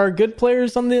have our good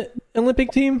players on the Olympic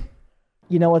team?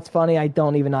 You know what's funny? I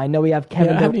don't even know. I know we have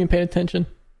Kevin. I haven't even paid attention.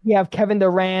 We have Kevin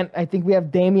Durant. I think we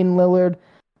have Damian Lillard.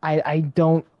 I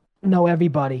don't know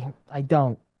everybody. I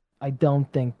don't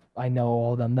think I know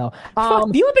all of them though.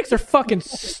 The Olympics are fucking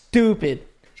stupid.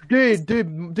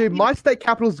 Dude, my state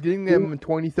capital's getting them in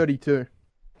 2032.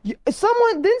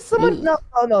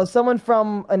 Someone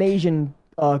from an Asian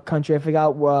country. I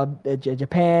forgot,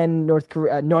 Japan, North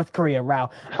Korea. Wow.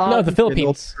 No, the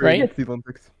Philippines, right? The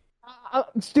Olympics.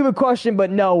 Stupid question,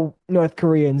 but no, North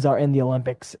Koreans are in the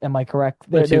Olympics. Am I correct?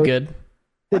 They're too good.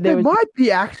 They might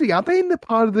be actually. Aren't they in the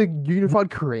part of the unified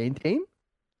Korean team?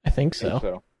 I think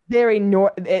so.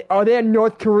 Are there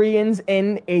North Koreans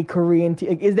in a Korean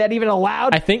team? Is that even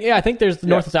allowed? I think there's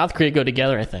North and South Korea go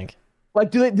together, I think.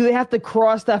 Like, do they have to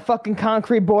cross that fucking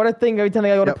concrete border thing every time they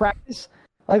go to practice?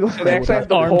 Like, So they actually have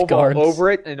to Armed pole vault guards.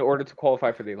 over it in order to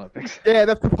qualify for the Olympics. Yeah,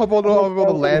 that's the pop on all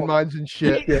the landmines and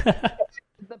shit.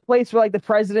 the place where like the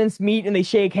presidents meet and they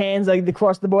shake hands like they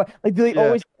cross the border. Like, do they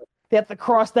always they have to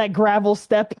cross that gravel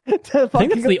step? To I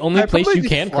think that's the only place you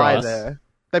can cross. There.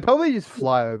 They probably just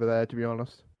fly over there, to be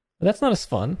honest. But that's not as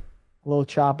fun. A little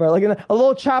chopper, like a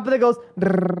little chopper that goes.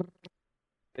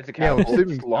 It's a catapult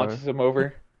assuming that launches them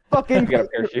over. Fucking You got a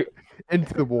parachute.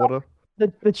 Into the water.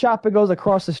 the chopper goes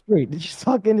across the street. It's just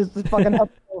fucking up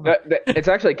over. It's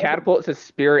actually a catapult. It says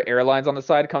Spirit Airlines on the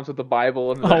side. It comes with the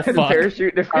Bible and the Oh, fuck.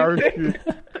 parachute. And everything.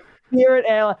 Spirit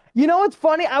Airlines. You know what's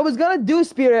funny? I was gonna do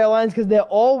Spirit Airlines because they're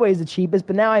always the cheapest,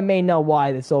 but now I may know why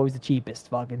it's always the cheapest.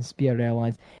 Fucking Spirit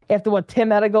Airlines. After what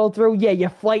Tim had to go through, your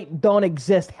flight don't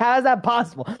exist. How is that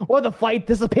possible? Or the flight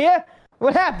disappear?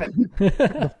 What happened?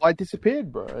 The flight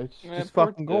disappeared, bro. It's just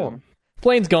fucking gone.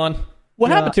 Plane's gone.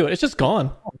 What happened to it? It's just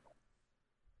gone.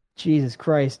 Jesus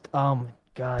Christ.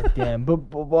 God damn. But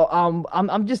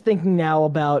I'm just thinking now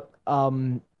about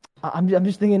I'm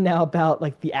just thinking now about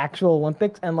like the actual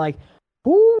Olympics and like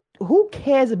who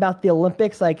cares about the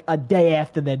Olympics like a day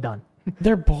after they're done?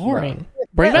 They're boring.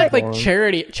 Bring back like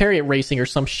chariot racing or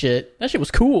some shit. That shit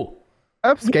was cool.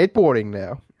 I'm skateboarding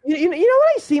now. You know what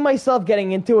I see myself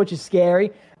getting into, which is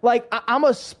scary? Like, I'm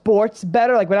a sports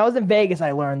bettor. Like, when I was in Vegas,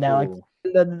 I learned that. Like,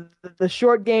 the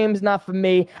short game's not for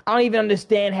me. I don't even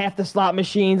understand half the slot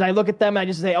machines. I look at them and I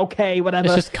just say, okay, whatever.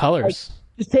 It's just colors.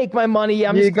 Like, just take my money.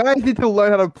 You guys need to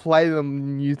learn how to play them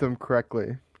and use them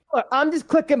correctly. I'm just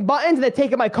clicking buttons and they're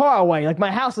taking my car away. Like,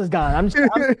 my house is gone. I'm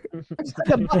just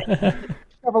clicking buttons.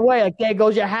 Away, like there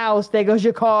goes your house, there goes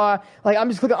your car. Like I'm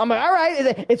just clicking. I'm like, all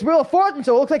right, it's Wheel of Fortune,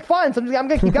 so it looks like fun. So I'm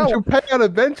gonna keep going. You'll pay out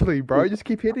eventually, bro. Just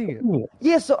keep hitting it.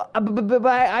 Yeah. So, but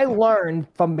I learned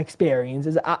from experience.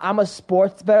 I'm a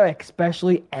sports bettor,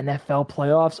 especially NFL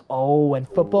playoffs. Oh, and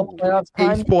football playoffs.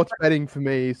 Esports betting for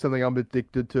me is something I'm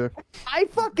addicted to. I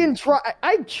fucking try.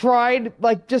 I tried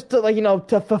like just to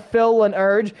to fulfill an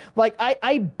urge. Like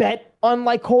I bet on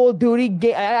like Call of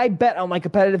Duty. I bet on like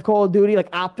competitive Call of Duty, like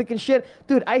Optic and shit.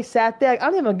 Dude, I sat there. I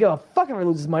don't even give a fuck if I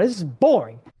lose this money. This is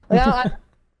boring. Like,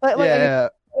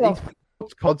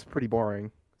 COD's pretty boring.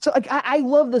 So like I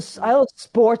love this. I love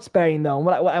sports betting though.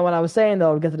 When I was saying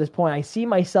though, to get to this point, I see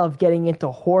myself getting into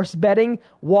horse betting.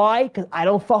 Why? Because I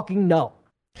don't fucking know.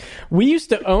 We used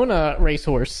to own a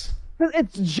racehorse.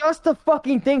 It's just a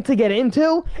fucking thing to get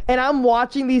into, and I'm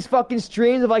watching these fucking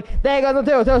streams of like they got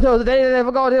the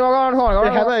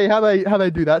How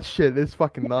they do that shit is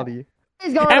fucking nutty.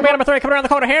 And we got number 3 coming around the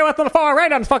corner here with the far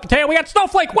right on his fucking tail. We got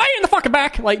Snowflake way in the fucking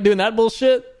back, like doing that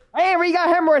bullshit. Hey, we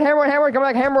got hemorrhoid, come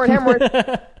back,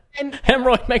 hemorrhoid. And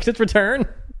hemorrhoid makes its return.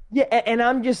 Yeah, and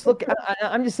I'm just looking.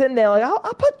 I'm just sitting there like I'll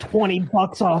put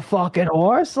 $20 on a fucking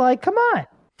horse. Like, come on.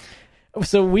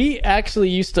 So we actually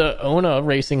used to own a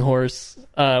racing horse.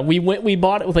 We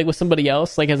bought it with somebody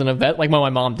else, like as an event, like my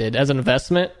mom did as an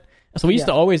investment. So we used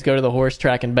to always go to the horse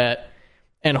track and bet.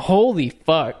 And holy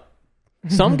fuck,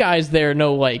 some guys there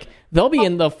know like they'll be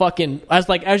in the fucking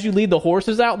as you lead the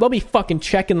horses out, they'll be fucking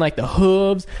checking like the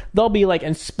hooves. They'll be like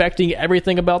inspecting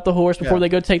everything about the horse before they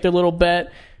go take their little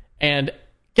bet. And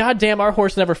goddamn, our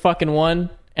horse never fucking won.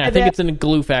 And I think it's in a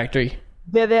glue factory.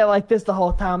 They're there like this the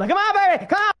whole time. Like, come on, baby,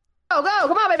 come on. Go,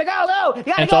 come on, baby, go. You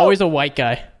gotta and it's go. always a white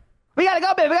guy. We gotta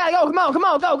go, baby, we gotta go. Come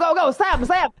on, go.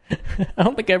 Slap. I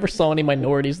don't think I ever saw any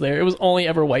minorities there. It was only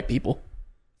ever white people.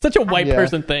 Such a white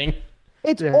person thing.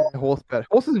 It's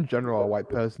horses in general are a white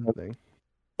person thing.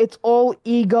 It's all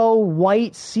ego,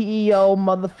 white CEO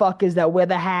motherfuckers that wear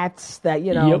the hats that,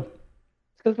 Yep. It's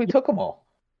because we took them all.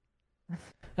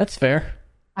 That's fair.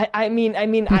 I mean,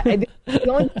 the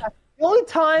only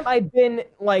time I've been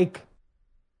like,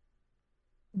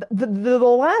 the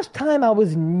last time I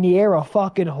was near a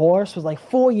fucking horse was like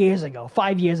 4 years ago,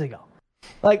 5 years ago.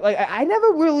 Like I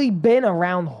never really been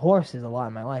around horses a lot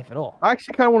in my life at all. I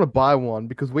actually kind of want to buy one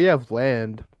because we have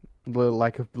land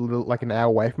like an hour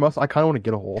away from us. I kind of want to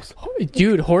get a horse.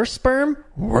 Dude, horse sperm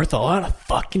worth a lot of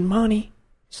fucking money.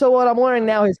 So what I'm learning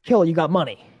now is, Killer, you got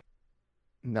money.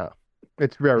 No,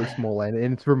 it's very small land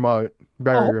and it's remote,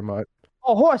 very remote.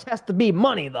 A horse has to be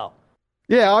money though.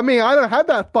 Yeah, I mean I don't have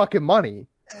that fucking money,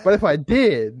 but if I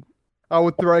did, I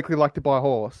would theoretically like to buy a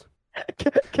horse.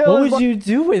 What would you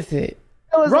do with it?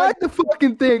 Ride the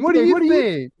fucking thing. What do you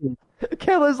think?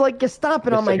 Killer's like, you're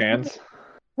stomping on my hands.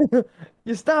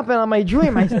 You're stomping on my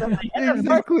dream.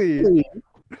 Exactly.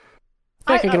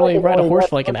 I think I can only ride a horse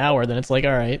for like an hour, then it's like,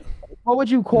 all right. What would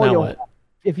you call Now your what?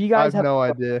 if you I guys have no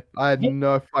idea. I had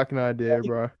no fucking idea,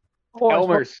 bro.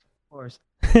 Elmer's.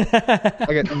 I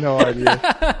got no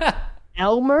idea.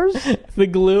 Elmer's? The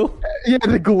glue. Yeah,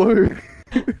 the glue.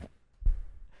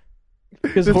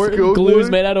 Because The school glue is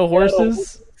glue? made out of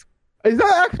horses. Is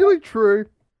that actually true?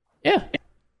 Yeah.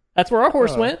 That's where our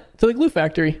horse went, to the glue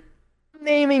factory.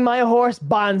 Naming my horse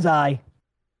Bonsai.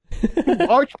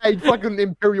 Okay, fucking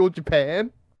Imperial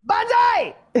Japan.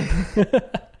 Bonsai! I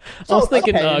was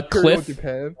thinking Okay, Imperial Cliff.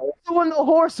 Japan. So when the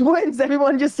horse wins,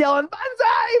 everyone just yelling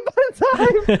Bonsai!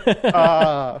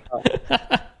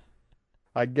 Bonsai!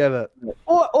 I get it.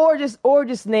 or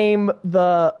just name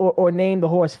the name the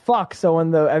horse Fuck. So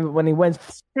when he wins,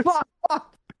 fuck.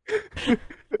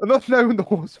 I'm not knowing the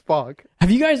horse fuck.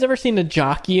 Have you guys ever seen a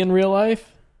jockey in real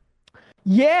life?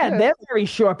 Yeah, they're very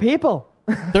short people.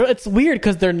 It's weird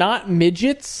because they're not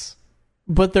midgets,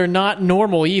 but they're not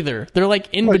normal either. They're like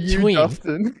in Like you, between.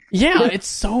 Justin. Yeah, it's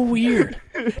so weird.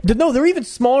 No, they're even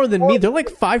smaller than me. They're like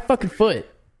 5 fucking foot.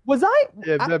 Was I?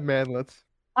 Yeah, they're manlets.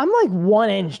 I'm like 1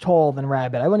 inch taller than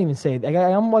Rabb1t. I wouldn't even say.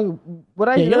 I'm like, what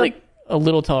I? Yeah, you're like a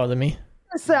little taller than me.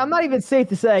 Say, I'm not even safe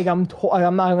to say I'm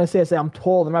not going to say I'm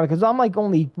taller than Rabb1t because I'm like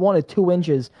only 1 or 2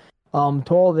 inches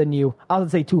taller than you. I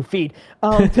was going to say 2 feet.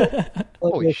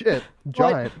 Holy shit,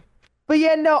 giant. But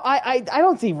yeah, no, I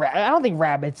don't see. I don't think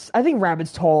Rabb1t's. I think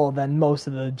Rabb1t's taller than most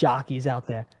of the jockeys out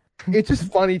there. It's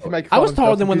just funny to make. I Fun was of taller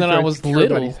Justin than when who's I very was secure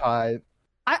little. about his height.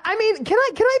 I mean, can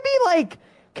I be like?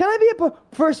 Can I be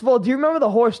first of all, do you remember the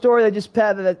horse story that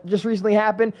just recently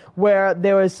happened where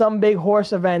there was some big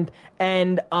horse event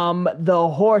and the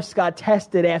horse got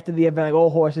tested after the event, like all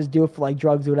horses do for like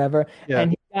drugs or whatever, Yeah.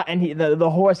 and the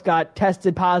horse got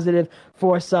tested positive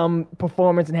for some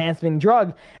performance enhancing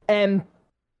drug and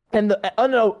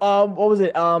what was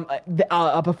it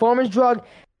a performance drug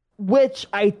which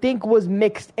I think was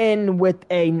mixed in with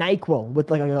a NyQuil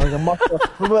with like a muscle.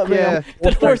 Yeah,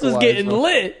 The horse is getting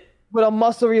lit. With a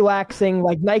muscle relaxing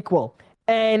like NyQuil.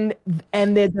 And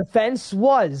the defense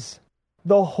was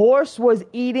the horse was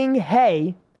eating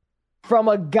hay from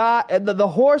a guy. The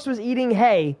horse was eating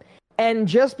hay, and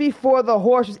just before the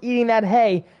horse was eating that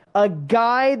hay, a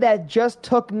guy that just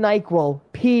took NyQuil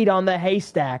peed on the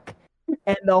haystack,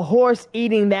 and the horse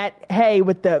eating that hay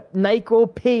with the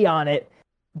NyQuil pee on it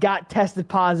got tested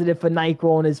positive for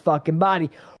NyQuil in his fucking body.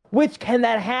 Which, can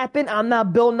that happen? I'm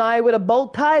not Bill Nye with a bow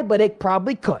tie, but it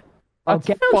probably could.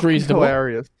 Okay, Sounds reasonable.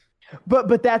 Hilarious.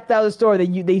 but that's the other story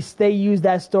that they used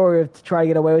that story to try to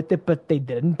get away with it, but they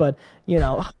didn't. But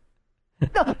no,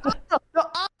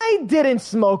 I didn't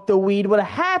smoke the weed. What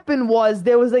happened was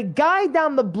there was a guy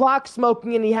down the block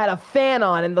smoking, and he had a fan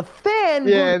on, and the fan.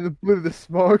 Yeah, and blew the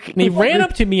smoke. And he ran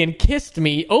up to me and kissed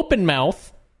me, open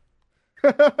mouth.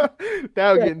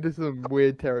 Now we're getting into some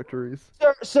weird territories.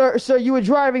 Sir, you were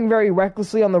driving very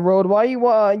recklessly on the road. Why you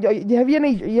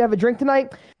have a drink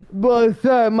tonight? Well,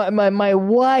 sir, my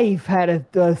wife had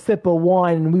a sip of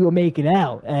wine and we were making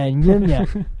out, and yeah.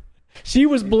 She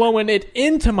was blowing it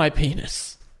into my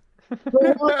penis.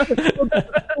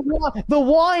 The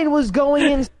wine was going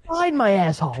inside my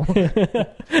asshole.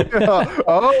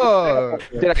 Oh,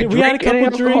 Did I We had a drink any couple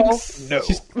alcohol? drinks. No.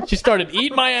 She started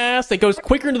eating my ass. It goes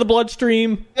quicker into the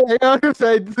bloodstream. yeah, I was gonna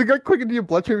say, does it go quick into your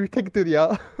bloodstream if you take it through the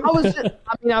eye? I was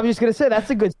just gonna say that's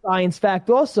a good science fact.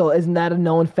 Also, isn't that a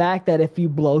known fact that if you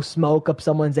blow smoke up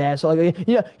someone's asshole, like,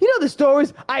 you know the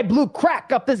stories? I blew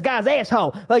crack up this guy's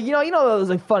asshole. Like you know those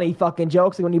like funny fucking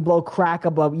jokes. Like when you blow crack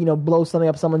up, blow something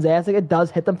up someone's ass, like it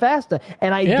does hit them faster.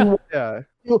 And Yeah.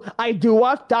 I do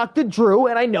watch Dr. Drew,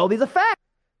 and I know these are facts.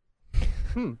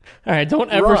 All right, don't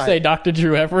ever Right. say Dr.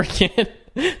 Drew ever again.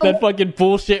 That fucking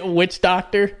bullshit witch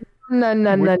doctor.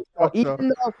 No. fuck no.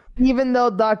 Even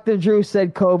though Dr. Drew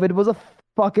said COVID was a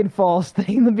fucking false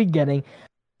thing in the beginning,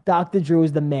 Dr. Drew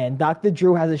is the man. Dr.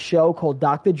 Drew has a show called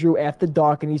Dr. Drew After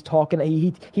Dark, and he's talking.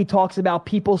 He talks about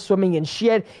people swimming in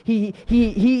shit.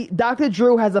 Dr.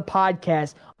 Drew has a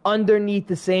podcast underneath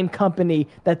the same company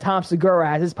that Tom Segura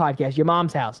has his podcast, Your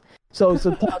Mom's House. So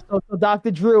Dr.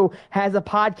 Drew has a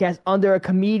podcast under a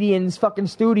comedian's fucking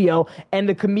studio, and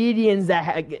the comedians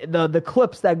the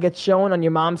clips that get shown on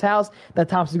Your Mom's House that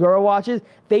Tom Segura watches,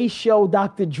 they show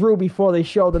Dr. Drew before they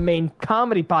show the main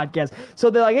comedy podcast.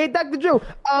 So they're like, "Hey, Dr. Drew,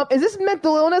 is this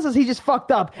mental illness? Or is he just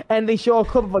fucked up?" And they show a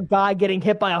clip of a guy getting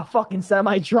hit by a fucking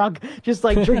semi-truck, just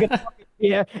like drinking fucking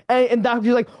beer, and Dr.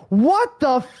 Drew's like, "What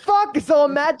the fuck?" So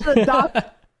imagine a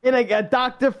doctor. In a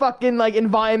doctor fucking like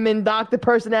environment, doctor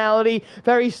personality,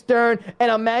 very stern,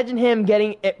 and imagine him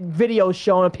getting videos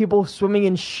shown of people swimming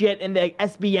in shit in the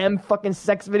SBM fucking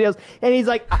sex videos, and he's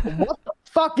like, "What the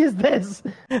fuck is this?"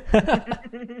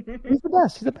 He's the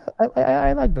best.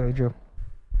 I like Billy Drew.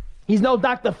 He's no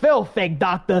Dr. Phil, fake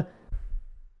doctor.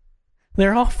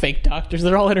 They're all fake doctors.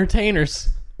 They're all entertainers.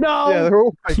 No. Yeah, they're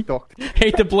all fake doctors.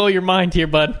 Hate to blow your mind here,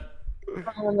 bud.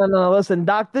 No. Listen,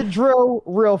 Dr. Drew,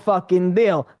 real fucking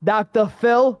deal. Dr.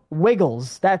 Phil,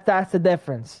 Wiggles. That's the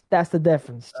difference. That's the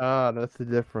difference. That's the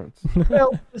difference.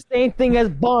 Phil, the same thing as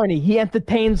Barney. He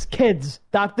entertains kids.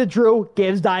 Dr. Drew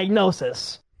gives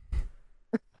diagnosis.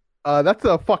 That's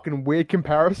a fucking weird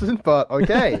comparison, but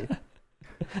okay.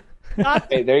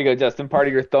 Hey, there you go, Justin. Part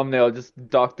of your thumbnail, just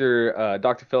Dr.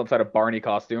 Phil inside a Barney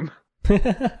costume.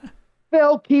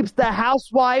 Phil keeps the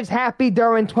housewives happy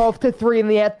during 12 to 3 in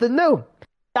the afternoon.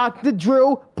 Dr.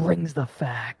 Drew brings the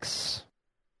facts.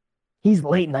 He's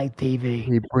late night TV.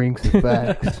 He brings the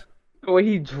facts. The way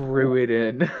he drew it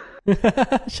in.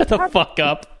 Shut the fuck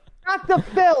up. Dr.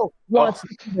 Phil wants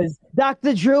this.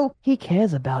 Dr. Drew, he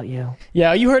cares about you.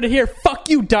 Yeah, you heard it here. Fuck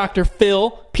you, Dr.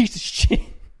 Phil. Piece of shit.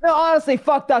 No, honestly,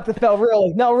 fuck Dr. Phil,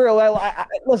 really. No, really.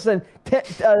 Listen,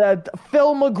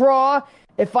 Phil McGraw,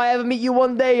 if I ever meet you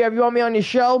one day or if you want me on your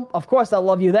show, of course I'll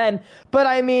love you then. But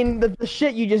I mean, the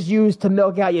shit you just use to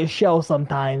milk out your show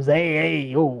sometimes.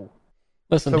 Hey, ooh.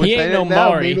 Listen, So he we're ain't no saying it now,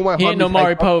 Maury. meaning He ain't no homies Maury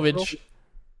like Dr. Povich.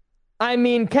 I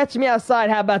mean, Catch Me Outside,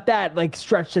 how about that? Like,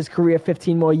 stretched his career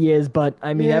 15 more years, but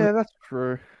I mean... Yeah, that's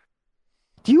true.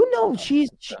 Do you know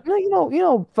you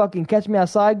know, fucking Catch Me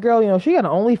Outside girl, you know, she got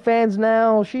an OnlyFans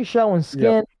now, she's showing skin,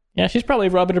 Yep. Yeah, she's probably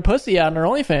rubbing her pussy out in her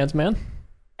OnlyFans, man.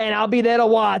 and I'll be there to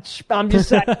watch. I'm just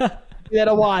saying, I'll be there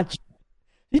to watch.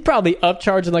 He's probably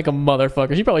upcharging like a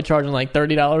motherfucker. She's probably charging like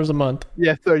 $30 a month.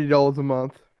 Yeah, $30 a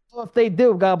month. So if they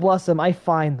do, God bless them, I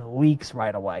find the leaks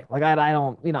right away. Like, I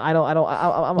don't, you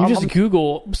know, You just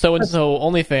Google so-and-so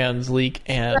OnlyFans leak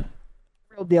and...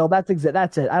 real deal. That's it.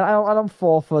 I don't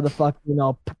fall for the fuck, you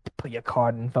know, put your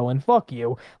card info in. Fuck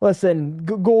you. Listen,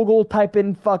 Google, type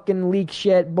in fucking leak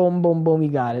shit. Boom, boom, boom. You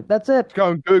got it. That's it. Go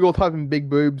on Google, type in big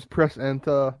boobs, press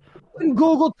enter.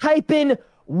 Google, type in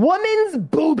woman's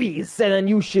boobies, and then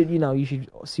you should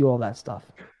see all that stuff.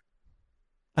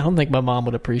 I don't think my mom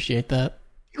would appreciate that.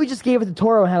 You just gave a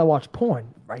tutorial on how to watch porn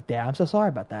right there. I'm so sorry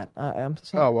about that. I'm so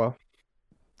sorry. Oh, well.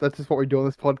 That's just what we do on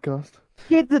this podcast.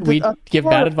 We give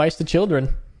bad advice to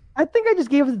children. I think I just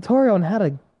gave a tutorial on how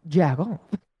to jack off.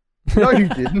 No, you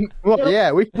didn't. Well,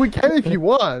 yeah, we can if you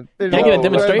want. Can I get a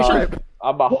demonstration?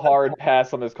 I'm a hard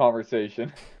pass on this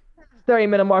conversation.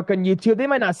 30-minute mark on YouTube. They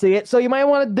might not see it, so you might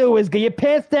want to do is get your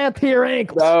pants down to your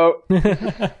ankles. No.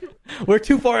 We're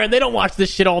too far in. They don't watch this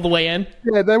shit all the way in.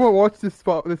 Yeah, they won't watch this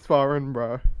far in,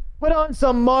 bro. Put on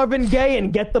some Marvin Gaye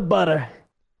and get the butter.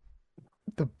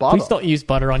 The butter. Please don't use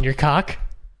butter on your cock.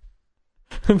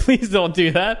 Please don't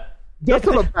do that. That's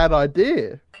not a bad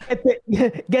idea.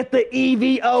 Get the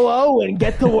EVOO and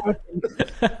get to work.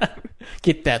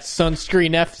 Get that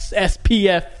sunscreen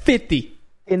SPF 50.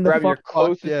 In the Grab your fuck.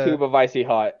 closest yeah. tube of Icy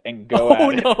Hot and go Oh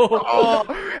at it. no!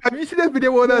 Oh, have you seen that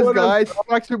video where those guys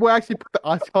actually put the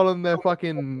ice on in their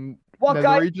fucking What nether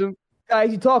guy? region? Guys,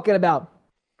 you talking about?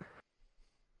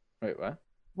 Wait, what?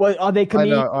 What are they? I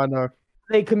know. Are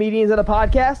they comedians at a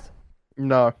podcast?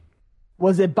 No.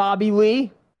 Was it Bobby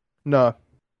Lee? No.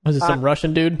 Was it some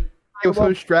Russian dude? It was an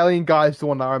Australian guy's the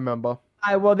one I remember.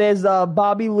 Well, there's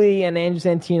Bobby Lee and Andrew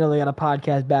Santino. They got a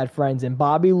podcast, Bad Friends, and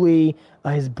Bobby Lee,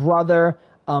 his brother,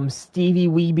 Stevie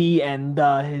Weeby, and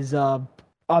his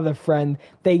other friend.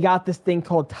 They got this thing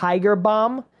called Tiger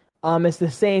Bomb. It's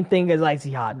the same thing as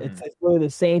Icy Hot. It's really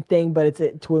the same thing, but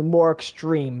it's to a more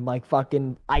extreme, like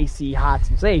fucking icy hot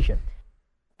sensation.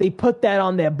 They put that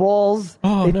on their balls.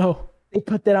 Oh no! They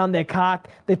put that on their cock.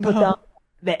 They put that on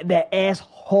their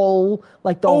asshole,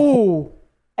 like the Oh.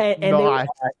 and Nice.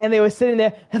 they were sitting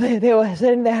there. They were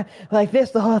sitting there like this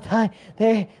the whole time.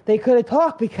 They couldn't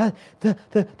talk because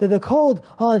the cold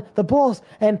on the balls.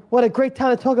 And what a great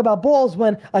time to talk about balls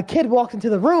when a kid walks into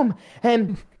the room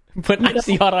and Put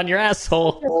icy hot on your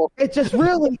asshole. it just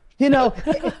really,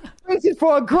 it brings it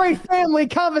for a great family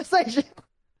conversation.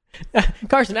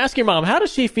 Carson, ask your mom, how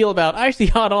does she feel about icy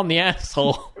hot on the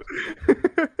asshole?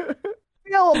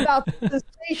 Feel about the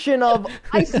sensation of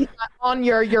icy hot on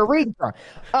your urethra.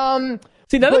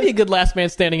 See, that'd be a good Last Man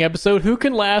Standing episode. Who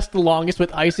can last the longest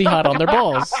with icy hot on their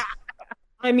balls?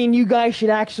 I mean, you guys should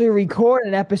actually record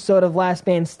an episode of Last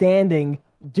Man Standing.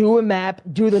 Do a map,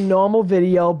 do the normal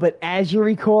video, but as you're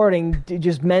recording,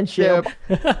 just mention.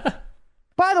 Yep.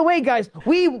 By the way, guys,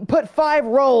 we put 5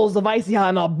 rolls of icy hot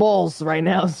on our balls right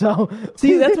now. So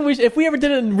See, that's what if we ever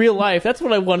did it in real life, that's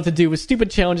what I wanted to do with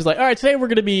stupid challenges like, all right, today we're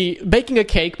going to be baking a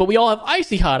cake, but we all have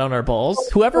icy hot on our balls.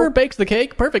 Whoever bakes the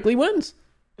cake perfectly wins.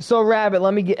 So Rabbit,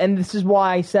 let me get, and this is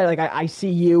why I said like I see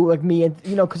you like me, and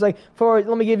because like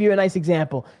let me give you a nice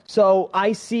example. So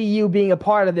I see you being a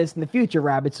part of this in the future,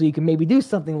 Rabbit. So you can maybe do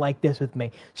something like this with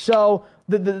me. So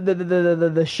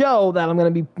the show that I'm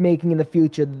going to be making in the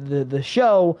future, the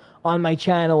show on my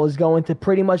channel is going to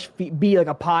pretty much be like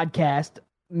a podcast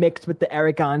mixed with the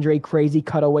Eric Andre crazy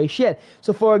cutaway shit.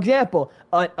 So, for example,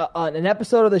 an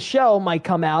episode of the show might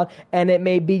come out, and it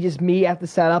may be just me at the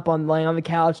setup laying on the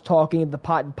couch talking at the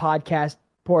podcast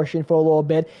portion for a little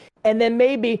bit, and then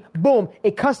maybe, boom,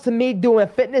 it cuts to me doing a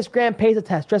fitness gram pacer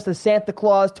test, dressed as Santa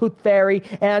Claus, Tooth Fairy,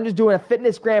 and I'm just doing a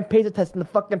fitness gram pacer test in the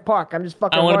fucking park. I'm just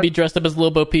fucking I want to be dressed up as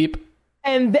Lil Bo Peep.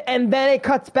 And then it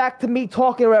cuts back to me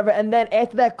talking or whatever, and then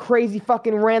after that crazy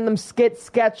fucking random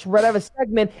sketch, whatever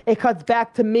segment, it cuts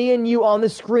back to me and you on the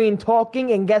screen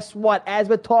talking, and guess what? As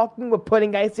we're talking, we're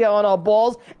putting icy on our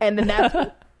balls, and then that's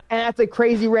a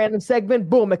crazy random segment.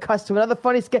 Boom, it cuts to another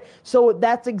funny sketch. So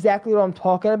that's exactly what I'm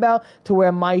talking about, to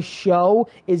where my show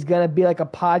is going to be like a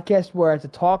podcast where it's a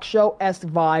talk show-esque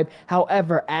vibe.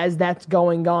 However, as that's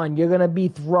going on, you're going to be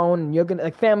thrown,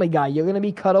 like Family Guy, you're going to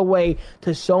be cut away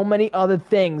to so many other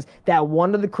things that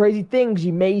one of the crazy things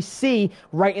you may see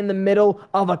right in the middle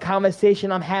of a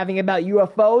conversation I'm having about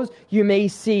UFOs, you may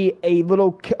see a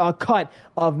little cut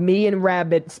of me and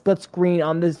Rabb1t split screen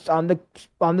on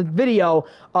the video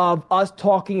of us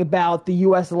talking about the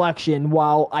U.S. election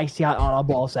while icy hot on a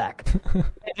ball sack,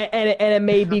 and it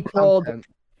may be called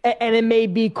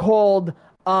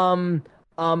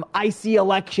icy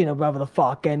election or whatever the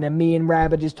fuck, and then me and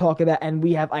Rabb1t just talk about, and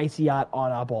we have icy hot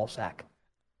on our ball sack.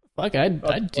 Fuck,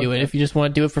 I'd do it if you just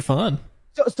want to do it for fun.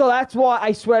 So that's why,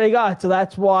 I swear to God, so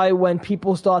that's why when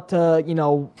people start to,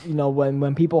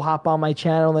 when people hop on my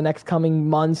channel in the next coming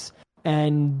months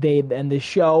and the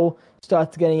show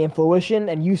starts getting in fruition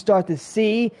and you start to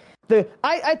see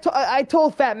I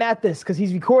told Fat Matt this because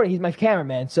he's recording, he's my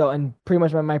cameraman, so, and pretty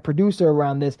much my producer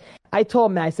around this. I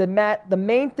told Matt, I said, Matt, the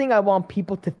main thing I want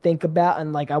people to think about,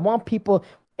 and like I want people,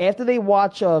 after they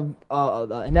watch an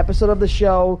episode of the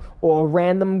show or a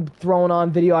random thrown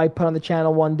on video I put on the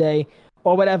channel one day,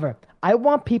 or whatever, I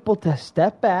want people to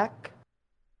step back,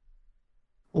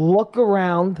 look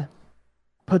around,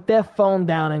 put their phone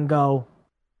down and go,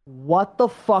 what the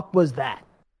fuck was that?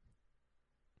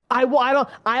 I don't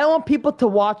want people to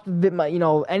watch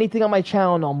anything on my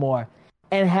channel no more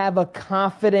and have a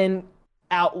confident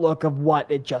outlook of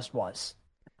what it just was.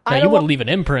 Now, you wouldn't leave an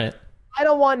imprint. I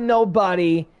don't want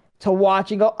nobody to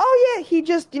watch and go, oh yeah, he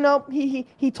just,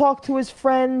 he talked to his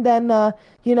friend and,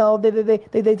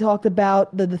 they talked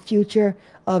about the future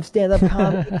of stand-up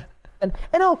comedy. and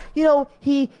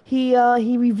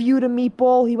he reviewed a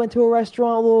meatball. He went to a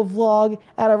restaurant, a little vlog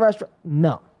at a restaurant.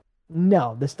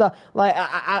 No, the stuff, like,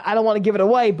 I don't want to give it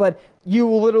away, but you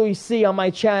will literally see on my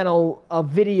channel a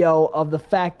video of the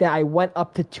fact that I went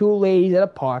up to two ladies at a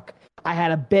park. I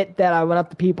had a bit that I went up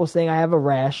to people saying I have a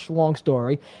rash, long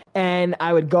story, and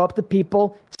I would go up to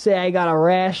people, say I got a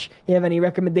rash, you have any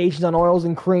recommendations on oils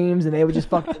and creams, and they would just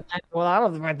fucking, well, I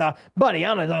don't know what the, buddy,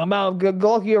 I don't know about, go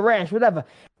look at your rash, whatever.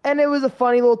 And it was a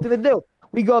funny little thing to do.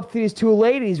 We go up to these two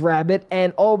ladies, Rabb1t,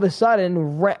 and all of a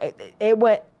sudden, it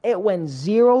went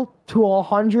 0 to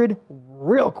 100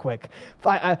 real quick.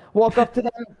 I walk up to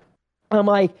them, and I'm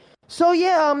like, so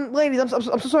yeah, ladies, I'm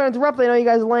so sorry to interrupt. I know you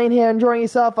guys are laying here enjoying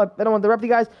yourself. I don't want to interrupt you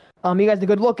guys. You guys are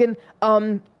good looking.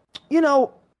 I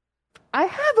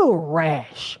have a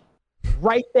rash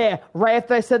right there. Right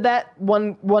after I said that,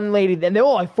 one lady, and they're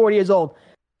all like 40 years old.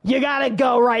 You gotta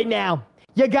go right now.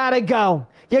 You gotta go.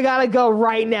 You gotta go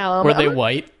right now. Were they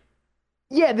white?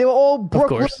 Yeah, they were all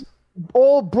Brooklyn. Of course.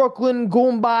 Old Brooklyn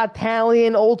Goomba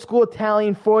Italian, old school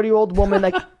Italian, 40-year-old woman,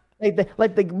 like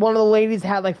one of the ladies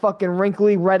had like fucking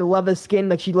wrinkly red leather skin,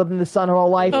 like she lived in the sun her whole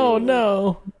life. Oh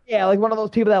no. Yeah, like one of those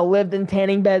people that lived in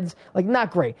tanning beds, like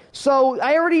not great. So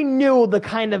I already knew the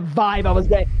kind of vibe I was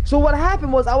getting. So what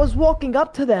happened was I was walking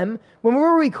up to them when we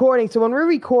were recording. So when we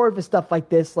record for stuff like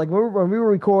this, like when we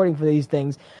were recording for these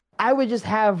things, I would just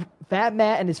have Fat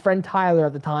Matt and his friend Tyler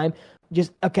at the time,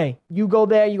 just, okay, you go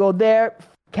there,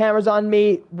 cameras on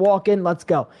me, walking, let's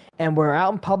go. And we're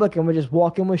out in public and we're just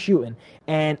walking, we're shooting.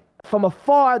 And from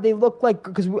afar, they look like,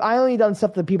 because I only done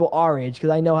stuff to people our age, because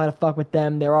I know how to fuck with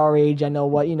them. They're our age. I know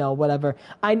what, whatever.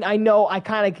 I know I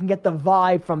kind of can get the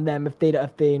vibe from them if they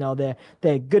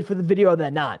they're good for the video or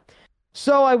they're not.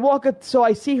 So I walk up, so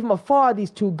I see from afar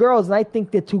these two girls, and I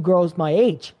think they're two girls my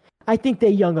age. I think they're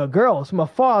younger girls. From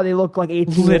afar, they look like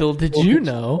 18. Little did you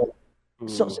know.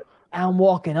 So I'm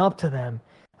walking up to them,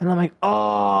 and I'm like,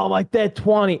 oh, like they're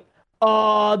 20.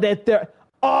 Oh, they're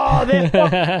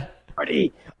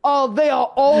 30. Oh, they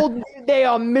are old. They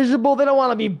are miserable. They don't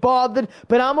want to be bothered.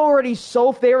 But I'm already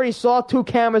they already saw 2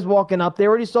 cameras walking up. They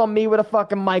already saw me with a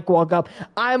fucking mic walk up.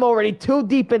 I'm already too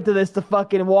deep into this to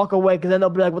fucking walk away because then they'll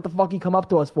be like, what the fuck you come up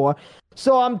to us for?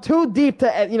 So I'm too deep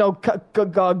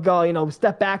to,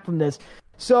 step back from this.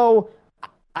 So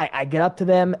I get up to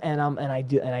them and I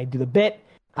do the bit.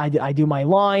 I do my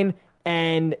line.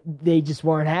 And they just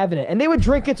weren't having it. And they were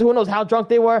drinking, so who knows how drunk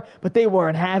they were, but they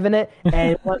weren't having it.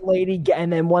 And one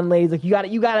lady's like,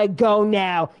 you gotta go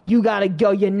now. You gotta go.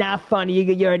 You're not funny.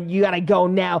 You gotta go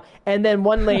now. And then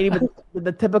one lady with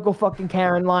the typical fucking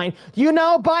Karen line,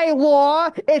 by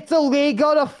law, it's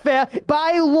illegal to film.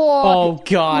 By law. Oh,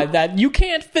 God, that you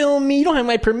can't film me. You don't have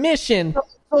my permission.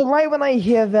 So right when I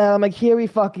hear that, I'm like, here we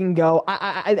fucking go.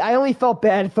 I only felt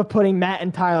bad for putting Matt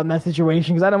and Tyler in that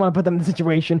situation because I don't want to put them in the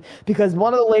situation because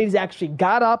one of the ladies actually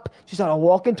got up. She started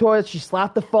walking towards us. She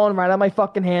slapped the phone right out of my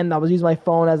fucking hand. I was using my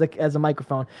phone as a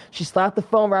microphone. She slapped the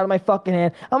phone right out of my fucking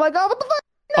hand. I'm like, oh, what the fuck?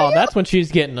 Oh, that's when she's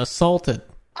getting assaulted.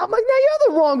 I'm like, now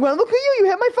you're the wrong one. Look at you. You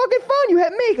hit my fucking phone. You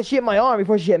hit me. Because she hit my arm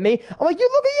before she hit me. I'm like,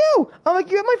 look at you. I'm like,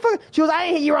 you hit my fucking... She goes, I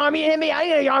didn't hit your arm. You hit me. I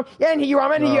didn't hit your arm. You didn't hit your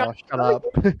arm. I didn't hit your arm. Shut up.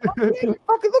 Fucking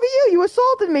look at you. You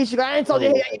assaulted me. She goes, I didn't assault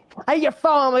you. I hit your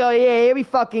phone. I'm like, oh, yeah, here we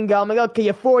fucking go. I'm like, okay,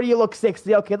 you're 40. You look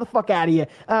 60. Okay, get the fuck out of here.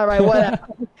 All right, whatever.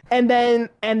 And then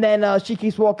she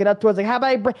keeps walking up towards like, how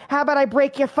about I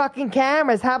break your fucking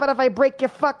cameras? How about if I break your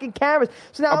fucking cameras?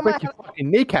 So now I'll break your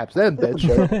fucking kneecaps then,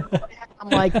 bitch.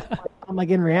 I'm like,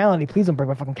 in reality, please don't break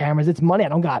my fucking cameras. It's money I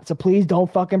don't got. So please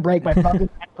don't fucking break my fucking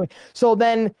cameras. So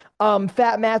then,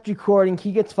 Fat Matt's recording.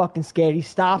 He gets fucking scared. He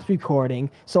stops recording.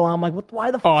 So I'm like,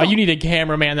 why the fuck? Oh, you need a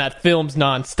cameraman that films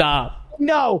nonstop.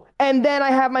 No. And then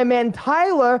I have my man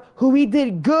Tyler, who he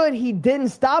did good. He didn't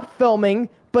stop filming,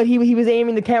 but he was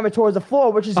aiming the camera towards the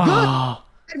floor, which is good. Oh.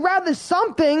 I'd rather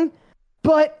something,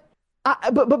 but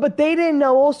they didn't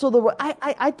know also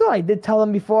I thought I did tell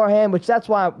them beforehand, which that's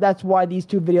why these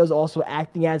 2 videos are also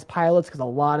acting as pilots, because a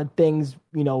lot of things,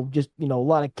 a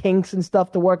lot of kinks and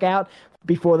stuff to work out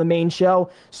before the main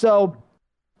show. So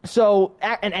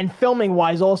and filming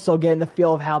wise also getting the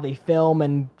feel of how they film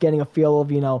and getting a feel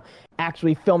of,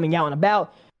 actually filming out and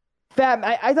about.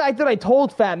 I thought I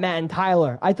told Fat Matt and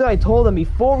Tyler. I thought I told them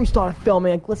before we started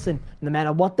filming, like, listen, no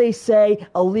matter what they say,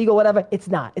 illegal, whatever, it's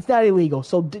not. It's not illegal.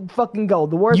 So fucking go.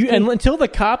 The worst and until the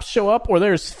cops show up or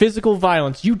there's physical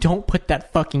violence, you don't put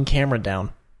that fucking camera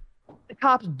down. The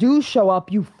cops do show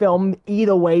up, you film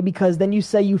either way, because then you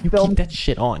say you film. Keep that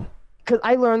shit on. Because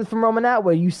I learned from Roman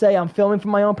Atwood. You say, I'm filming for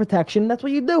my own protection. That's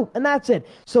what you do. And that's it.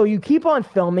 So you keep on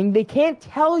filming. They can't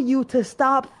tell you to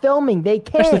stop filming. They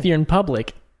can't. Especially if you're in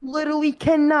public. Literally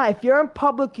cannot. If you're in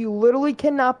public, you literally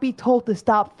cannot be told to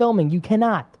stop filming. You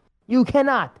cannot.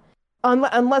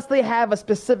 Unless they have a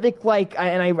specific,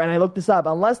 and I looked this up,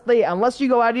 unless you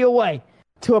go out of your way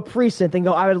to a precinct and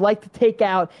go, I would like to take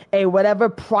out a whatever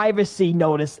privacy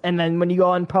notice, and then when you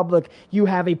go in public, you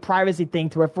have a privacy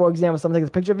thing to where, for example, someone takes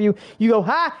a picture of you, you go,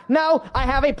 no, I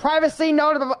have a privacy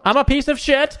notice. I'm a piece of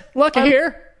shit. Look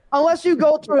here. Unless you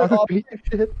go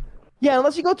to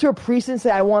unless you go to a precinct and say,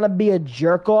 I want to be a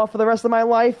jerk off for the rest of my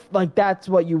life, like, that's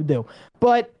what you do.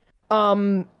 But,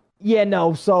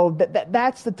 so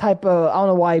that's the type of, I don't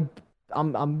know why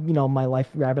I'm my life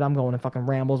rabbit, I'm going to fucking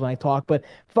rambles when I talk, but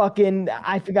fucking,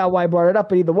 I forgot why I brought it up,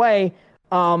 but either way,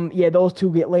 those 2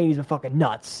 ladies are fucking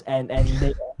nuts, and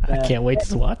they, I can't wait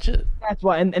to watch it. That's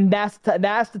why, and that's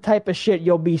the type of shit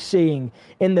you'll be seeing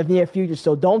in the near future,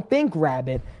 so don't think,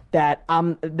 Rabbit, that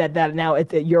that now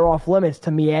you're off limits to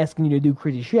me asking you to do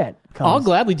crazy shit. I'll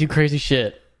gladly do crazy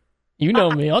shit. You know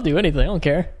me. I'll do anything. I don't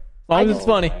care. As long as it's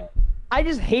funny. I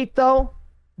just hate, though,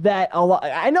 that a lot...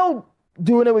 I know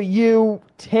doing it with you,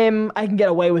 Tim, I can get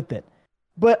away with it.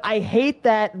 But I hate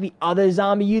that the other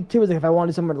zombie YouTubers, like if I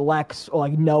wanted someone to Lex or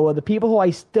like Noah, the people who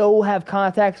I still have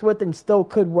contacts with and still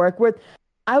could work with,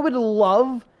 I would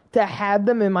love to have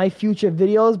them in my future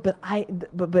videos,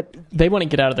 but they want to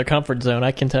get out of their comfort zone,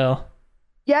 I can tell.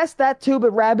 Yes, that too,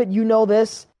 but Rabbit, you know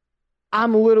this.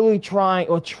 I'm literally trying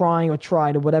or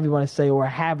whatever you want to say, or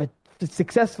have it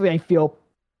successfully, I feel,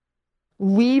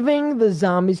 leaving the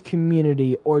zombies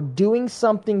community or doing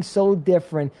something so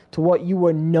different to what you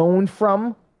were known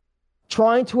from,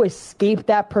 trying to escape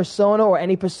that persona or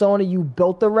any persona you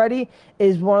built already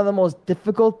is one of the most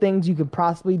difficult things you could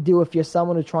possibly do if you're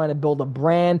someone who's trying to build a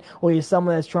brand or you're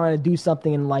someone that's trying to do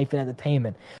something in life and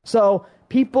entertainment. So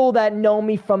people that know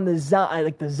me from the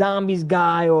zombies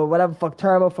guy or whatever, fuck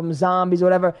Turbo from zombies or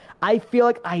whatever, I feel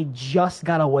like I just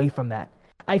got away from that.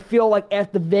 I feel like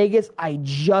after Vegas, I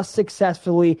just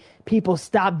successfully people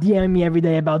stop DMing me every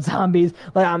day about zombies.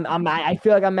 Like I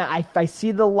feel like I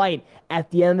see the light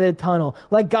at the end of the tunnel.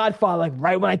 Like Godfather, like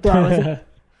right when I thought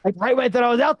I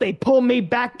was out, they pulled me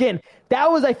back in.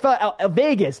 That was I felt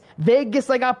Vegas. Vegas,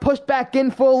 like I pushed back in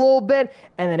for a little bit,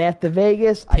 and then after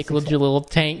Vegas, tickled your little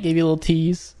tank, gave you a little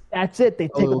tease. That's it. They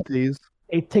tickled.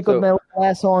 They tickled my little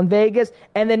asshole in Vegas,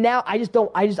 and then now I just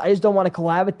don't want to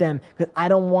collab with them because I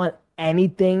don't want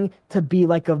anything to be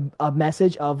like a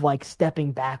message of like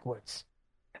stepping backwards.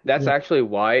 That's actually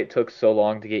why it took so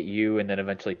long to get you and then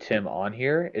eventually Tim on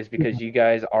here, is because you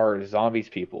guys are zombies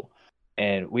people.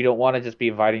 And we don't want to just be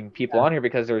inviting people on here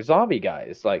because they're zombie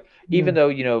guys. Like, even though,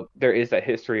 you know, there is that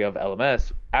history of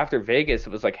LMS, after Vegas,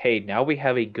 it was like, hey, now we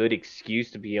have a good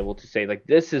excuse to be able to say, like,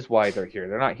 this is why they're here.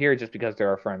 They're not here just because they're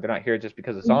our friend. They're not here just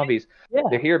because of zombies. Yeah.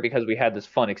 They're here because we had this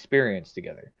fun experience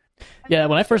together. Yeah,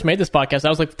 when I first made this podcast, that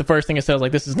was like the first thing I said. I was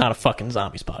like, this is not a fucking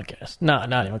zombies podcast. No,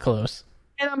 not even close.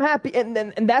 And I'm happy, and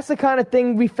that's the kind of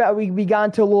thing we got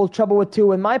into a little trouble with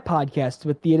too in my podcast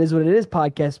with the It Is What It Is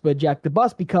podcast with Jack the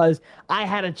Bus, because I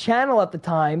had a channel at the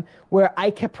time where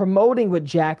I kept promoting with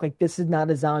Jack like this is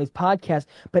not a zombies podcast,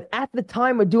 but at the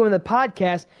time we're doing the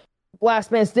podcast,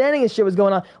 Last Man Standing and shit was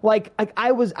going on. Like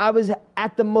I was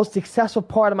at the most successful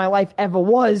part of my life ever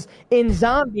was in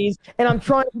zombies, and I'm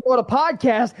trying to promote a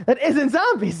podcast that isn't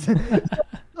zombies.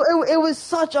 It was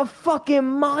such a fucking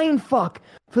mind fuck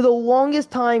for the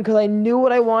longest time because I knew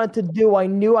what I wanted to do. I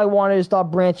knew I wanted to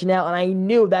start branching out, and I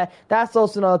knew that that's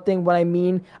also another thing. What I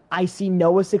mean, I see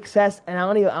Noah's success, and I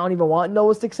don't even want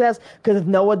Noah's success because if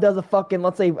Noah does a fucking,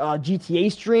 let's say,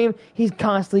 GTA stream, he's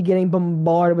constantly getting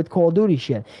bombarded with Call of Duty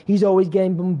shit. He's always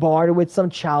getting bombarded with some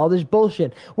childish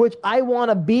bullshit, which I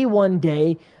want to be one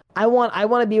day. I want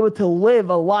to be able to live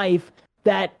a life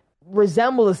that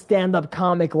resembles a stand-up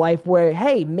comic life where,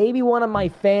 hey, maybe one of my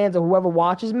fans or whoever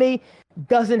watches me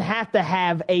doesn't have to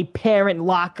have a parent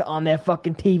lock on their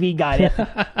fucking TV guide.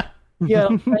 You know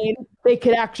what I'm saying? They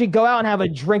could actually go out and have a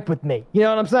drink with me. You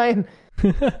know what I'm saying?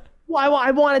 Well,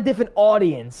 I want a different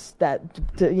audience that,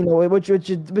 which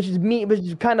is me, which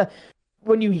is kind of,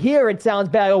 when you hear it sounds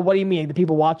bad. Oh, what do you mean? The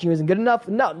people watching you isn't good enough?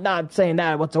 No, not saying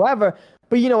that whatsoever.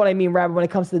 But you know what I mean, Rabb1t, when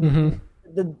it comes to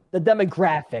the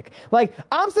demographic. Like,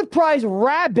 I'm surprised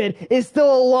Rabb1t is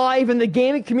still alive in the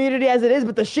gaming community as it is,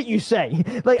 but the shit you say.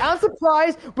 Like, I'm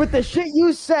surprised with the shit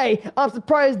you say. I'm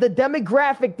surprised the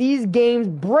demographic these games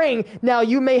bring. Now,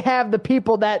 you may have the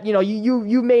people that,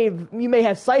 you may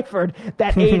have ciphered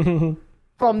that age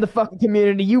from the fucking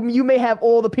community. You may have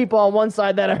all the people on one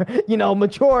side that are,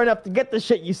 mature enough to get the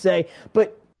shit you say,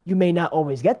 but you may not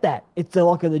always get that. It's the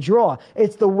luck of the draw.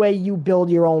 It's the way you build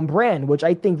your own brand, which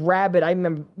I think Rabb1t, I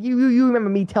remember, you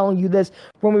remember me telling you this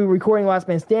when we were recording Last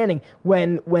Man Standing,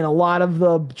 when a lot of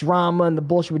the drama and the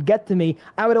bullshit would get to me,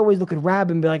 I would always look at Rabb1t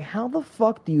and be like, how the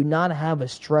fuck do you not have a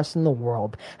stress in the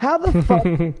world? How the fuck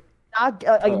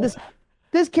not,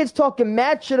 this kid's talking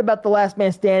mad shit about the Last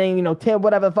Man Standing, Tim,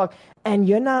 whatever the fuck, and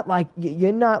you don't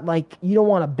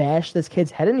want to bash this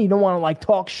kid's head in, you don't want to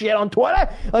talk shit on Twitter,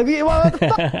 what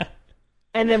the fuck?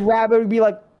 And then Rabb1t would be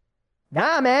like,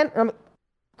 nah, man,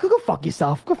 go fuck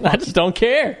yourself. Go fuck I just don't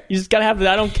care. You just gotta have the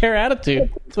I don't care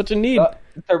attitude. That's what you need.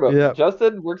 Turbo, yeah.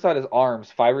 Justin works on his arms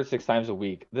 5 or 6 times a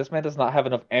week. This man does not have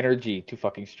enough energy to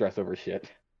fucking stress over shit.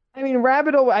 I mean,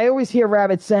 Rabb1t, I always hear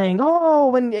Rabb1t saying,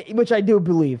 which I do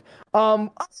believe,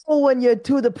 when you're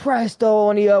too depressed,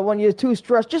 when you're too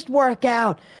stressed, just work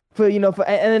out.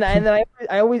 And then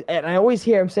I always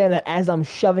hear him saying that as I'm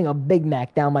shoving a Big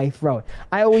Mac down my throat.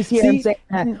 I always hear him saying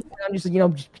that when I'm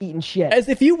just eating shit. As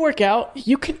if you work out,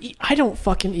 you can eat. I don't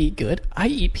fucking eat good. I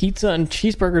eat pizza and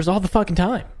cheeseburgers all the fucking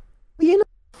time.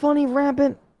 Funny,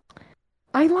 Rabb1t,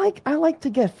 I like to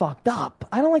get fucked up.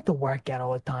 I don't like to work out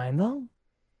all the time, though.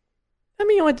 I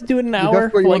mean, you want to do it an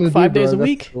hour for 5 days a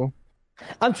week. Cool.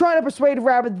 I'm trying to persuade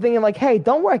Rabb1t thinking like, hey,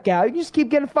 don't work out. You just keep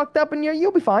getting fucked up and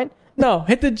you'll be fine. No,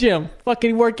 hit the gym.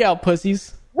 Fucking work out,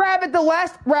 pussies. Rabb1t,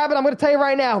 I'm going to tell you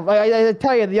right now. I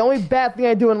tell you, the only bad thing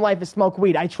I do in life is smoke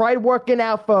weed. I tried working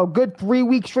out for a good 3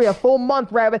 weeks straight, a full month,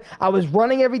 Rabb1t. I was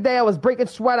running every day. I was breaking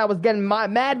sweat. I was getting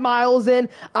mad miles in.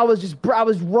 I was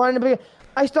running.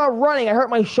 I started running. I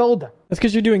hurt my shoulder. That's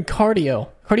because you're doing cardio.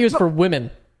 Cardio's for women.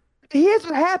 Here's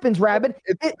what happens, Rabb1t.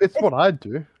 It's what I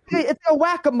do. It's a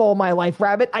whack-a-mole, my life,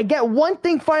 Rabb1t. I get one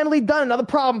thing finally done, another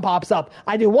problem pops up.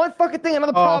 I do one fucking thing,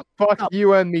 another problem pops up. Fuck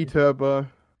you and me, Turbo.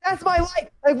 That's my life.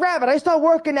 Like, Rabb1t, I start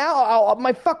working out,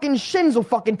 my fucking shins will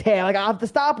fucking tear. Like, I'll have to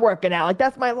stop working out. Like,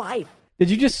 that's my life. Did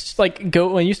you just, go,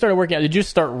 when you started working out, did you just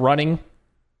start running?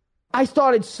 I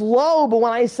started slow, but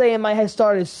when I say in my head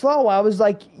started slow, I was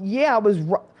like, yeah, I was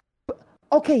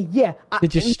Okay, yeah.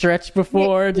 Did you stretch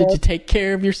before? Yeah. Did you take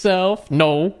care of yourself?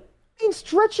 No.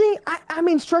 Stretching. I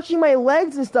mean, stretching my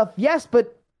legs and stuff. Yes,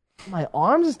 but my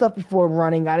arms and stuff before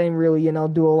running, I didn't really,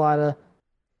 do a lot of.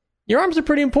 Your arms are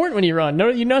pretty important when you run. No,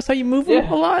 you notice how you move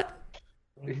them a lot?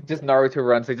 Just Naruto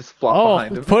runs, they just flop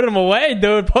behind him. Put them away,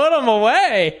 dude. Put them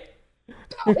away.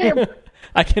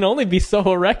 I can only be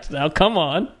so erect now. Come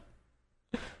on.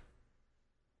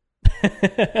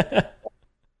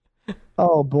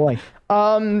 Oh boy.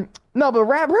 No, but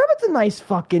Rabbit's a nice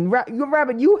fucking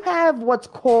Rabbit. You have what's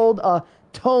called a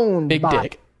toned Big body.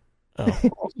 dick.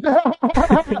 Oh.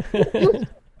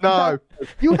 No.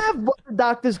 You have what the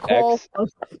doctors call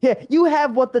you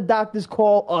have what the doctors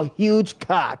call a huge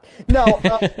cock. No,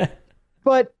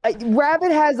 but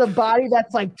Rabbit has a body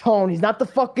that's like toned. He's not the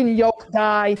fucking yolk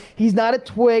guy. He's not a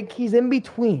twig. He's in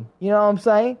between. You know what I'm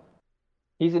saying?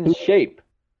 He's in shape.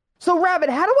 So Rabbit,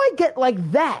 how do I get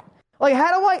like that? Like,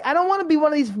 how do I don't want to be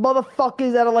one of these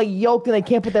motherfuckers that are like yoked and they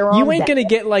can't put their arms You ain't down. gonna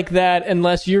get like that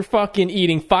unless you're fucking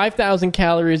eating 5,000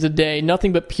 calories a day,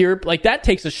 nothing but pure. Like, that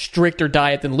takes a stricter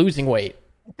diet than losing weight.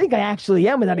 I think I actually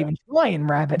am without even trying,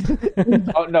 Rabbit.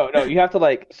 Oh, no. You have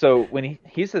to, so when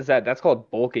he says that, that's called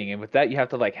bulking. And with that, you have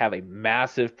to, have a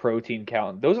massive protein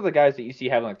count. Those are the guys that you see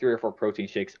having, 3 or 4 protein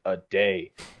shakes a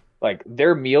day.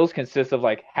 Their meals consist of,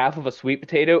 half of a sweet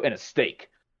potato and a steak.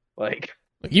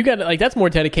 You got that's more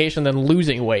dedication than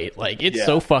losing weight. It's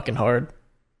so fucking hard.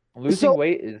 Losing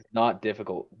weight is not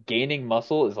difficult. Gaining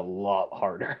muscle is a lot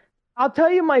harder. I'll tell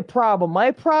you my problem.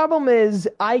 My problem is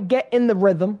I get in the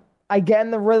rhythm.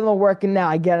 of working now.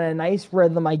 I get in a nice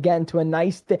rhythm. I get into a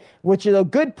nice which is a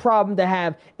good problem to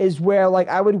have, is where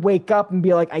I would wake up and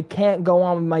be like, I can't go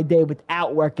on with my day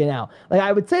without working out.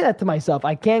 I would say that to myself.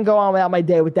 I can't go on without my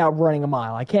day without running a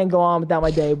mile. I can't go on without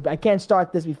my day. I can't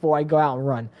start this before I go out and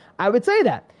run. I would say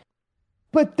that.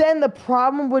 But then the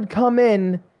problem would come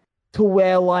in to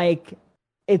where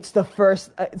it's the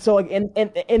first. So in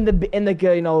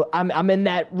the I'm in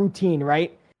that routine,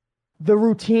 right? The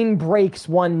routine breaks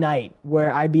one night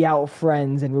where I'd be out with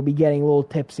friends and we'll be getting a little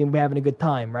tipsy and we're having a good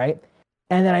time, right?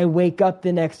 And then I wake up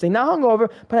the next day, not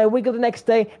hungover, but I wake up the next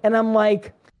day and I'm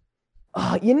like,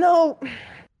 I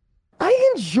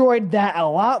enjoyed that a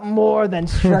lot more than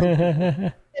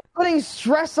stress. Putting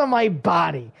stress on my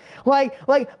body. What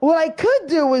I could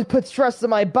do is put stress on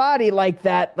my body like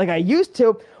that, like I used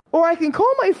to, or I can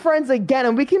call my friends again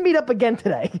and we can meet up again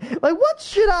today. What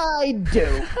should I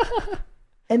do?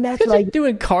 And that's because you're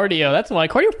doing cardio. That's why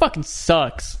cardio fucking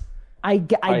sucks. I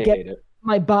get it.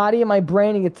 My body and my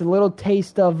brain, and it's a little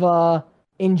taste of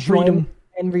enjoyment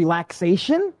and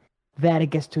relaxation that it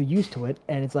gets too used to it,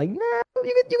 and it's like, nah,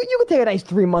 you could take a nice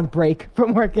 3-month break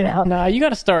from working out. Nah, you got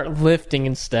to start lifting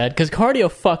instead, because cardio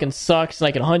fucking sucks. And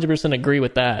I can 100% agree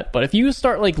with that. But if you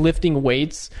start lifting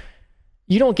weights,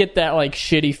 you don't get that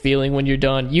shitty feeling when you're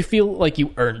done. You feel like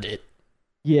you earned it.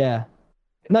 Yeah.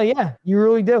 No, yeah, you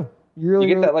really do. You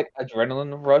get that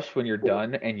adrenaline rush when you're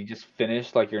done and you just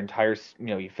finish your entire,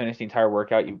 you finished the entire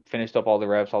workout, you finished up all the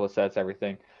reps, all the sets,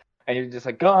 everything, and you're just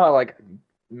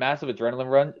massive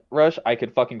adrenaline rush. I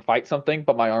could fucking fight something,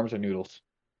 but my arms are noodles.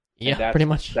 Yeah, pretty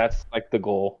much. That's the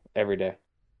goal every day.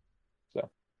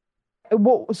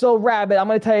 So Rabbit, I'm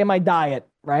gonna tell you my diet,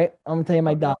 right? I'm gonna tell you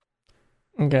my diet.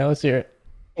 Okay, let's hear it.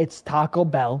 It's Taco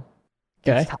Bell.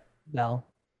 Okay. It's Taco Bell.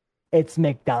 It's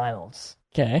McDonald's.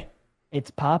 Okay. It's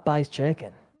Popeye's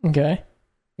chicken. Okay.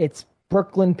 It's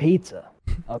Brooklyn pizza.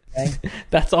 Okay.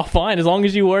 That's all fine. As long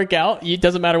as you work out, it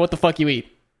doesn't matter what the fuck you eat.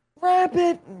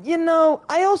 Rabbit,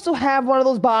 I also have one of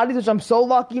those bodies, which I'm so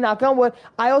lucky, knock on wood.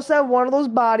 I also have one of those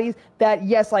bodies that,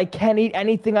 yes, I can eat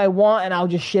anything I want and I'll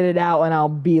just shit it out and I'll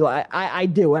be I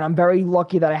do. And I'm very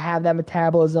lucky that I have that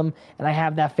metabolism and I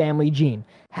have that family gene.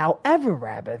 However,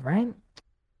 Rabbit, right?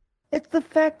 It's the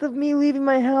fact of me leaving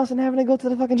my house and having to go to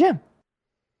the fucking gym.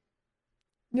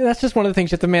 Yeah, that's just one of the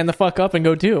things you have to man the fuck up and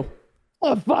go do.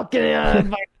 Oh, fucking, I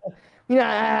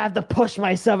have to push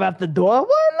myself out the door.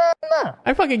 What? No.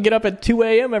 I fucking get up at 2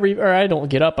 a.m. or I don't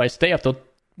get up. I stay up till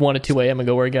 1 to 2 a.m. and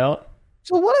go work out.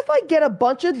 So what if I get a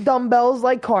bunch of dumbbells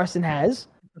like Carson has,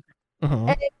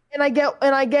 and I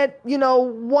get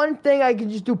one thing I can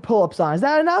just do pull-ups on? Is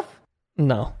that enough?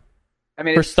 No. I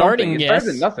mean, for starting, it's yes. better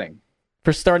than nothing.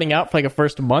 For starting out for a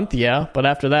first month, yeah. But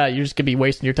after that, you're just gonna be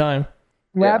wasting your time.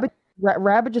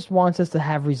 Rabbit just wants us to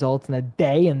have results in a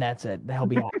day, and that's it. He'll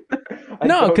be happy.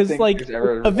 No, because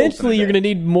eventually you're gonna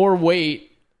need more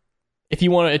weight if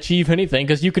you want to achieve anything.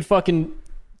 Because you could fucking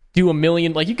do a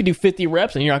million, you could do 50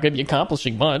 reps, and you're not gonna be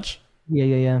accomplishing much. Yeah.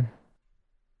 You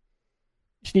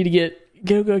just need to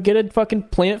get a fucking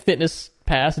Planet Fitness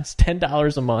pass. It's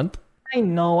 $10 a month. I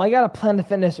know. I got a Planet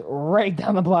Fitness right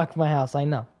down the block from my house. I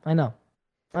know. And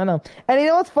you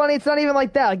know what's funny? It's not even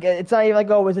like that. Like, it's not even like,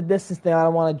 oh, it's a distance thing. I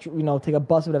don't want to, take a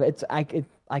bus or whatever.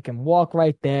 I can walk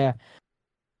right there.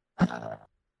 I don't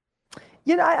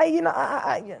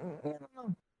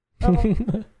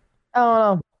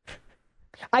know.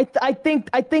 I think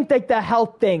like the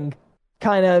health thing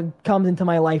kind of comes into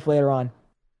my life later on.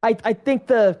 I think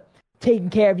the taking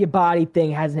care of your body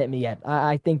thing hasn't hit me yet.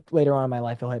 I think later on in my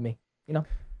life it'll hit me. Yeah,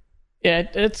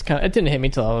 it didn't hit me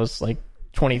till I was like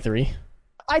 23.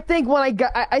 I think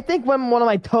when one of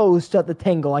my toes start to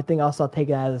tingle, I think I'll start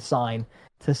taking that as a sign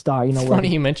to start. It's funny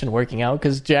you mentioned working out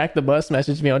because Jack the Bus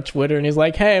messaged me on Twitter and he's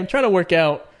like, "Hey, I'm trying to work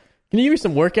out. Can you give me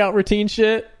some workout routine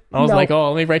shit?" I was like,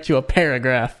 "Oh, let me write you a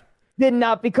paragraph." Did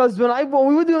not, because when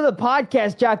we were doing the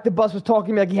podcast, Jack the Bus was talking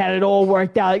to me like he had it all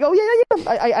worked out. Like, oh yeah,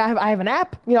 I have an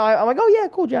app. I'm like, oh yeah,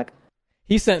 cool, Jack.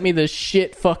 He sent me the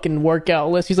shit fucking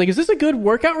workout list. He's like, "Is this a good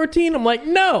workout routine?" I'm like,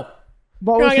 "No."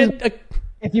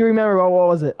 If you remember, what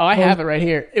was it? Oh, I have it right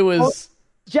here. It was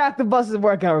Jack the Bus's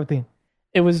workout routine.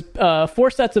 It was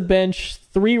 4 sets of bench,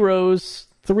 3 rows,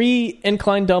 3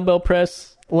 incline dumbbell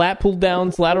press, lat pull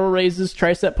downs, lateral raises,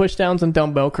 tricep push downs, and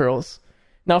dumbbell curls.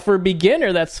 Now, for a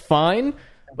beginner, that's fine,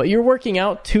 but you're working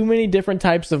out too many different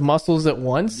types of muscles at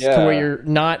once to where you're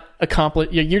not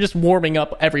you're just warming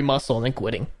up every muscle and then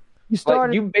quitting.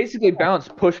 You basically bounce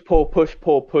push pull push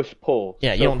pull push pull.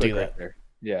 Yeah, you don't do that.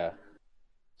 Yeah.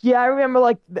 Yeah, I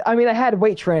remember, I had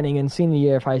weight training in senior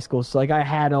year of high school, so, I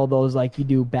had all those, you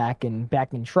do back and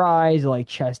tries, or,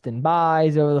 chest and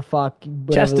buys, or the fuck.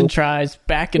 Chest and tries,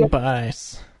 back and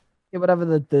buys. Yeah, whatever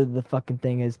the fucking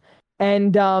thing is.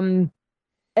 And I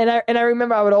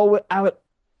remember I would,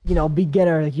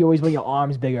 beginner, you always want your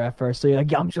arms bigger at first, so you're like,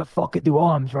 yeah, I'm just gonna fucking do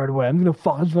arms right away. I'm just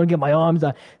gonna get my arms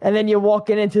done. And then you're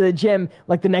walking into the gym,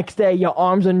 the next day, your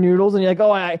arms are noodles, and you're like,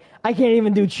 oh, I can't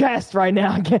even do chest right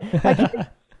now. I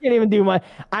can't even do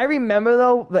I remember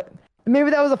though that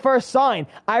maybe that was the first sign.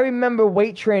 I remember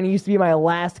weight training used to be my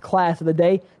last class of the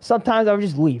day. Sometimes I would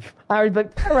just leave. I would be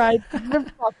like, all right,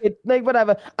 fuck it,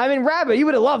 whatever. I mean, Rabb1t, you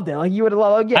would have loved it. You would have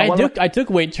loved it. I took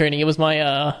weight training. It was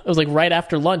it was right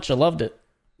after lunch. I loved it.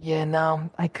 Yeah, no,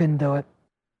 I couldn't do it.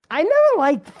 I never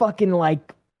liked fucking I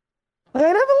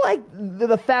never liked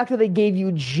the fact that they gave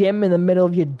you gym in the middle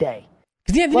of your day.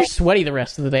 Because you're sweaty the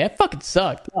rest of the day. That fucking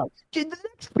sucked. The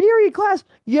next period class,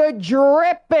 you're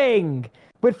dripping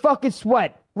with fucking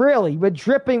sweat. Really, we're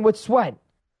dripping with sweat.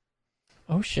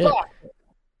 Oh, shit. Fuck.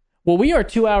 Well, we are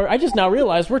 2 hours. I just now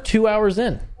realized we're 2 hours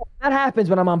in. That happens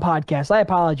when I'm on podcasts. I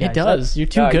apologize. It does. You're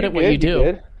too good at what you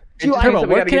do. Turbo,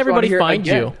 where can everybody find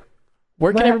you?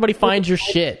 Where can everybody find your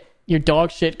shit? Your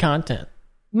dog shit content?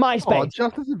 MySpace. Oh,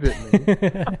 just as a bit.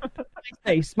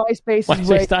 MySpace.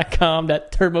 MySpace.com,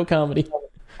 that Turbo Comedy.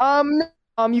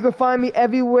 You can find me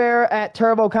everywhere at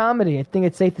Turbo Comedy. I think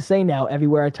it's safe to say now,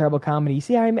 everywhere at Turbo Comedy. You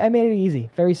see, I made it easy.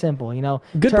 Very simple,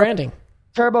 Good branding.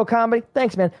 Turbo Comedy.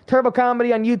 Thanks, man. Turbo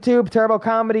Comedy on YouTube, Turbo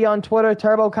Comedy on Twitter,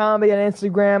 Turbo Comedy on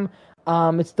Instagram.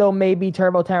 It's still maybe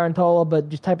Turbo Tarantola, but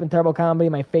just type in Turbo Comedy,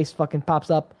 my face fucking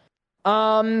pops up.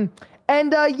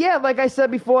 Like I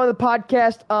said before in the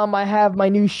podcast, I have my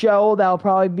new show that'll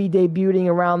probably be debuting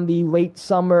around the late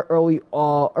summer, early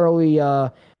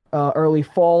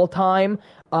fall time,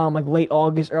 late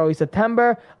August, early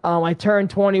September. I turned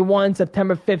 21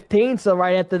 September 15th, so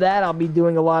right after that, I'll be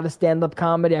doing a lot of stand-up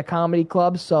comedy at comedy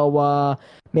clubs. So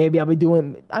maybe I'll be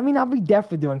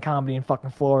definitely doing comedy in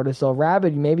fucking Florida. So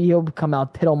Rabb1t, maybe he'll come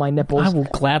out, tittle my nipples. I will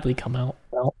gladly come out.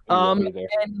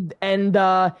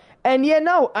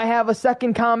 I have a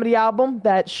second comedy album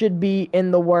that should be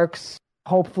in the works,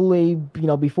 hopefully,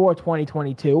 before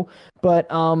 2022. But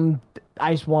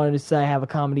I just wanted to say I have a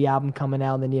comedy album coming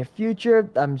out in the near future.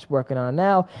 I'm just working on it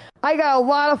now. I got a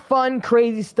lot of fun,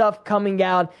 crazy stuff coming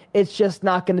out. It's just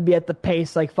not going to be at the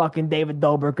pace like fucking David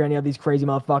Dobrik or any of these crazy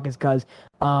motherfuckers because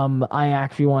I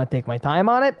actually want to take my time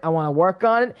on it. I want to work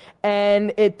on it.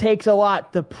 And it takes a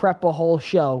lot to prep a whole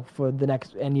show for the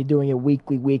next, and you're doing it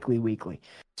weekly.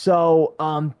 So,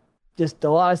 just a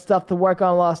lot of stuff to work on,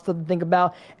 a lot of stuff to think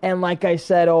about. And like I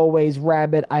said, always,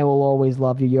 Rabb1t, I will always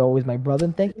love you. You're always my brother.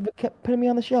 And thank you for putting me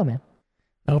on the show, man.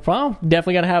 No problem.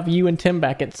 Definitely got to have you and Tim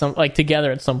back at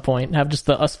together at some point. Have just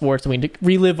us four so we can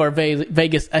relive our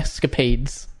Vegas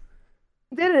escapades.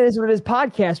 We did it with his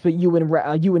podcast, but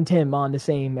you and Tim on the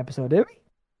same episode, did we?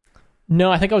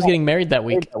 No, I think I was getting married that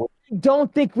week. I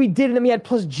don't think we did it, and we had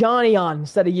plus Johnny on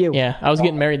instead of you. Yeah, I was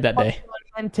getting married that day.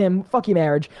 And Tim, fuck your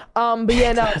marriage. But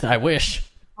yeah, no. I wish.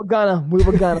 We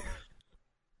were gonna.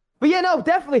 But yeah, no,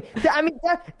 definitely.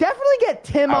 Definitely get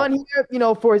Tim on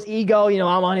here, for his ego.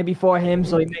 I'm on here before him,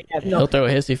 so he may have. He'll throw a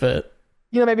hissy fit.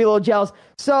 maybe a little jealous.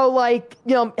 So, like,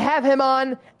 have him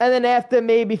on, and then after,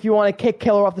 maybe if you want to kick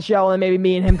Killer off the show, and then maybe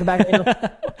me and him come back.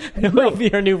 He'll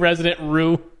be our new resident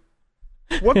Rue.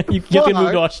 What the You fuck? can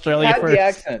move to Australia He had first. the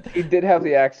accent. He did have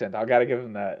the accent. I gotta give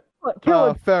him that.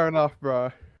 Killer, Fair enough,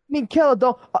 bro. Killer,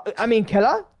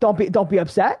 don't be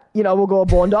upset. We'll go a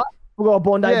Bondi. We'll go a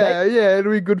Bondi. Yeah,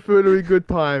 it'll be good food. It'll be a good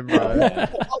time, bro.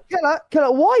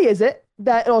 Killer, why is it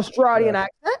that an Australian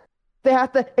accent, they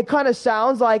have to? It kind of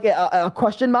sounds like a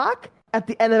question mark at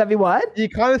the end of every word. You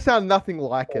kind of sound nothing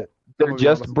like it. They're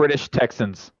just British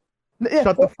Texans. Yeah,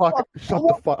 Shut the fuck. Shut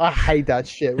the fuck. I hate that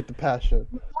shit with the passion.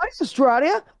 Why does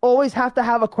Australia always have to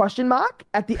have a question mark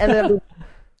at the end of every word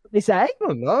they say? I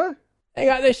don't know. They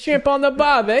got this shrimp on the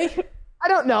barbie. I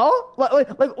don't know. Like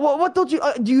what don't you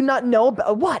do you not know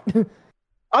about what?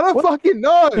 I don't fucking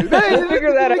know. We'll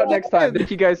figure that out next time.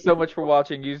 Thank you guys so much for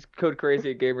watching. Use code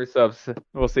crazy at GamerSubs.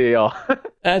 We'll see y'all.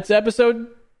 That's episode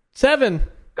 7.